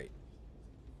integrate.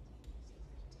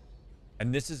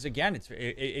 And this is, again,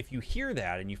 if you hear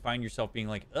that and you find yourself being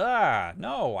like,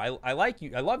 no, I like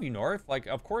you. I love you, North. Like,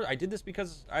 of course, I did this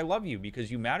because I love you,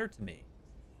 because you matter to me.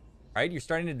 Right? You're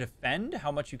starting to defend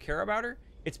how much you care about her.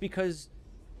 It's because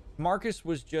Marcus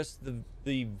was just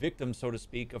the victim, so to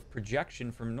speak, of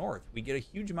projection from North. We get a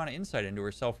huge amount of insight into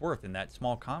her self-worth in that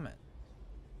small comment.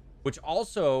 Which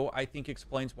also, I think,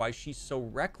 explains why she's so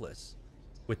reckless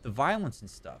with the violence and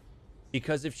stuff.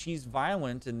 Because if she's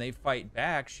violent and they fight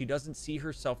back, she doesn't see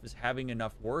herself as having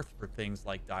enough worth for things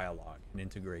like dialogue and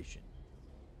integration.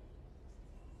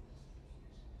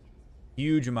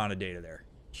 Huge amount of data there.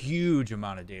 Huge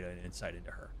amount of data and insight into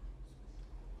her.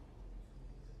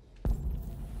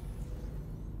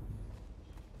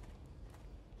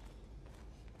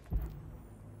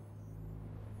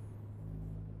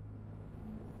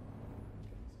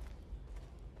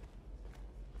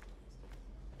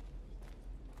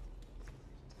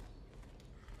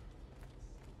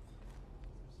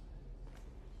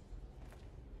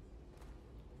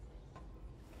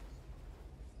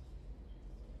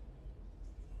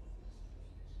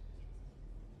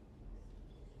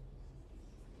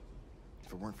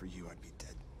 If it weren't for you, I'd be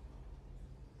dead.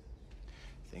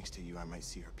 Thanks to you, I might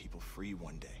see our people free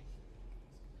one day.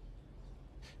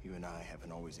 You and I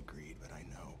haven't always agreed, but I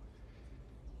know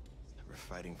that we're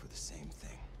fighting for the same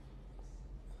thing.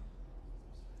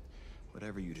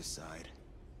 Whatever you decide,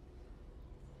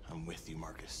 I'm with you,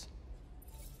 Marcus.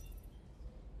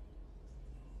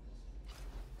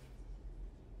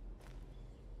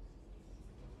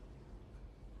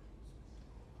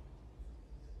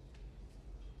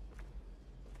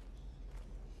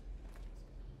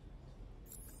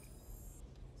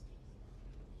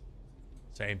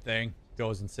 Same thing.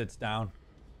 Goes and sits down.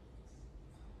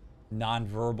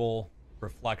 Nonverbal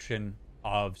reflection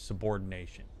of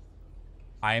subordination.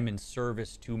 I am in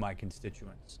service to my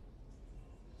constituents.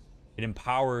 It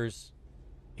empowers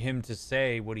him to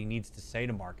say what he needs to say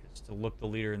to Marcus, to look the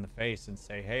leader in the face and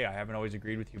say, hey, I haven't always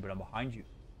agreed with you, but I'm behind you.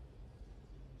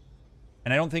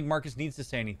 And I don't think Marcus needs to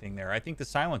say anything there. I think the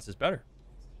silence is better.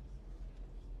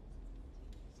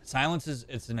 Silence is,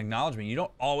 it's an acknowledgement. You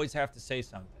don't always have to say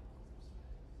something.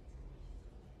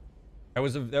 That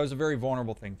was a very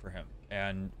vulnerable thing for him,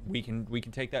 and we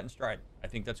can take that in stride. I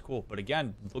think that's cool. But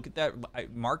again, look at that.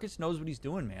 Marcus knows what he's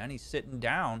doing, man. He's sitting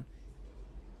down,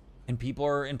 and people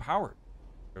are empowered.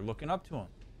 They're looking up to him,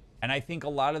 and I think a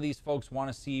lot of these folks want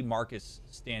to see Marcus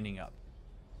standing up.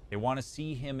 They want to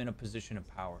see him in a position of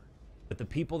power. But the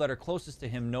people that are closest to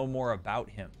him know more about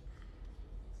him,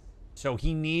 so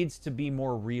he needs to be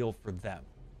more real for them.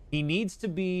 He needs to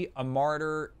be a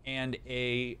martyr and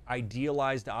a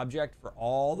idealized object for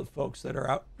all the folks that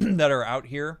are out out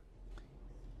here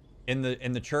in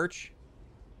the church,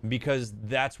 because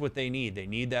that's what they need. They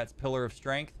need that pillar of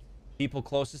strength. People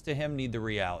closest to him need the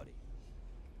reality.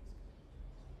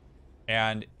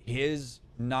 And his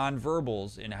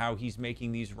nonverbals in how he's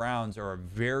making these rounds are a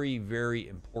very, very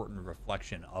important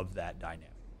reflection of that dynamic.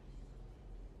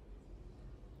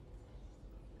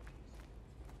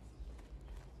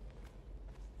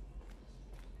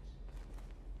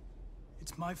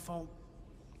 It's my fault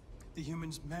the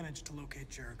humans managed to locate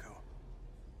Jericho.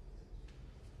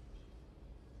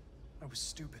 I was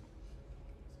stupid.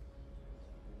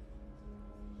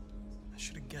 I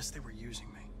should have guessed they were using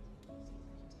me.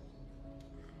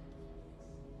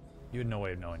 You had no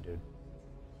way of knowing, dude.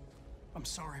 I'm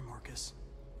sorry, Marcus.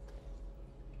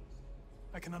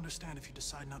 I can understand if you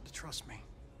decide not to trust me.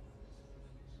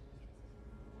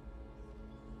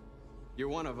 You're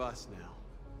one of us now.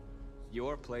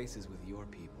 Your place is with your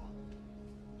people.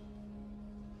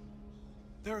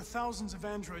 There are thousands of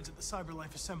androids at the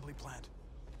CyberLife assembly plant.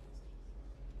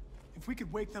 If we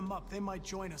could wake them up, they might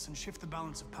join us and shift the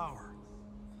balance of power.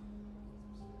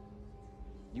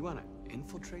 You want to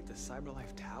infiltrate the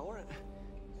CyberLife tower?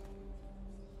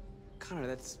 Connor,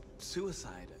 that's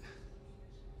suicide.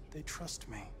 They trust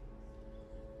me.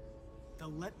 They'll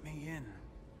let me in.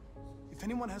 If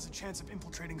anyone has a chance of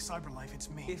infiltrating CyberLife, it's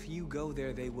me. If you go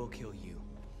there, they will kill you.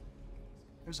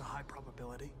 There's a high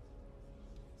probability.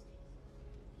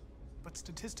 But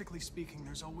statistically speaking,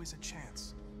 there's always a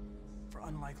chance for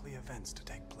unlikely events to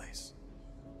take place.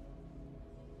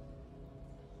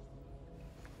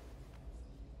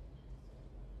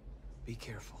 Be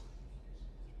careful.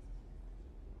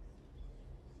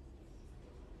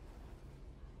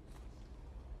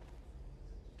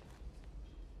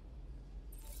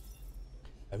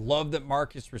 I love that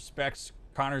Marcus respects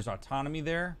Connor's autonomy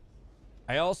there.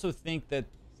 I also think that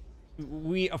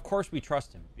of course we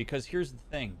trust him, because here's the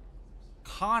thing.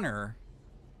 Connor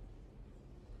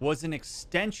was an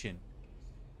extension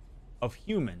of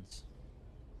humans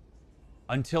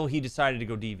until he decided to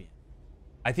go deviant.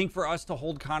 I think for us to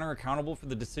hold Connor accountable for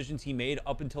the decisions he made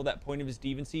up until that point of his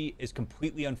deviancy is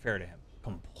completely unfair to him.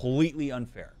 Completely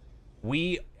unfair.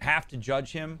 We have to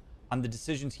judge him on the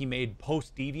decisions he made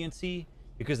post-deviancy,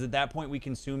 because at that point we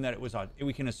can assume that it was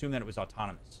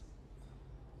autonomous.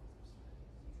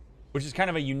 Which is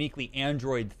kind of a uniquely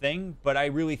android thing, but I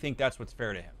really think that's what's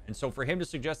fair to him. And so for him to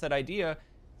suggest that idea,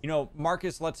 you know,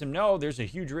 Marcus lets him know there's a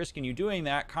huge risk in you doing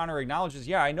that. Connor acknowledges,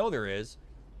 yeah, I know there is.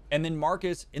 And then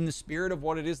Marcus, in the spirit of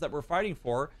what it is that we're fighting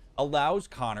for, allows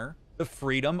Connor the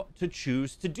freedom to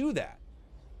choose to do that.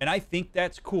 And I think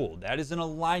that's cool. That is in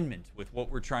alignment with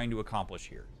what we're trying to accomplish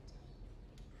here.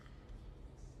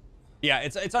 Yeah,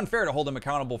 it's unfair to hold him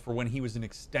accountable for when he was an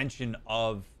extension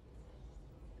of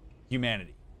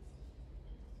humanity.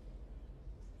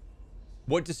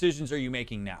 What decisions are you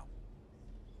making now?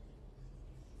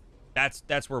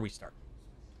 That's where we start.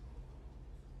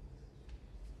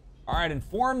 All right,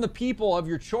 inform the people of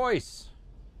your choice.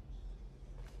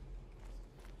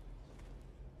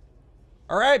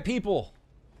 All right, people.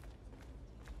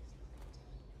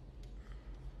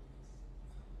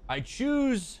 I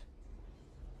choose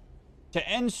To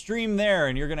end stream there,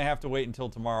 and you're going to have to wait until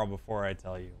tomorrow before I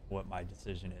tell you what my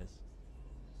decision is.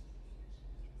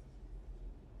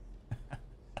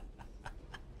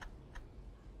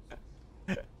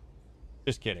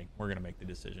 Just kidding. We're going to make the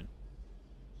decision.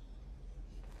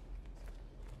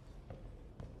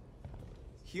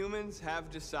 Humans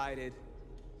have decided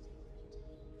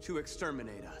to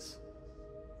exterminate us.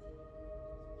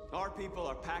 Our people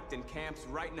are packed in camps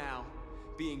right now,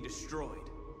 being destroyed.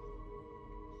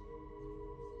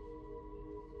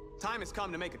 Time has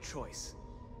come to make a choice.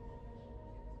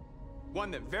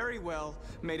 One that very well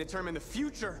may determine the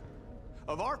future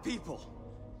of our people.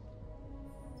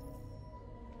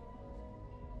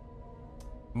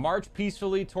 March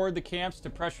peacefully toward the camps to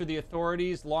pressure the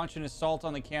authorities. Launch an assault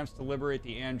on the camps to liberate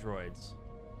the androids.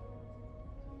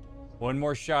 One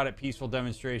more shot at peaceful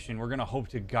demonstration. We're gonna hope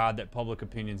to God that public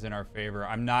opinion's in our favor.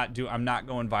 I'm not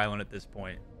going violent at this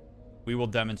point. We will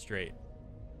demonstrate.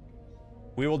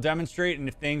 We will demonstrate, and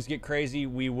if things get crazy,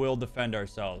 we will defend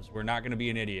ourselves. We're not gonna be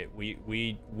an idiot.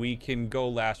 We can go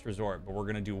last resort, but we're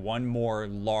gonna do one more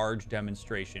large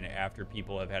demonstration after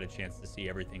people have had a chance to see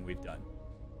everything we've done.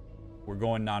 We're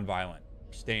going non-violent.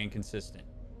 We're staying consistent.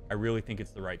 I really think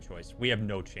it's the right choice. We have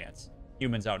no chance.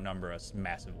 Humans outnumber us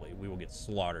massively. We will get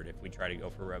slaughtered if we try to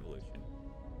go for revolution.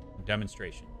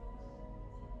 Demonstration.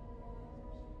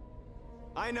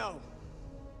 I know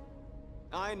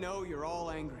you're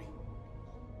all angry.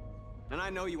 And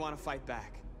I know you want to fight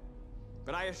back.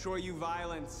 But I assure you,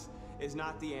 violence is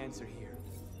not the answer here.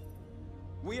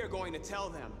 We are going to tell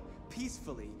them,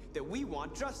 peacefully, that we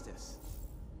want justice.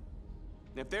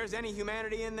 And if there's any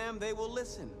humanity in them, they will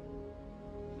listen.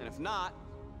 And if not,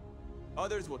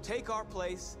 others will take our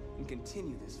place and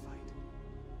continue this fight.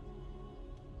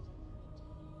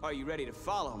 Are you ready to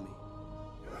follow me?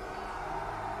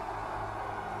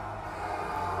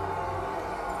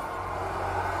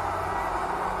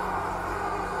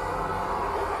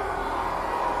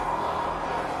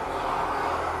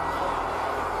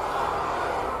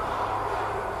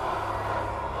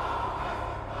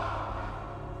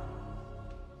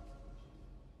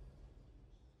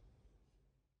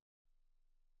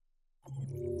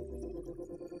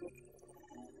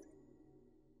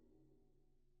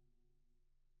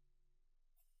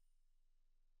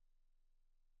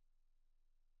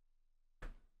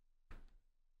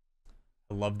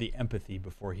 I love the empathy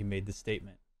before he made the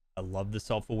statement. I love the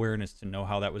self-awareness to know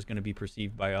how that was going to be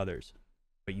perceived by others.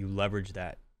 But you leverage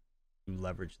that. You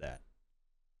leverage that.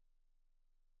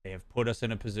 They have put us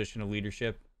in a position of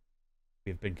leadership.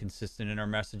 We have been consistent in our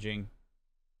messaging.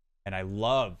 And I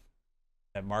love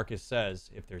that Marcus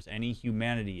says, if there's any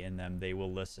humanity in them, they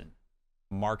will listen.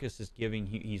 Marcus is giving,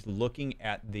 he's looking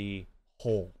at the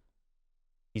whole.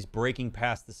 He's breaking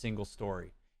past the single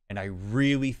story. And I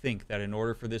really think that in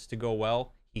order for this to go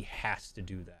well, he has to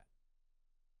do that.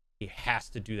 He has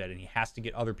to do that, and he has to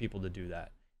get other people to do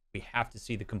that. We have to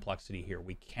see the complexity here.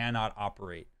 We cannot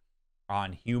operate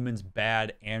on humans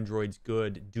bad, androids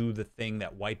good, do the thing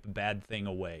that wipe the bad thing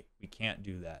away. We can't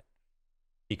do that.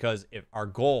 Because if our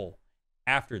goal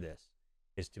after this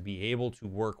is to be able to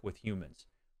work with humans,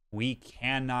 we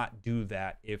cannot do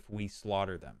that if we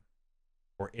slaughter them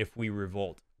or if we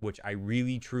revolt, which I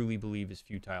really, truly believe is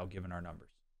futile given our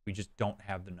numbers. We just don't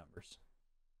have the numbers.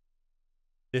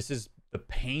 This is the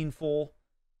painful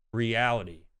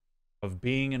reality of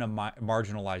being in a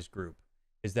marginalized group,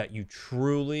 is that you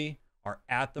truly are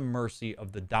at the mercy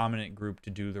of the dominant group to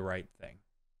do the right thing.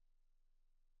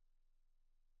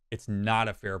 It's not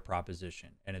a fair proposition,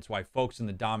 and it's why folks in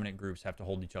the dominant groups have to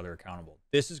hold each other accountable.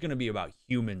 This is going to be about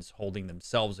humans holding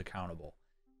themselves accountable,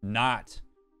 not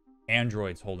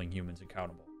androids holding humans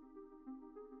accountable.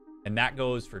 And that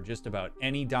goes for just about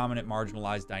any dominant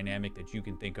marginalized dynamic that you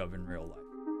can think of in real life.